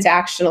sex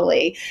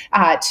transactionally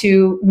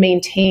to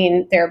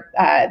maintain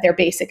their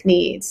basic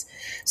needs.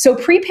 So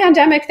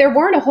pre-pandemic, there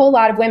weren't a whole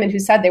lot of women who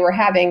said they were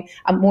having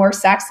more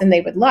sex than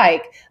they would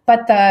like,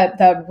 but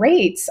the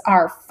rates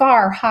are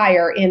far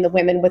higher in the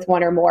women with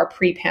one or more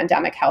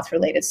pre-pandemic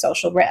health-related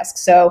social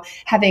risks. So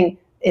having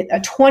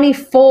a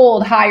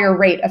 20-fold higher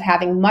rate of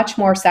having much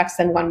more sex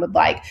than one would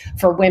like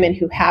for women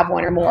who have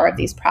one or more of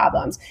these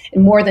problems,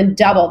 and more than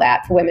double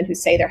that for women who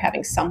say they're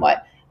having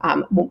somewhat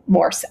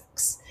more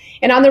sex.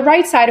 And on the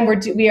right side,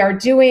 we are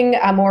doing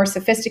a more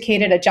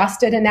sophisticated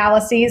adjusted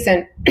analyses,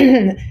 and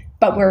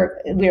but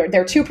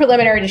they're too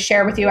preliminary to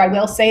share with you. I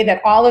will say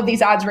that all of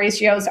these odds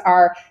ratios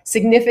are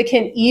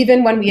significant,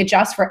 even when we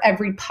adjust for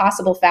every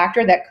possible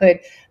factor that could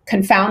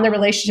confound the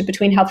relationship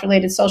between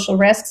health-related social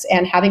risks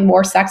and having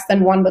more sex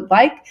than one would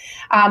like.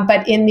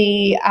 But in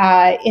the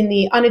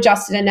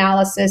unadjusted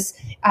analysis,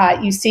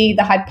 you see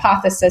the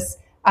hypothesis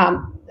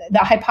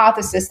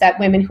that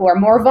women who are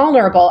more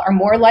vulnerable are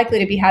more likely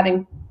to be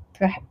having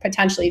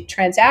potentially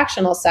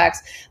transactional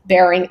sex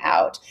bearing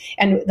out.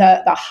 And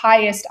the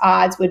highest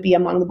odds would be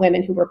among the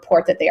women who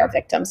report that they are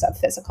victims of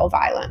physical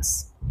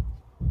violence.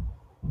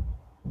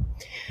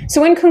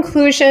 So in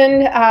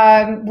conclusion,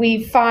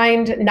 we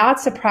find, not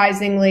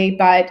surprisingly,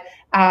 but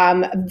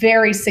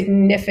very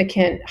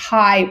significant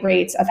high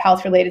rates of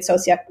health-related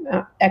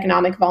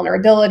socioeconomic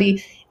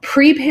vulnerability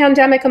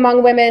pre-pandemic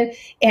among women,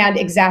 and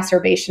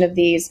exacerbation of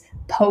these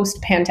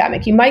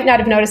post-pandemic. You might not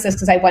have noticed this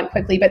because I went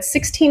quickly, but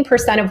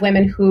 16% of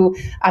women who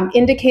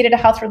indicated a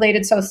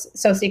health-related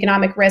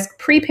socioeconomic risk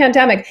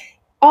pre-pandemic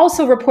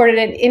also reported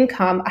an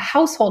income, a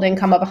household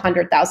income of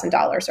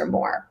 $100,000 or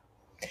more.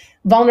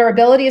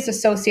 Vulnerability is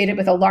associated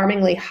with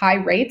alarmingly high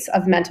rates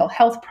of mental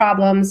health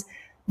problems.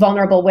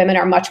 Vulnerable women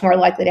are much more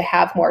likely to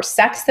have more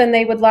sex than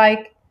they would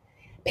like.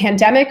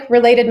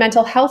 Pandemic-related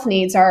mental health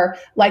needs are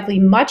likely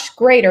much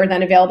greater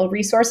than available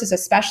resources,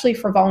 especially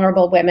for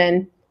vulnerable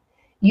women.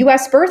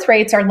 US birth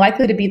rates are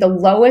likely to be the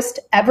lowest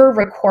ever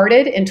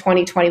recorded in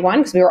 2021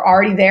 because we were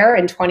already there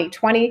in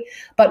 2020.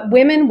 But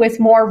women with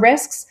more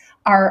risks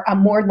are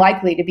more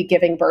likely to be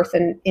giving birth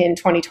in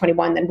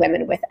 2021 than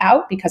women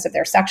without because of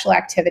their sexual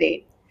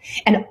activity.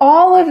 And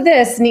all of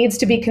this needs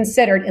to be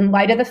considered in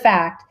light of the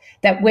fact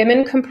that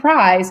women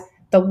comprise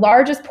the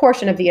largest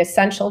portion of the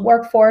essential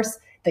workforce,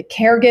 the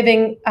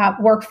caregiving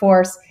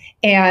workforce,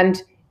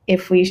 and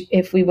if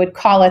we would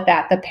call it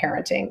that, the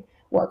parenting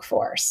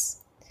workforce.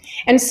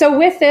 And so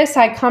with this,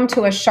 I come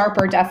to a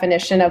sharper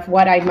definition of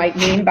what I might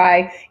mean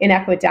by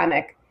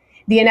inequidemic,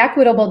 the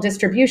inequitable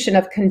distribution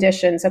of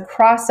conditions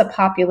across a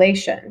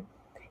population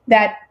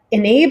that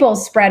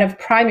enables spread of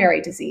primary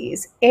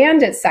disease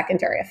and its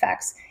secondary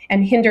effects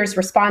and hinders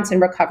response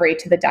and recovery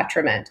to the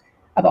detriment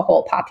of a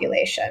whole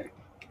population.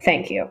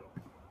 Thank you.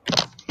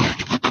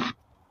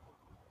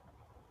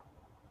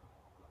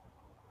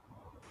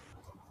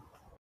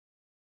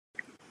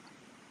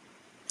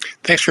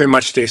 Thanks very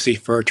much, Stacy,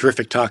 for a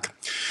terrific talk.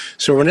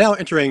 So we're now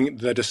entering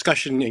the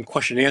discussion and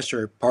question and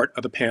answer part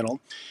of the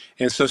panel.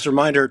 And so it's a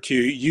reminder to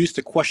use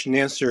the question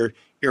and answer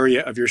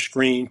area of your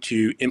screen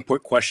to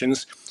input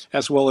questions,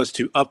 as well as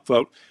to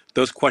upvote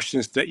those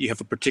questions that you have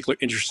a particular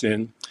interest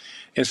in.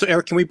 And so,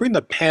 Eric, can we bring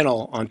the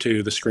panel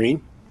onto the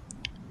screen?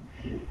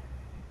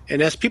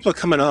 And as people are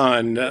coming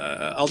on,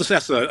 I'll just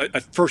ask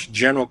a first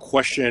general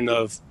question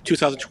of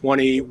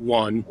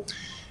 2021,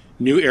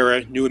 new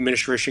era, new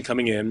administration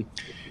coming in.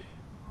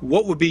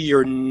 What would be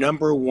your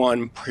number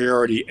one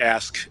priority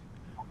ask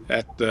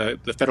at the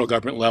federal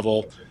government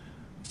level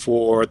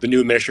for the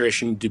new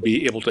administration to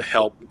be able to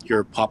help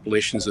your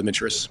populations of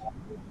interest?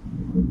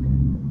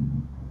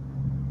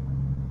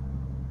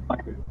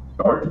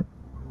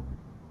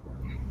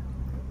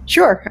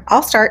 Sure,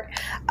 I'll start.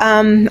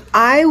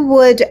 I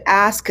would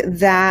ask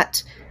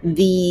that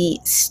the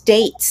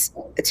states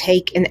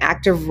take an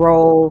active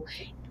role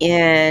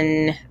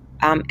in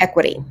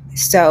equity.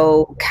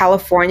 So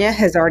California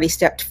has already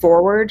stepped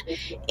forward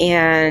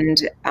and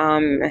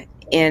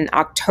in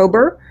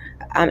October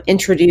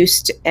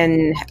introduced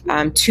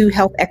two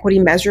health equity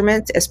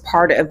measurements as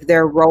part of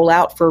their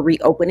rollout for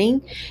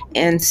reopening.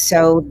 And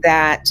so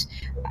that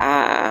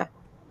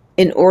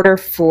in order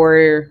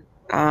for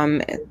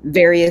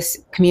various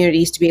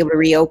communities to be able to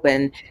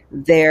reopen,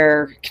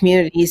 their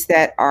communities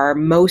that are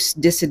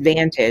most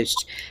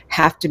disadvantaged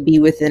have to be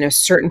within a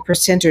certain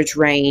percentage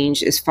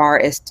range as far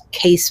as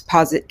case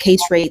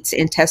rates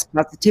and test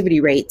positivity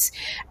rates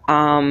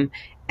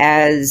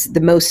as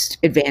the most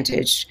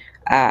advantaged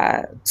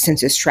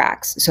census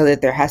tracts, so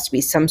that there has to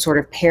be some sort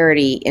of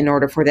parity in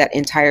order for that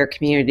entire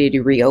community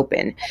to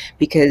reopen.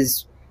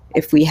 Because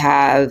if we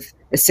have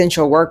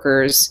essential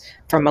workers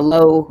from a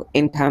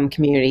low-income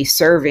community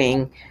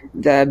serving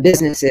the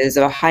businesses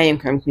of a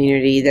high-income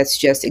community, that's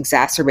just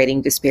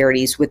exacerbating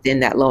disparities within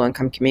that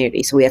low-income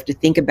community. So we have to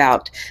think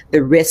about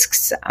the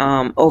risks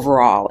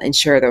overall and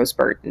share those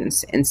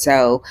burdens. And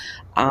so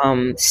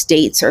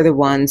states are the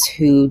ones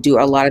who do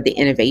a lot of the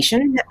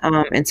innovation.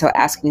 And so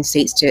asking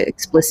states to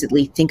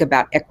explicitly think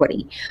about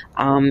equity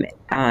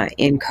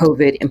in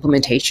COVID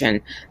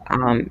implementation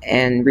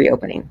and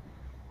reopening.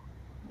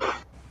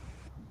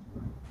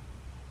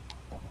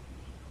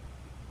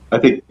 I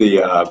think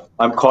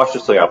I'm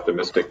cautiously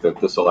optimistic that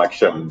this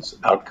election's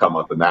outcome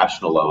at the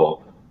national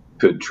level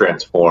could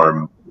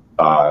transform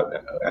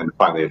and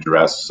finally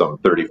address some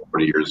 30,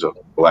 40 years of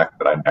neglect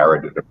that I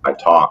narrated in my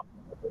talk.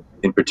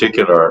 In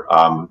particular,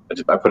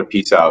 I put a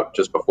piece out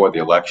just before the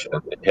election in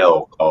the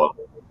Hill called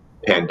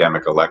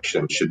 "Pandemic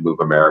Election Should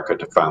Move America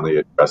to Finally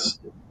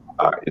Address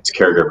Its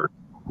Caregivers."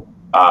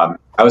 I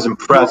was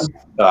impressed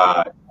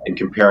in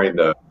comparing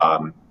the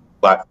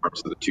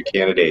platforms of the two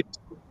candidates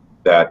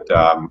that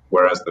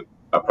whereas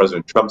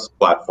President Trump's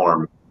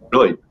platform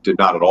really did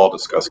not at all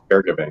discuss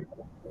caregiving,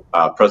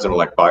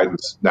 President-elect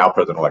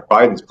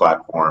Biden's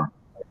platform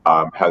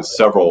has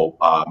several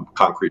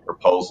concrete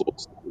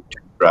proposals to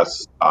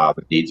address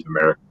the needs of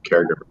American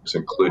caregivers,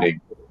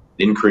 including an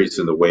increase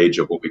in the wage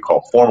of what we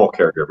call formal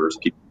caregivers,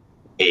 people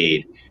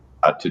paid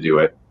to do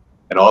it,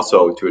 and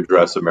also to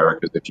address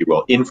America's, if you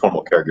will,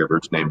 informal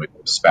caregivers, namely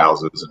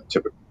spouses and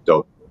typical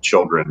adult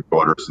children,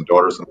 daughters and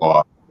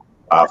daughters-in-law,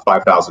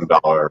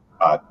 $5,000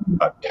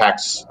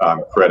 tax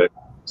credit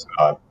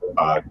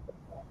to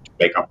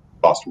make up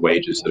lost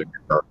wages that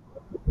occur.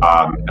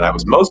 And I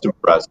was most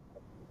impressed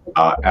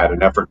at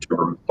an effort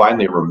to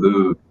finally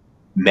remove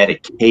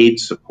Medicaid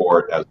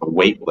support as a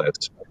wait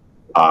list,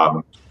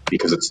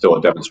 because it's still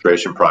a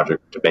demonstration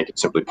project, to make it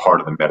simply part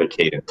of the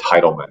Medicaid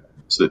entitlement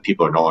so that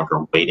people are no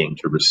longer waiting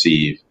to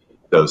receive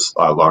those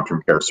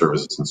long-term care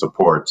services and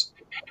supports.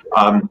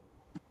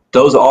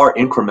 Those are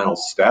incremental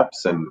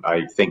steps, and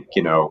I think,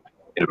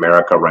 in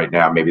America right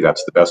now, maybe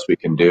that's the best we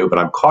can do, but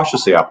I'm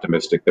cautiously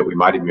optimistic that we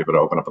might even be able to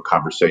open up a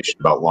conversation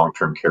about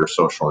long-term care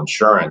social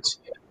insurance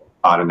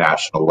on a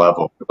national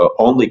level. The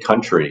only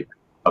country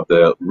of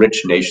the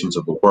rich nations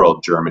of the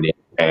world, Germany,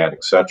 Japan,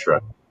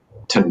 etc.,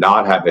 to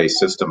not have a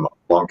system of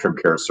long-term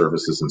care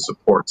services and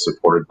support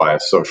supported by a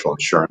social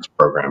insurance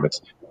program.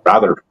 It's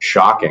rather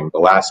shocking. The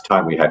last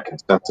time we had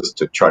consensus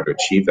to try to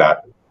achieve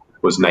that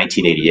was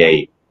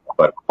 1988,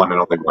 but one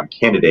and only one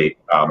candidate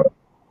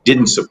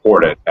didn't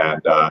support it,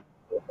 and a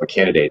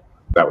candidate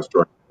that was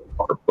George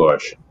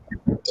Bush.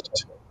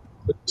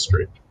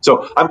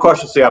 So I'm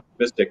cautiously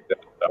optimistic that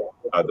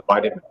the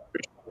Biden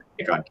administration will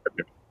take on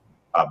caregiving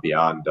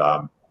beyond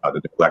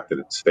the neglect that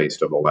it's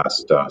faced over the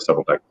last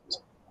several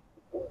decades.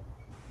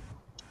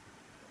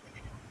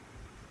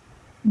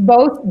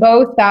 Both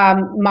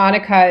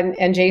Monica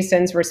and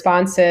Jason's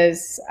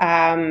responses,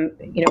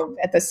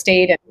 at the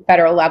state and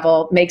federal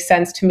level, make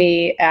sense to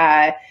me.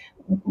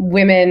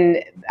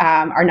 Women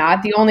are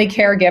not the only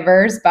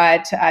caregivers,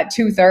 but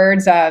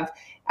 2/3 of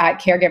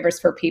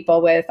caregivers for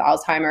people with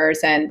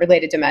Alzheimer's and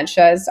related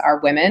dementias are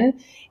women.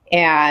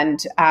 And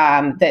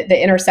the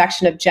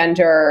intersection of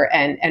gender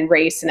and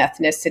race and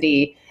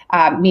ethnicity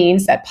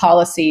means that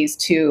policies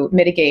to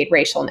mitigate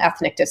racial and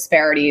ethnic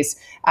disparities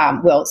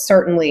will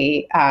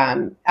certainly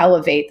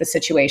elevate the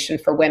situation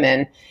for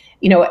women.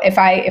 If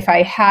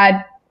I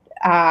had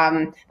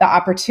the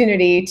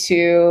opportunity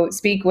to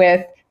speak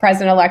with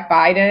President-elect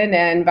Biden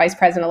and Vice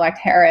President-elect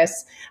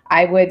Harris,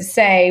 I would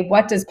say,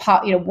 what is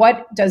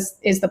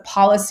the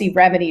policy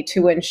remedy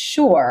to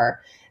ensure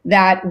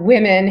that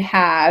women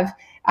have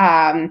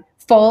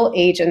full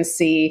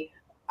agency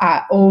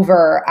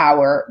over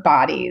our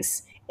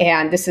bodies?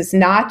 And this is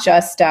not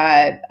just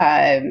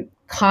a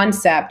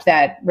concept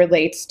that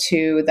relates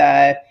to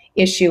the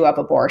issue of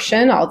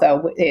abortion,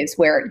 although it's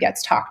where it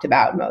gets talked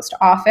about most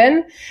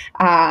often.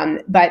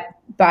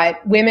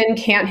 But women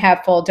can't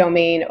have full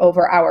domain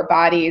over our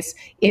bodies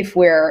if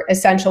we're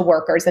essential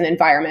workers in an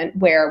environment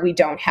where we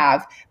don't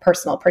have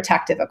personal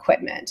protective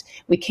equipment.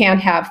 We can't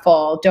have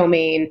full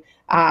domain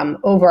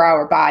over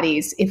our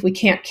bodies if we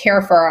can't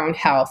care for our own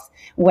health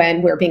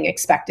when we're being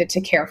expected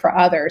to care for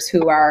others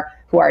who are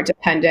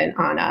dependent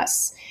on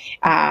us.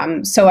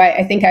 So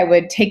I think I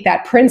would take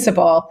that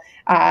principle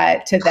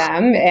to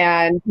them,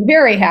 and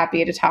very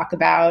happy to talk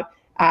about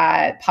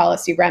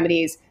policy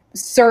remedies.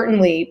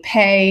 Certainly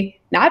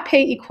not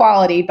pay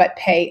equality, but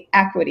pay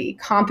equity,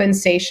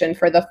 compensation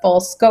for the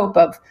full scope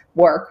of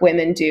work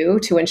women do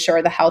to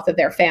ensure the health of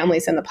their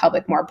families and the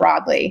public more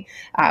broadly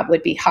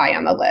would be high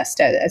on the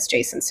list, as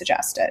Jason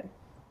suggested.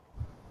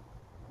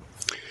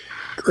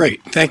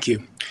 Great, thank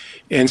you.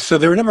 And so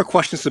there were a number of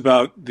questions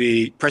about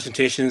the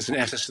presentations and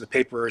access to the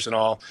papers and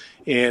all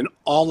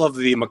of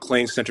the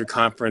MacLean Center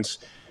Conference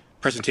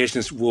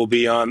presentations will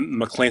be on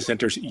MacLean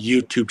Center's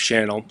YouTube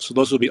channel. So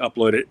those will be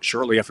uploaded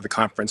shortly after the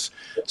conference,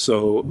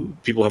 so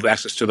people have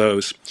access to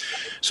those.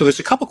 So there's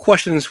a couple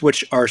questions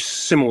which are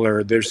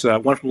similar. There's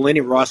one from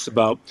Laney Ross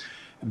about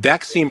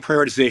vaccine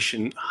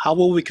prioritization. How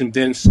will we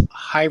convince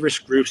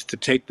high-risk groups to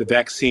take the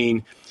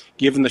vaccine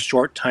given the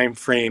short time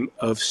frame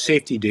of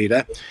safety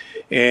data?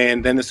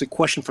 And then there's a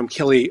question from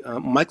Kelly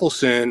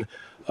Michelson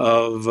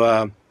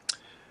of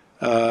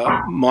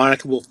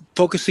Monica, will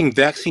focusing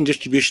vaccine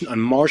distribution on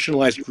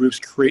marginalized groups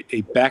create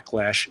a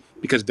backlash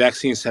because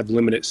vaccines have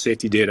limited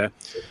safety data?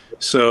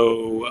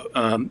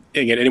 So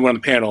again, anyone on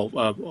the panel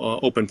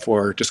open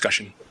for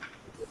discussion?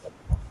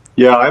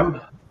 Yeah,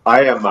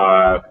 I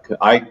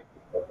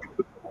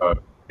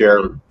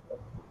share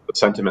the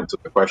sentiments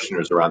of the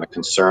questioners around the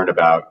concern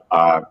about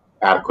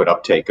adequate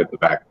uptake of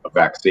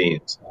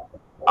vaccines.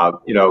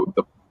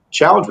 The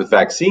challenge with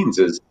vaccines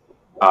is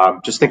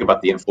just think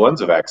about the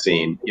influenza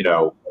vaccine.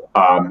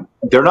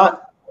 They're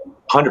not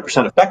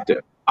 100%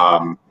 effective.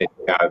 But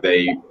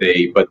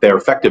they're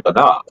effective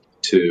enough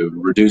to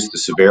reduce the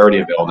severity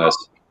of illness,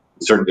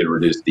 certainly to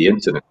reduce the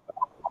incidence.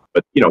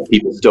 But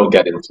people still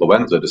get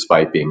influenza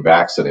despite being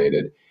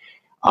vaccinated.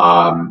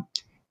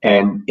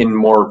 And in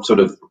more sort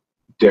of,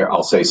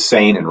 I'll say,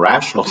 sane and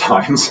rational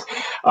times,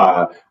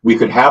 we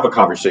could have a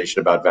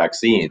conversation about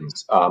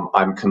vaccines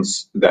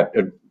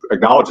that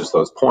acknowledges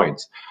those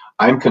points.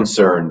 I'm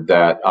concerned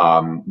that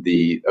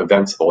the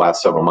events of the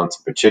last several months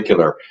in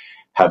particular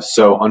have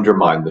so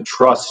undermined the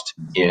trust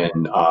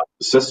in the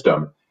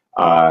system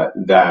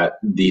that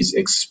these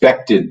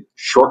expected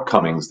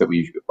shortcomings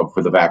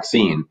for the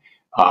vaccine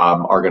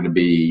are going to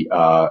be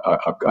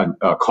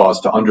a cause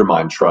to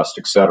undermine trust,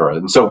 et cetera.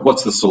 And so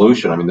what's the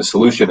solution? I mean, the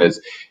solution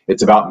is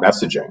it's about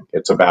messaging.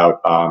 It's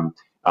about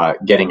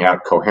getting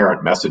out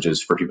coherent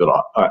messages for people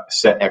to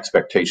set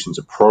expectations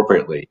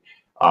appropriately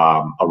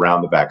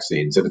around the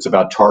vaccines. And it's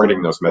about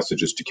targeting those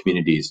messages to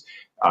communities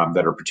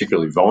that are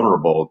particularly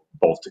vulnerable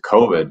both to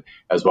COVID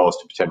as well as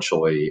to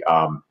potentially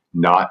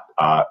not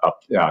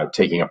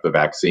taking up the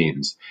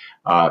vaccines.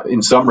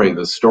 In summary,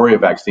 the story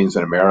of vaccines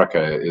in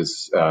America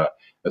is,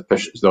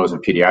 especially those in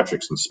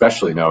pediatrics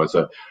especially know, is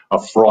a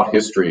fraught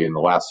history in the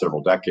last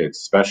several decades,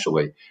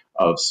 especially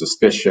of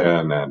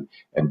suspicion and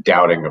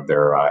doubting of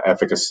their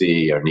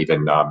efficacy, and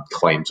even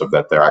claims of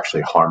that they're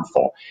actually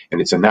harmful.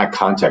 And it's in that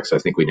context, I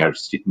think, we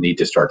need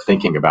to start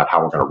thinking about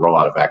how we're going to roll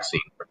out a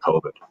vaccine for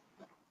COVID.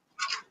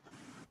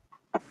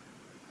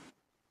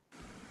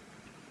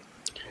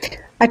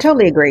 I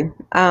totally agree.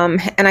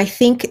 And I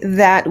think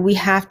that we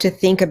have to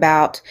think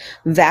about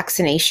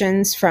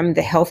vaccinations from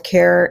the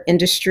healthcare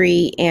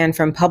industry and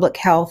from public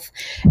health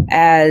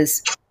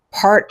as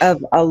part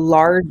of a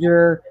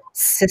larger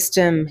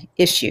system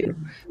issue.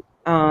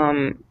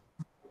 Um,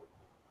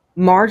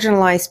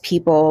 Marginalized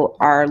people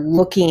are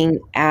looking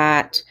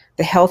at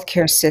the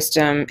healthcare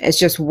system as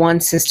just one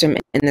system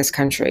in this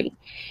country.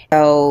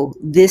 So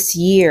this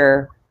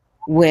year,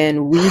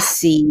 when we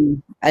see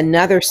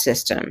another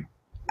system,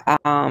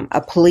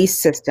 a police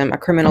system, a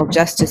criminal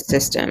justice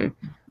system,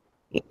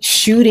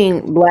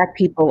 shooting Black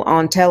people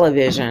on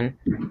television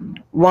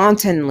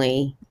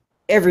wantonly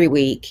every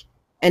week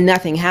and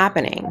nothing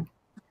happening,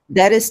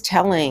 that is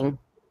telling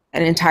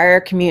an entire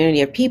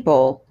community of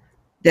people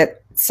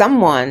that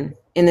someone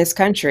in this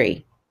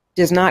country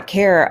does not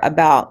care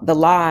about the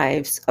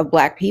lives of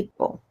Black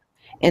people.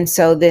 And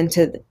so then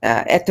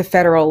at the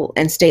federal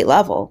and state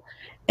level,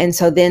 and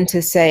so then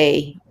to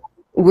say,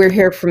 we're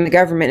here from the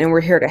government and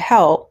we're here to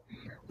help,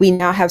 we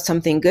now have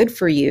something good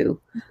for you.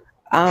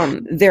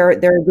 There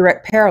are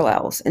direct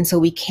parallels. And so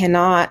we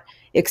cannot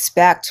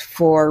expect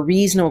for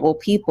reasonable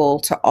people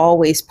to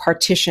always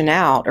partition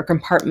out or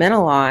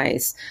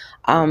compartmentalize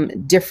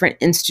different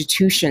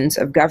institutions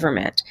of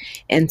government.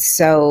 And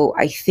so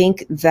I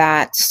think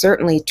that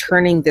certainly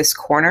turning this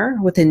corner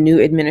with a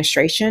new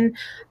administration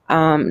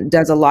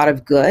does a lot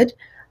of good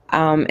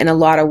in a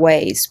lot of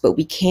ways, but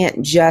we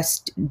can't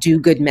just do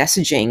good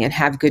messaging and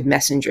have good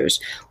messengers.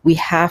 We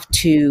have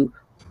to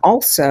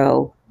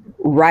also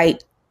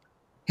right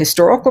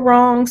historical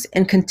wrongs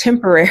and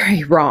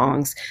contemporary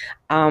wrongs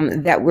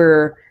that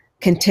we're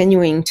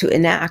continuing to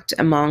enact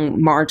among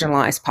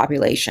marginalized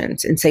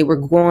populations and say we're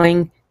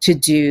going to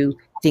do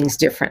things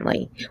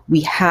differently.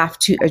 We have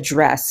to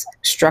address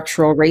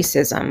structural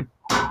racism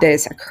that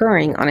is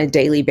occurring on a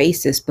daily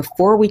basis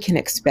before we can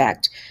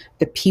expect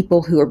the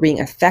people who are being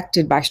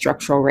affected by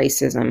structural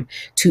racism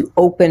to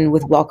open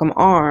with welcome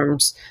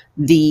arms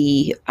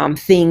the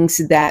things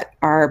that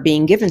are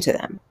being given to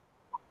them.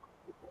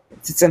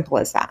 It's as simple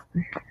as that.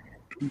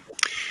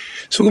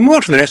 So we'll move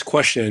on to the next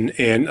question,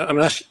 and I'm going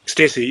to ask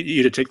Stacey,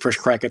 you to take first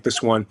crack at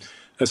this one.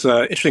 It's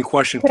an interesting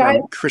question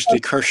from Christy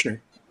Kirshner.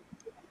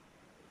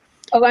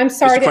 Oh, I'm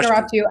sorry to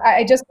interrupt you.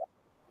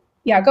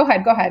 Yeah, go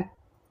ahead.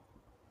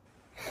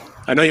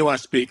 I know you want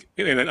to speak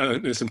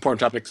in this important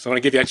topic, so I want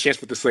to give you a chance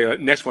with this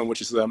next one,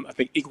 which is, I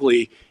think,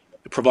 equally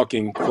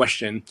provoking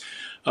question.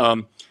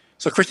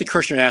 So Christy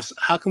Kirshner asks,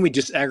 how can we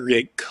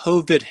disaggregate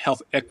COVID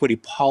health equity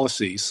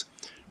policies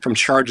from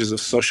charges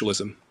of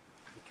socialism?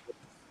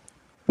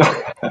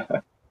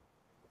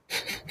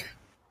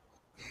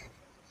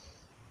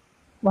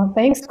 Well,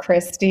 thanks,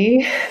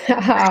 Christy.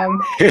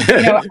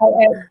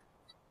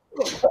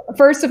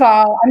 First of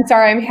all, I'm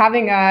sorry, I'm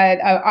having an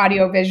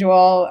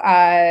audio-visual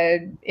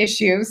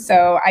issue,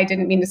 so I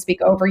didn't mean to speak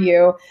over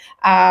you.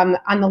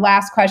 On the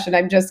last question,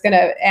 I'm just going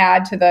to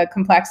add to the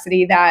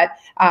complexity that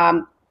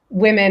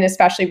women,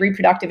 especially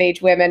reproductive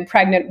age women,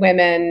 pregnant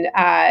women,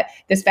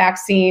 this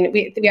vaccine,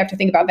 we have to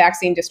think about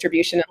vaccine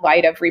distribution in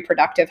light of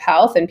reproductive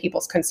health and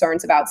people's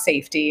concerns about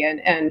safety.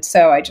 And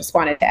so I just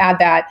wanted to add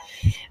that.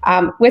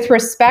 With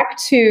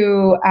respect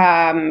to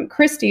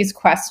Christy's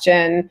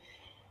question,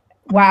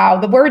 wow,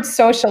 the word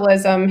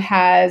socialism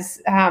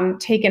has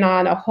taken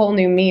on a whole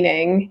new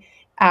meaning.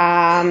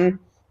 And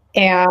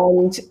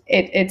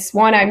it's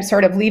one I'm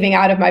sort of leaving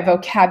out of my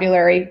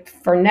vocabulary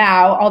for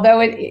now.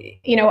 Although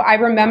I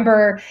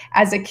remember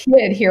as a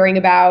kid hearing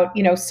about,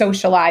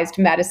 socialized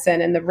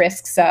medicine and the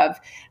risks of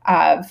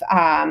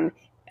that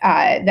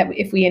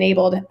if we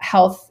enabled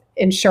health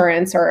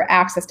insurance or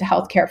access to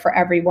healthcare for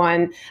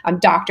everyone,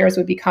 doctors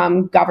would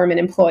become government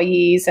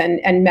employees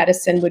and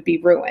medicine would be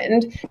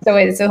ruined. So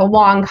it's a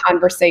long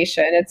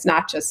conversation. It's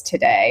not just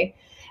today.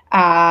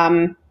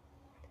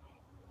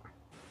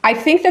 I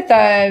think that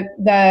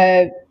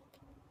the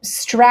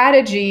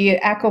strategy,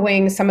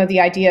 echoing some of the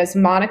ideas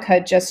Monica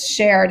just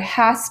shared,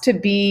 has to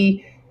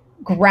be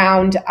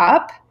ground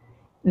up,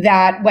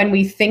 that when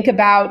we think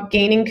about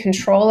gaining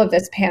control of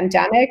this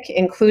pandemic,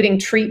 including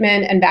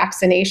treatment and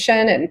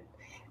vaccination and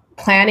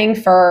planning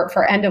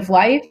for end of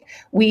life,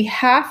 we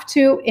have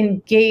to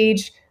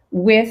engage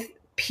with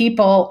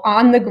people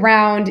on the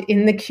ground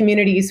in the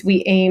communities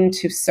we aim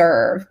to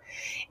serve.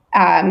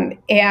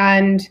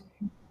 And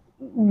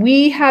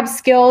we have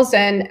skills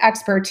and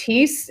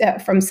expertise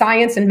from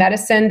science and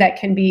medicine that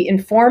can be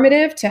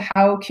informative to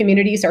how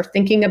communities are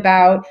thinking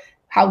about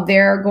how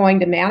they're going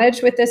to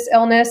manage with this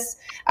illness.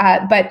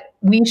 But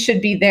we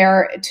should be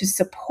there to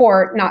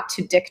support, not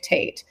to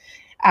dictate.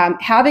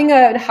 Having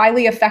a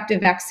highly effective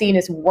vaccine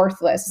is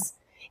worthless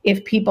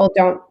if people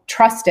don't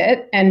trust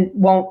it and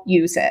won't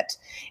use it.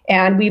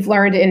 And we've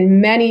learned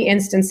in many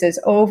instances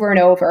over and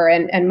over,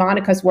 and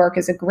Monica's work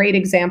is a great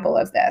example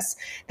of this,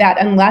 that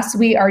unless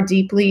we are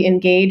deeply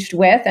engaged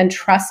with and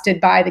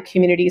trusted by the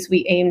communities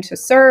we aim to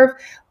serve,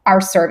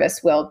 our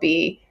service will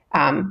be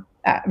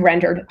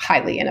rendered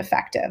highly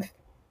ineffective.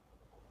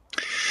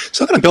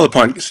 So I'm going to build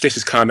upon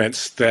Stacey's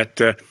comments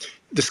that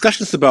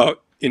discussions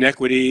about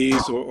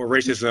inequities or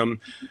racism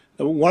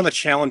one of the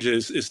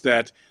challenges is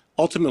that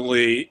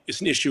ultimately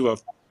it's an issue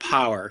of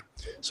power.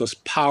 So it's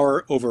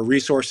power over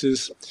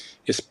resources,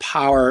 it's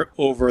power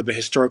over the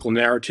historical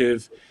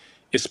narrative,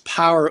 it's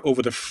power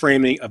over the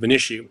framing of an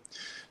issue.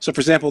 So,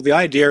 for example, the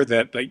idea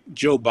that like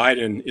Joe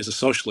Biden is a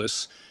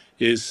socialist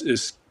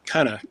is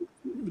kind of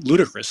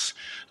ludicrous.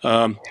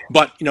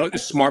 But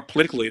it's smart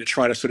politically to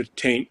try to sort of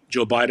taint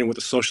Joe Biden with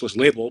a socialist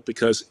label,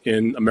 because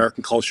in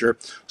American culture,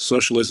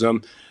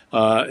 socialism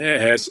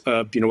has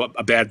a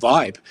bad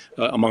vibe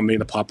among many of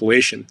the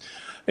population.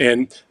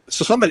 And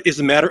so some of it is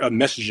a matter of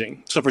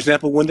messaging. So, for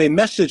example, when they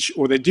message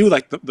or they do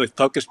like the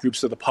focus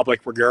groups of the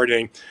public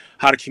regarding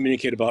how to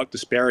communicate about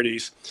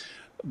disparities,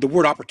 the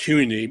word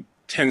opportunity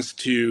tends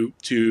to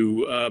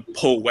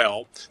pull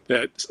well.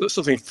 That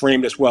something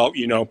framed as, well,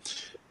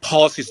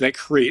 policies that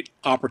create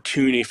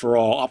opportunity for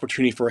all,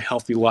 opportunity for a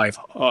healthy life,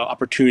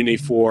 opportunity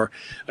for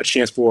a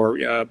chance for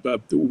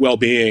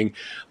well-being,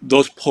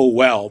 those pull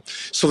well.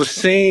 So the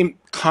same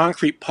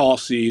concrete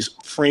policies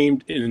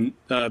framed in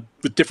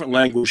with different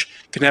language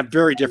can have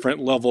very different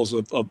levels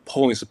of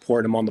polling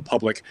support among the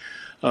public.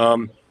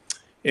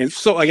 And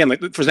so again, like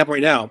for example,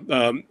 right now,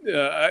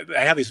 I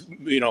have these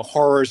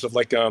horrors of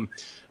like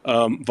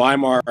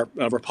Weimar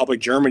Republic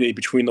Germany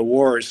between the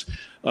wars,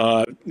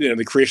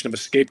 the creation of a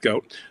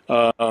scapegoat,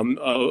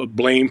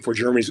 blame for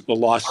Germany's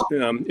loss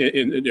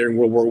during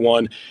World War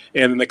I,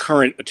 and the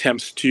current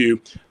attempts to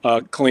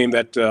claim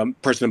that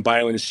President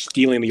Biden is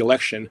stealing the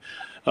election.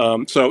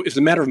 So it's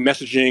a matter of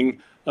messaging,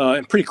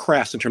 and pretty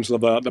crass in terms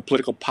of the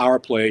political power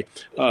play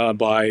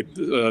by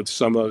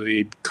some of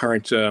the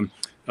current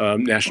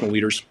national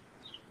leaders.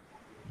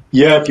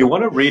 Yeah, if you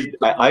want to read,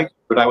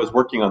 when I was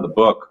working on the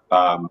book,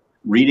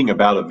 reading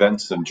about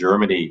events in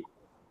Germany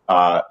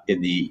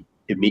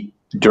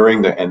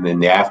during and in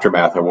the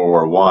aftermath of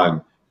World War I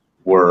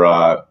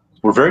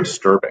were very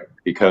disturbing,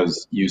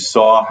 because you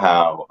saw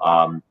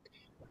how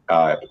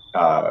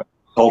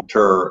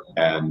culture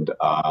and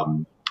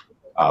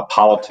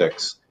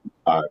politics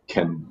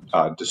can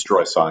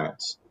destroy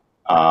science.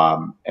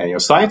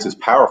 And science is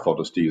powerful,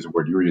 just to use a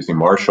word you were using,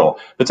 Marshall,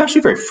 but it's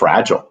actually very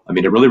fragile. I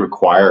mean, it really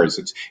requires,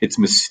 it's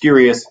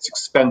mysterious, it's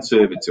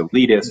expensive, it's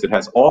elitist, it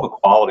has all the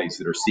qualities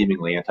that are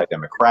seemingly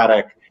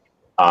anti-democratic.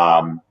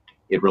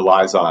 It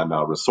relies on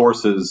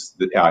resources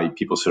that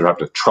people sort of have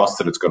to trust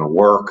that it's going to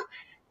work.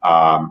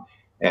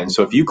 And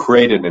so if you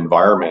create an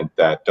environment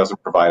that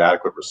doesn't provide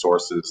adequate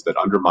resources, that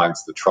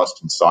undermines the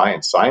trust in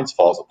science, science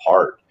falls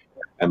apart.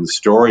 And the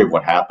story of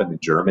what happened in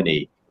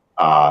Germany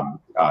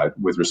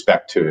with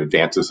respect to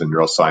advances in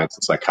neuroscience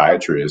and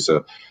psychiatry is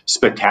a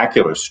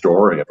spectacular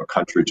story of a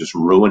country just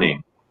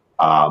ruining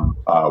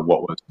what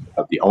was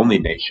the only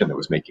nation that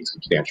was making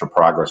substantial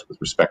progress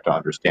with respect to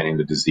understanding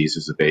the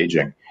diseases of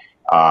aging.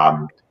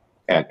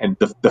 And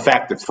the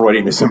fact that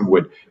Freudianism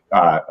would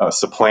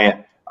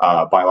supplant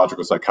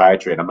biological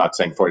psychiatry, and I'm not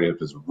saying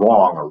Freudianism is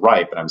wrong or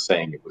right, but I'm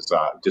saying it was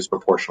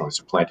disproportionately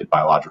supplanted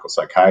biological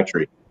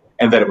psychiatry,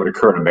 and that it would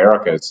occur in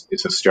America is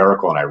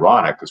hysterical and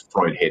ironic, because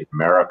Freud hated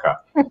America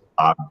and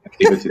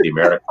gave it to the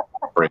Americans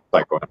for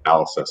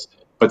psychoanalysis.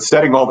 But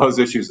setting all those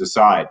issues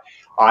aside,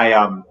 I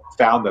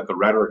found that the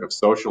rhetoric of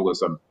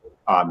socialism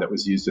that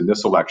was used in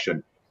this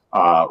election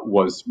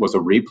was a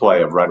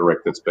replay of rhetoric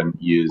that's been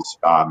used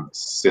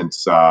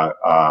since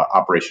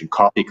Operation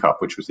Coffee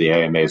Cup, which was the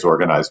AMA's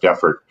organized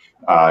effort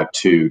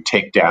to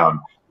take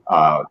down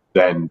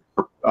then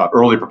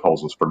early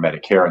proposals for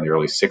Medicare in the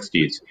early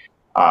 60s.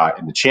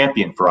 And the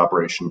champion for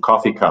Operation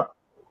Coffee Cup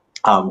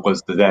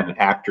was the then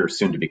actor,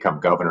 soon to become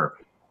governor,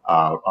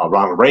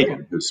 Ronald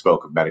Reagan, who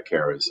spoke of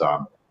Medicare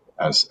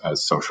as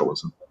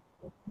socialism.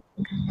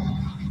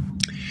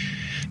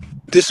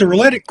 There's a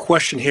related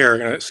question here I'm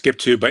going to skip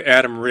to by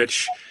Adam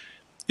Rich.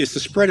 Is the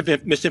spread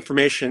of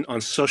misinformation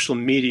on social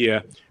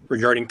media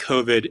regarding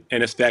COVID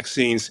and its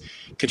vaccines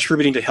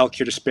contributing to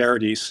healthcare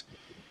disparities?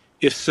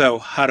 If so,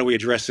 how do we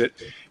address it?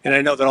 And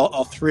I know that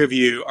all three of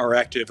you are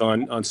active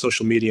on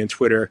social media and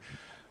Twitter.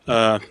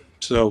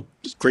 So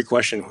great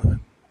question.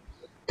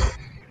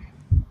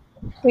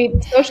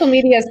 Social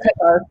media is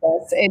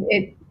catharsis.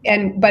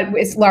 But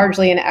it's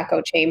largely an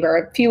echo chamber.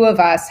 A few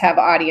of us have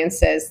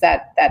audiences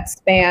that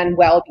span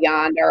well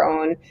beyond our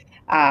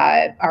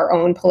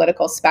own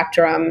political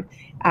spectrum.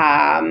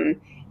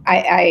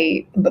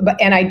 I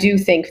do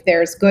think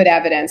there's good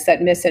evidence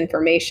that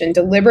misinformation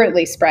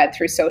deliberately spread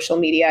through social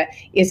media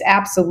is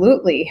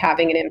absolutely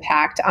having an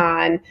impact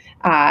on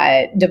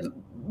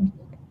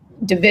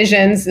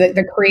divisions,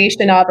 the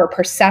creation of or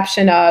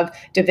perception of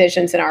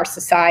divisions in our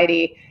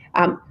society.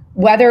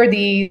 Whether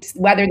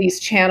these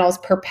channels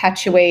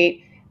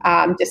perpetuate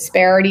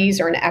disparities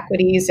or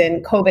inequities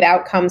in COVID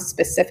outcomes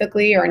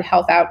specifically, or in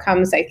health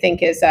outcomes, I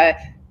think is an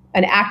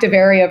active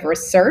area of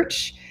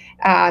research.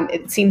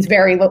 It seems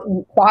very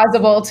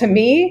plausible to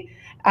me.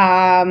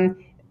 And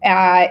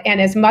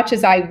as much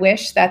as I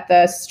wish that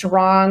the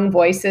strong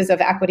voices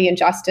of equity and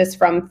justice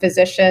from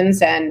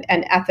physicians and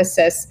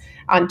ethicists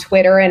on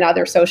Twitter and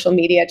other social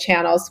media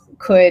channels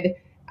could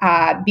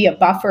be a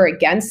buffer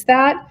against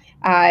that,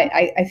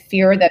 I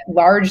fear that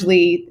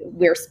largely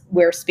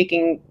we're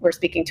speaking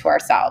to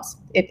ourselves.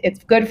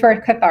 It's good for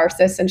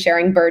catharsis and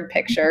sharing bird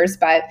pictures,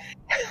 but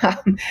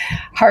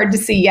hard to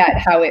see yet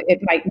how it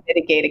might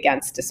mitigate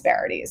against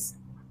disparities.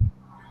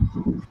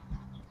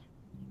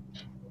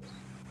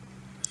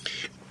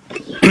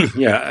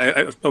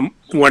 Yeah, I'm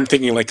one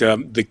thinking like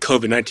the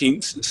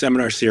COVID-19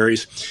 seminar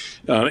series.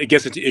 It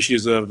gets into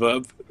issues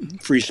of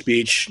free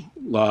speech,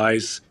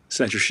 lies,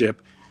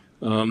 censorship,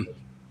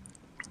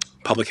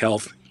 public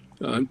health,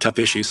 tough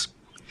issues.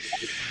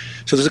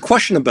 So there's a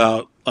question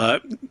about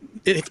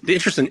the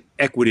interest in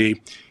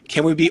equity.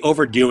 Can we be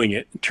overdoing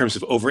it in terms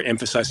of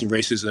overemphasizing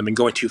racism and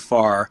going too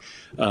far?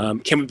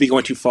 Can we be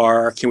going too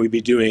far? Can we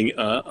be doing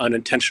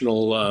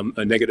unintentional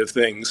negative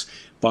things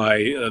by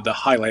the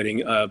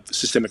highlighting of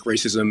systemic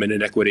racism and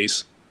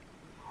inequities?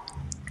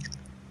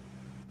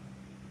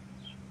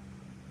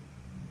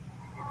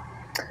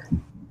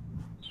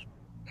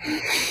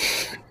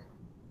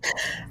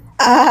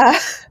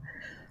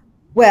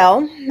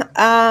 Well,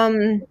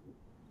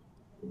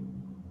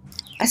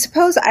 I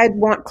suppose I'd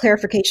want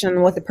clarification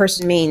on what the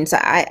person means.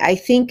 I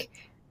think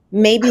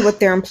maybe what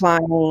they're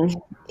implying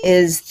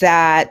is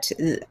that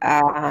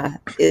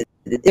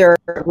they're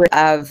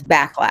of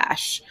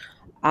backlash.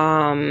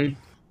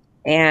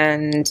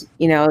 And,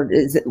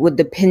 would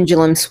the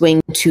pendulum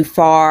swing too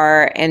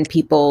far and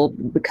people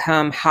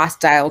become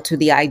hostile to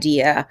the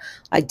idea?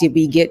 Like, did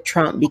we get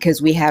Trump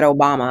because we had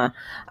Obama?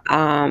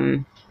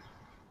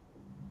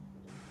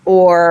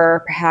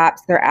 Or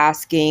perhaps they're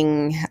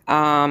asking,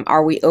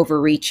 are we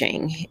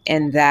overreaching,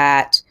 and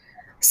that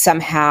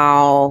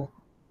somehow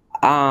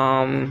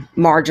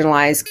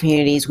marginalized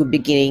communities would be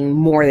getting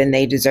more than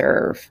they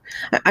deserve?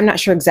 I'm not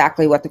sure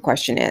exactly what the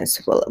question is,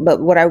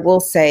 but what I will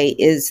say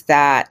is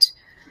that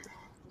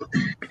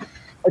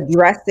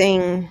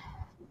addressing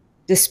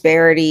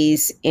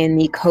disparities in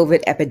the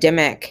COVID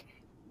epidemic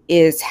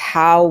is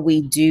how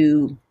we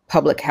do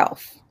public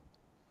health.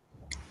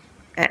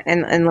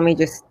 And let me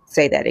just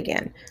say that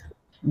again.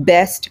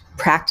 Best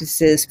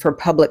practices for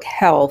public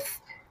health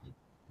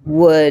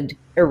would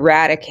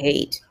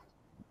eradicate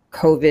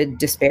COVID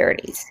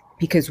disparities,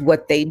 because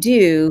what they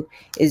do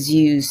is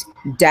use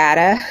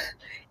data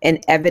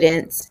and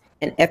evidence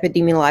and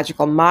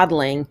epidemiological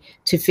modeling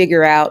to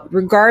figure out,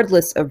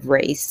 regardless of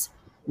race,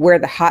 where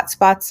the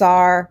hotspots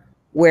are,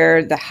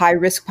 where the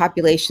high-risk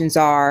populations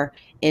are,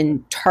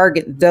 and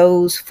target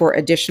those for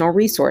additional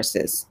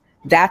resources.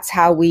 That's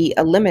how we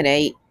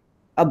eliminate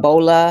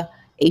Ebola,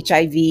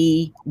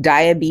 HIV,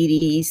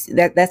 diabetes.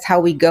 That's how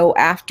we go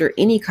after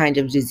any kind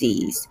of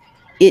disease.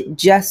 It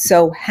just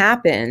so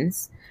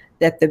happens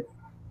that the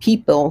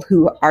people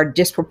who are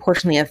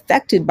disproportionately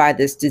affected by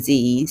this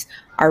disease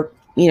are,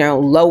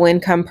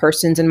 low-income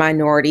persons and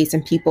minorities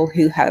and people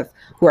who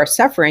are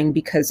suffering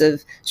because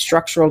of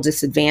structural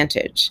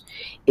disadvantage.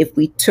 If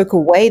we took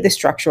away the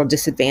structural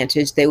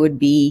disadvantage, they would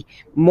be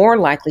more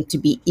likely to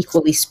be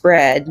equally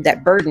spread,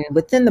 that burden,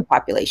 within the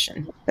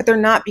population. But they're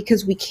not,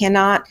 because we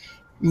cannot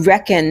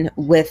reckon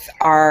with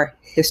our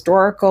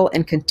historical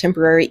and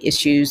contemporary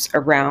issues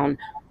around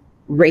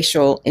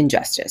racial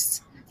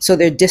injustice. So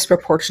they're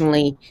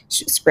disproportionately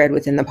spread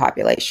within the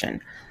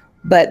population.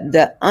 But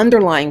the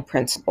underlying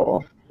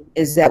principle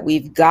is that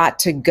we've got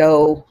to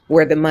go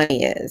where the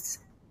money is.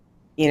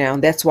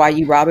 That's why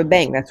you rob a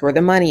bank. That's where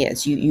the money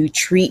is. You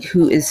treat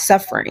who is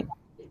suffering.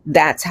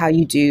 That's how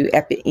you do,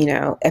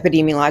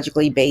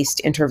 epidemiologically based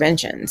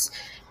interventions.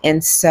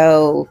 And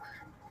so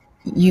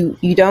you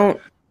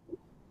don't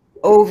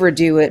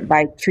overdo it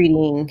by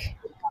treating,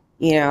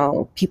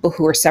 people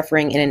who are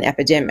suffering in an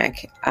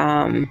epidemic.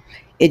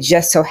 It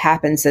just so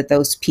happens that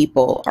those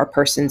people are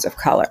persons of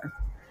color.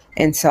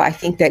 And so I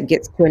think that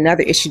gets to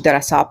another issue that I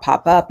saw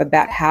pop up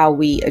about how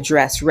we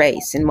address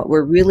race and what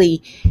we're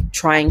really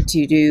trying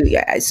to do.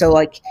 So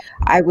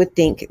I would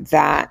think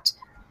that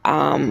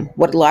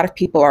what a lot of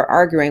people are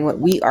arguing, what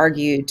we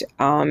argued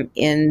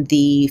in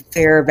the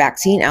fair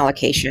vaccine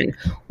allocation,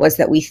 was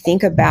that we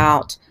think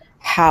about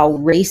how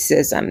race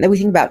doesn't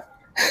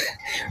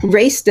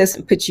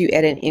put you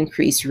at an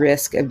increased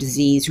risk of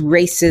disease.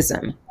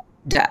 Racism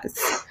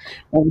does.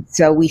 And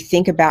so we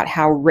think about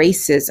how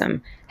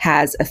racism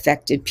has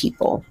affected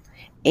people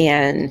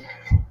and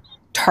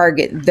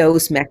target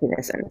those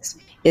mechanisms.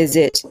 Is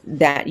it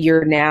that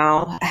you're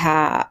now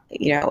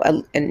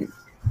an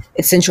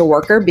essential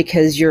worker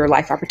because your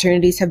life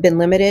opportunities have been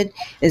limited?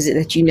 Is it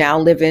that you now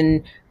live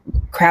in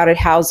crowded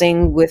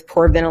housing with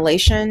poor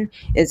ventilation?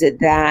 Is it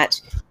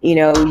that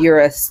you're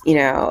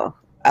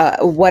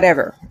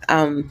whatever?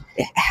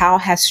 How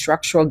has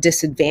structural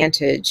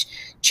disadvantage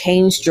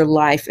changed your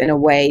life in a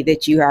way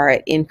that you are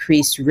at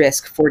increased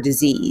risk for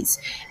disease,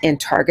 and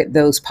target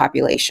those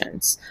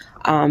populations?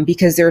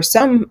 Because there are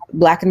some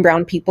Black and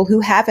brown people who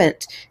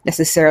haven't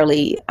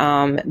necessarily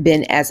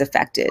been as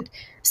affected.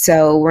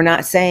 So we're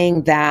not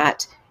saying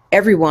that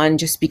everyone,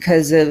 just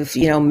because of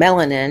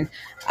melanin,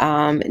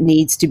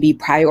 needs to be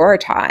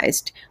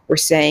prioritized. We're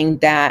saying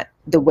that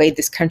the way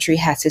this country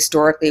has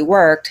historically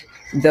worked,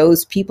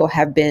 those people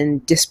have been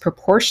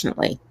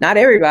disproportionately, not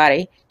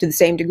everybody to the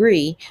same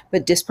degree,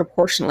 but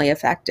disproportionately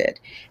affected.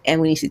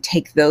 And we need to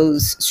take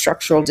those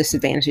structural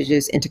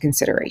disadvantages into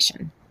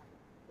consideration.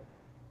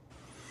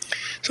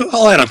 So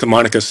I'll add on to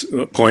Monica's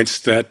points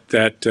that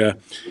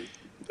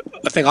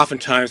I think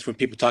oftentimes when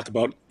people talk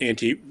about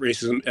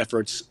anti-racism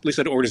efforts, at least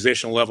at an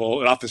organizational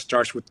level, it often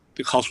starts with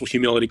the cultural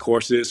humility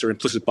courses or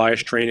implicit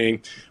bias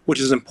training, which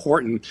is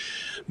important.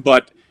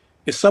 But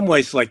in some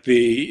ways, like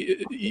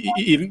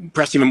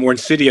perhaps even more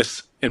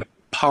insidious and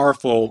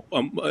powerful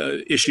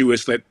issue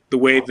is that the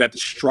way that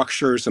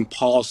structures and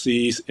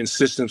policies and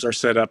systems are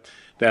set up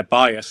that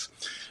bias.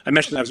 I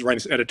mentioned I was writing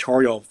this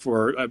editorial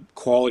for a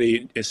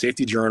quality and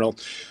safety journal.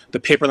 The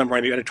paper that I'm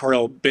writing, the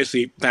editorial,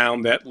 basically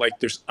found that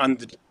there's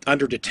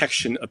under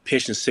detection of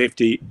patient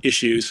safety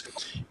issues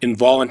in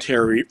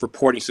voluntary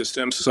reporting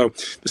systems. So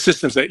the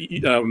systems that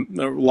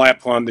rely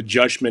upon the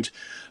judgment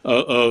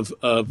of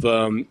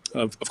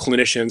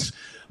clinicians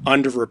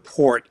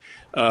underreport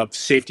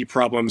safety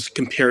problems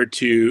compared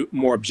to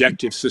more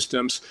objective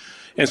systems.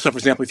 And so, for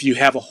example, if you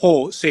have a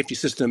whole safety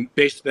system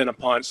based then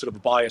upon sort of a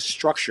biased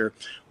structure,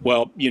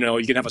 well, you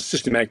can have a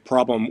systematic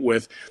problem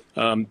with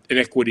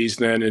inequities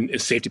then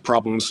and safety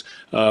problems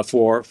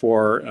for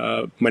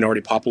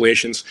minority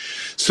populations.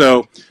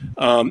 So,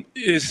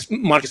 as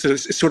Monica said,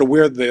 it's sort of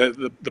where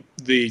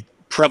the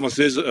prevalence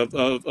is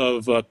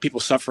of people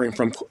suffering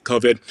from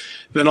COVID.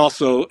 Then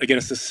also, again,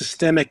 it's the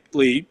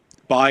systemically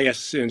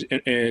bias and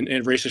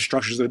racist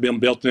structures that have been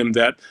built in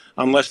that,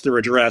 unless they're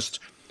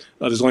addressed,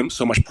 there's only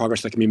so much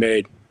progress that can be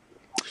made.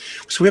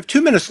 So we have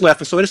 2 minutes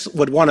left, and so I just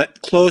would want to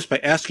close by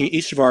asking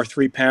each of our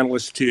three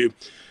panelists to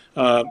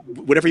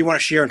whatever you want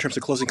to share in terms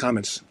of closing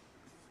comments.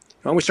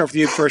 Why don't we start with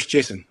you first,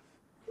 Jason?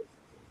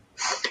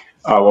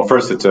 Well,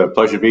 first, it's a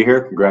pleasure to be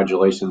here.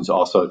 Congratulations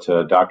also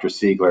to Dr.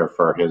 Siegler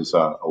for his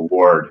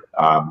award,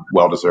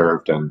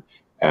 well-deserved and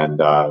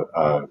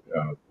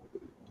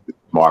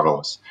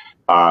marvelous.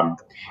 I'm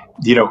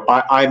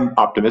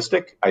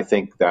optimistic. I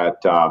think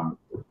that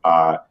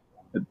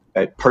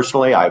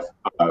personally, I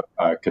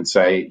can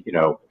say,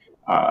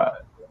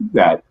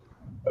 that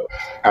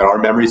at our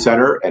memory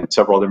center and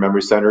several other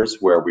memory centers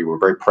where we were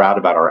very proud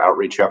about our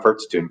outreach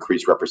efforts to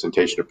increase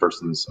representation of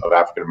persons of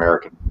African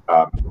American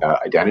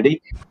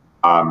identity,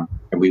 and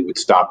we would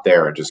stop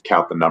there and just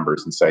count the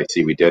numbers and say,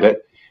 see, we did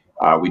it.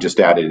 We just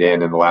added in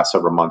the last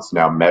several months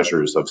now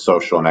measures of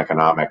social and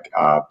economic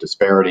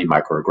disparity,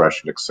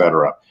 microaggression, et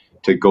cetera,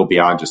 to go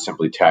beyond just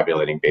simply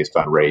tabulating based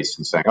on race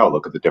and saying, oh,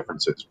 look at the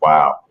differences,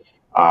 wow.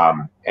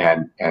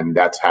 And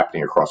that's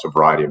happening across a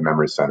variety of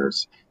memory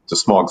centers. It's a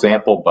small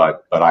example,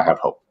 but I have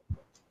hope.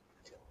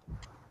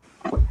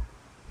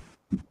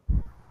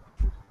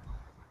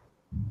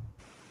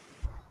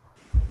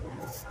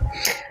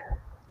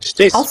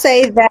 Stacey. I'll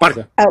say that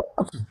Monica.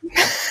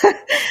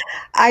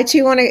 I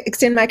too want to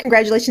extend my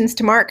congratulations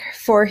to Mark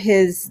for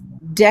his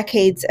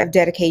decades of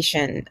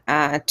dedication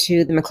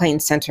to the MacLean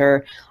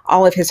Center,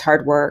 all of his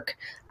hard work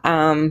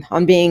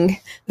on being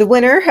the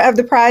winner of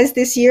the prize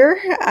this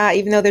year,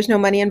 even though there's no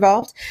money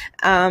involved,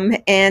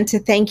 and to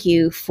thank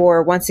you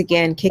for once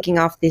again kicking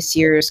off this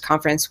year's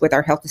conference with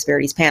our Health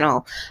Disparities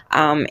panel,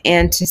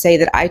 and to say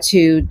that I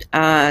too,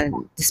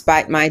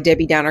 despite my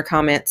Debbie Downer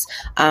comments,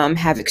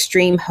 have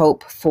extreme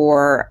hope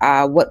for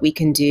what we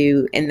can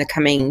do in the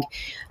coming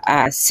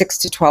 6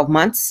 to 12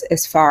 months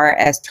as far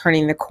as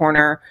turning the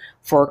corner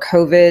for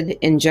COVID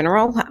in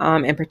general,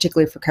 and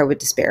particularly for COVID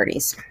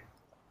disparities.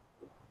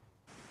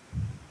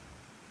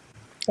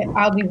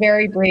 I'll be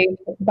very brief,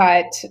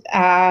 but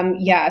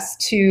yes,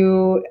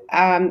 to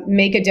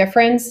make a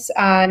difference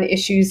on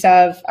issues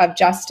of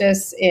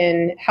justice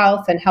in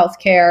health and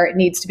healthcare, it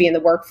needs to be in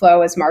the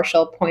workflow, as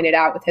Marshall pointed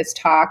out with his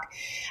talk.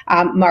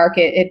 Mark,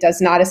 it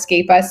does not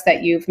escape us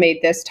that you've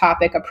made this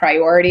topic a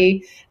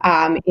priority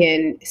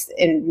in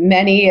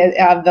many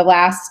of the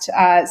last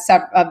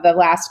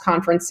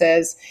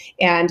conferences,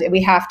 and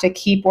we have to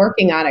keep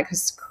working on it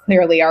because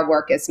clearly our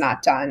work is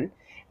not done.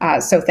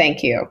 So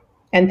thank you.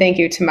 And thank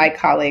you to my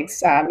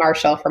colleagues,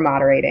 Marshall for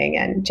moderating,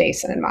 and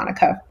Jason and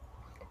Monica.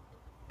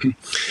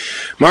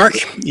 Mark,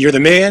 you're the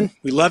man.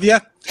 We love you.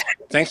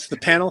 Thanks to the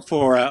panel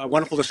for a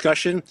wonderful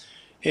discussion.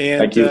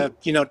 And,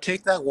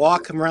 take that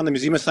walk, come around the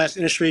Museum of Science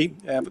Industry,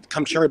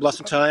 come cherry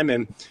blossom time,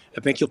 and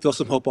I think you'll feel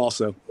some hope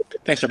also.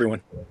 Thanks,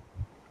 everyone.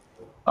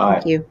 Bye.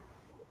 Thank you.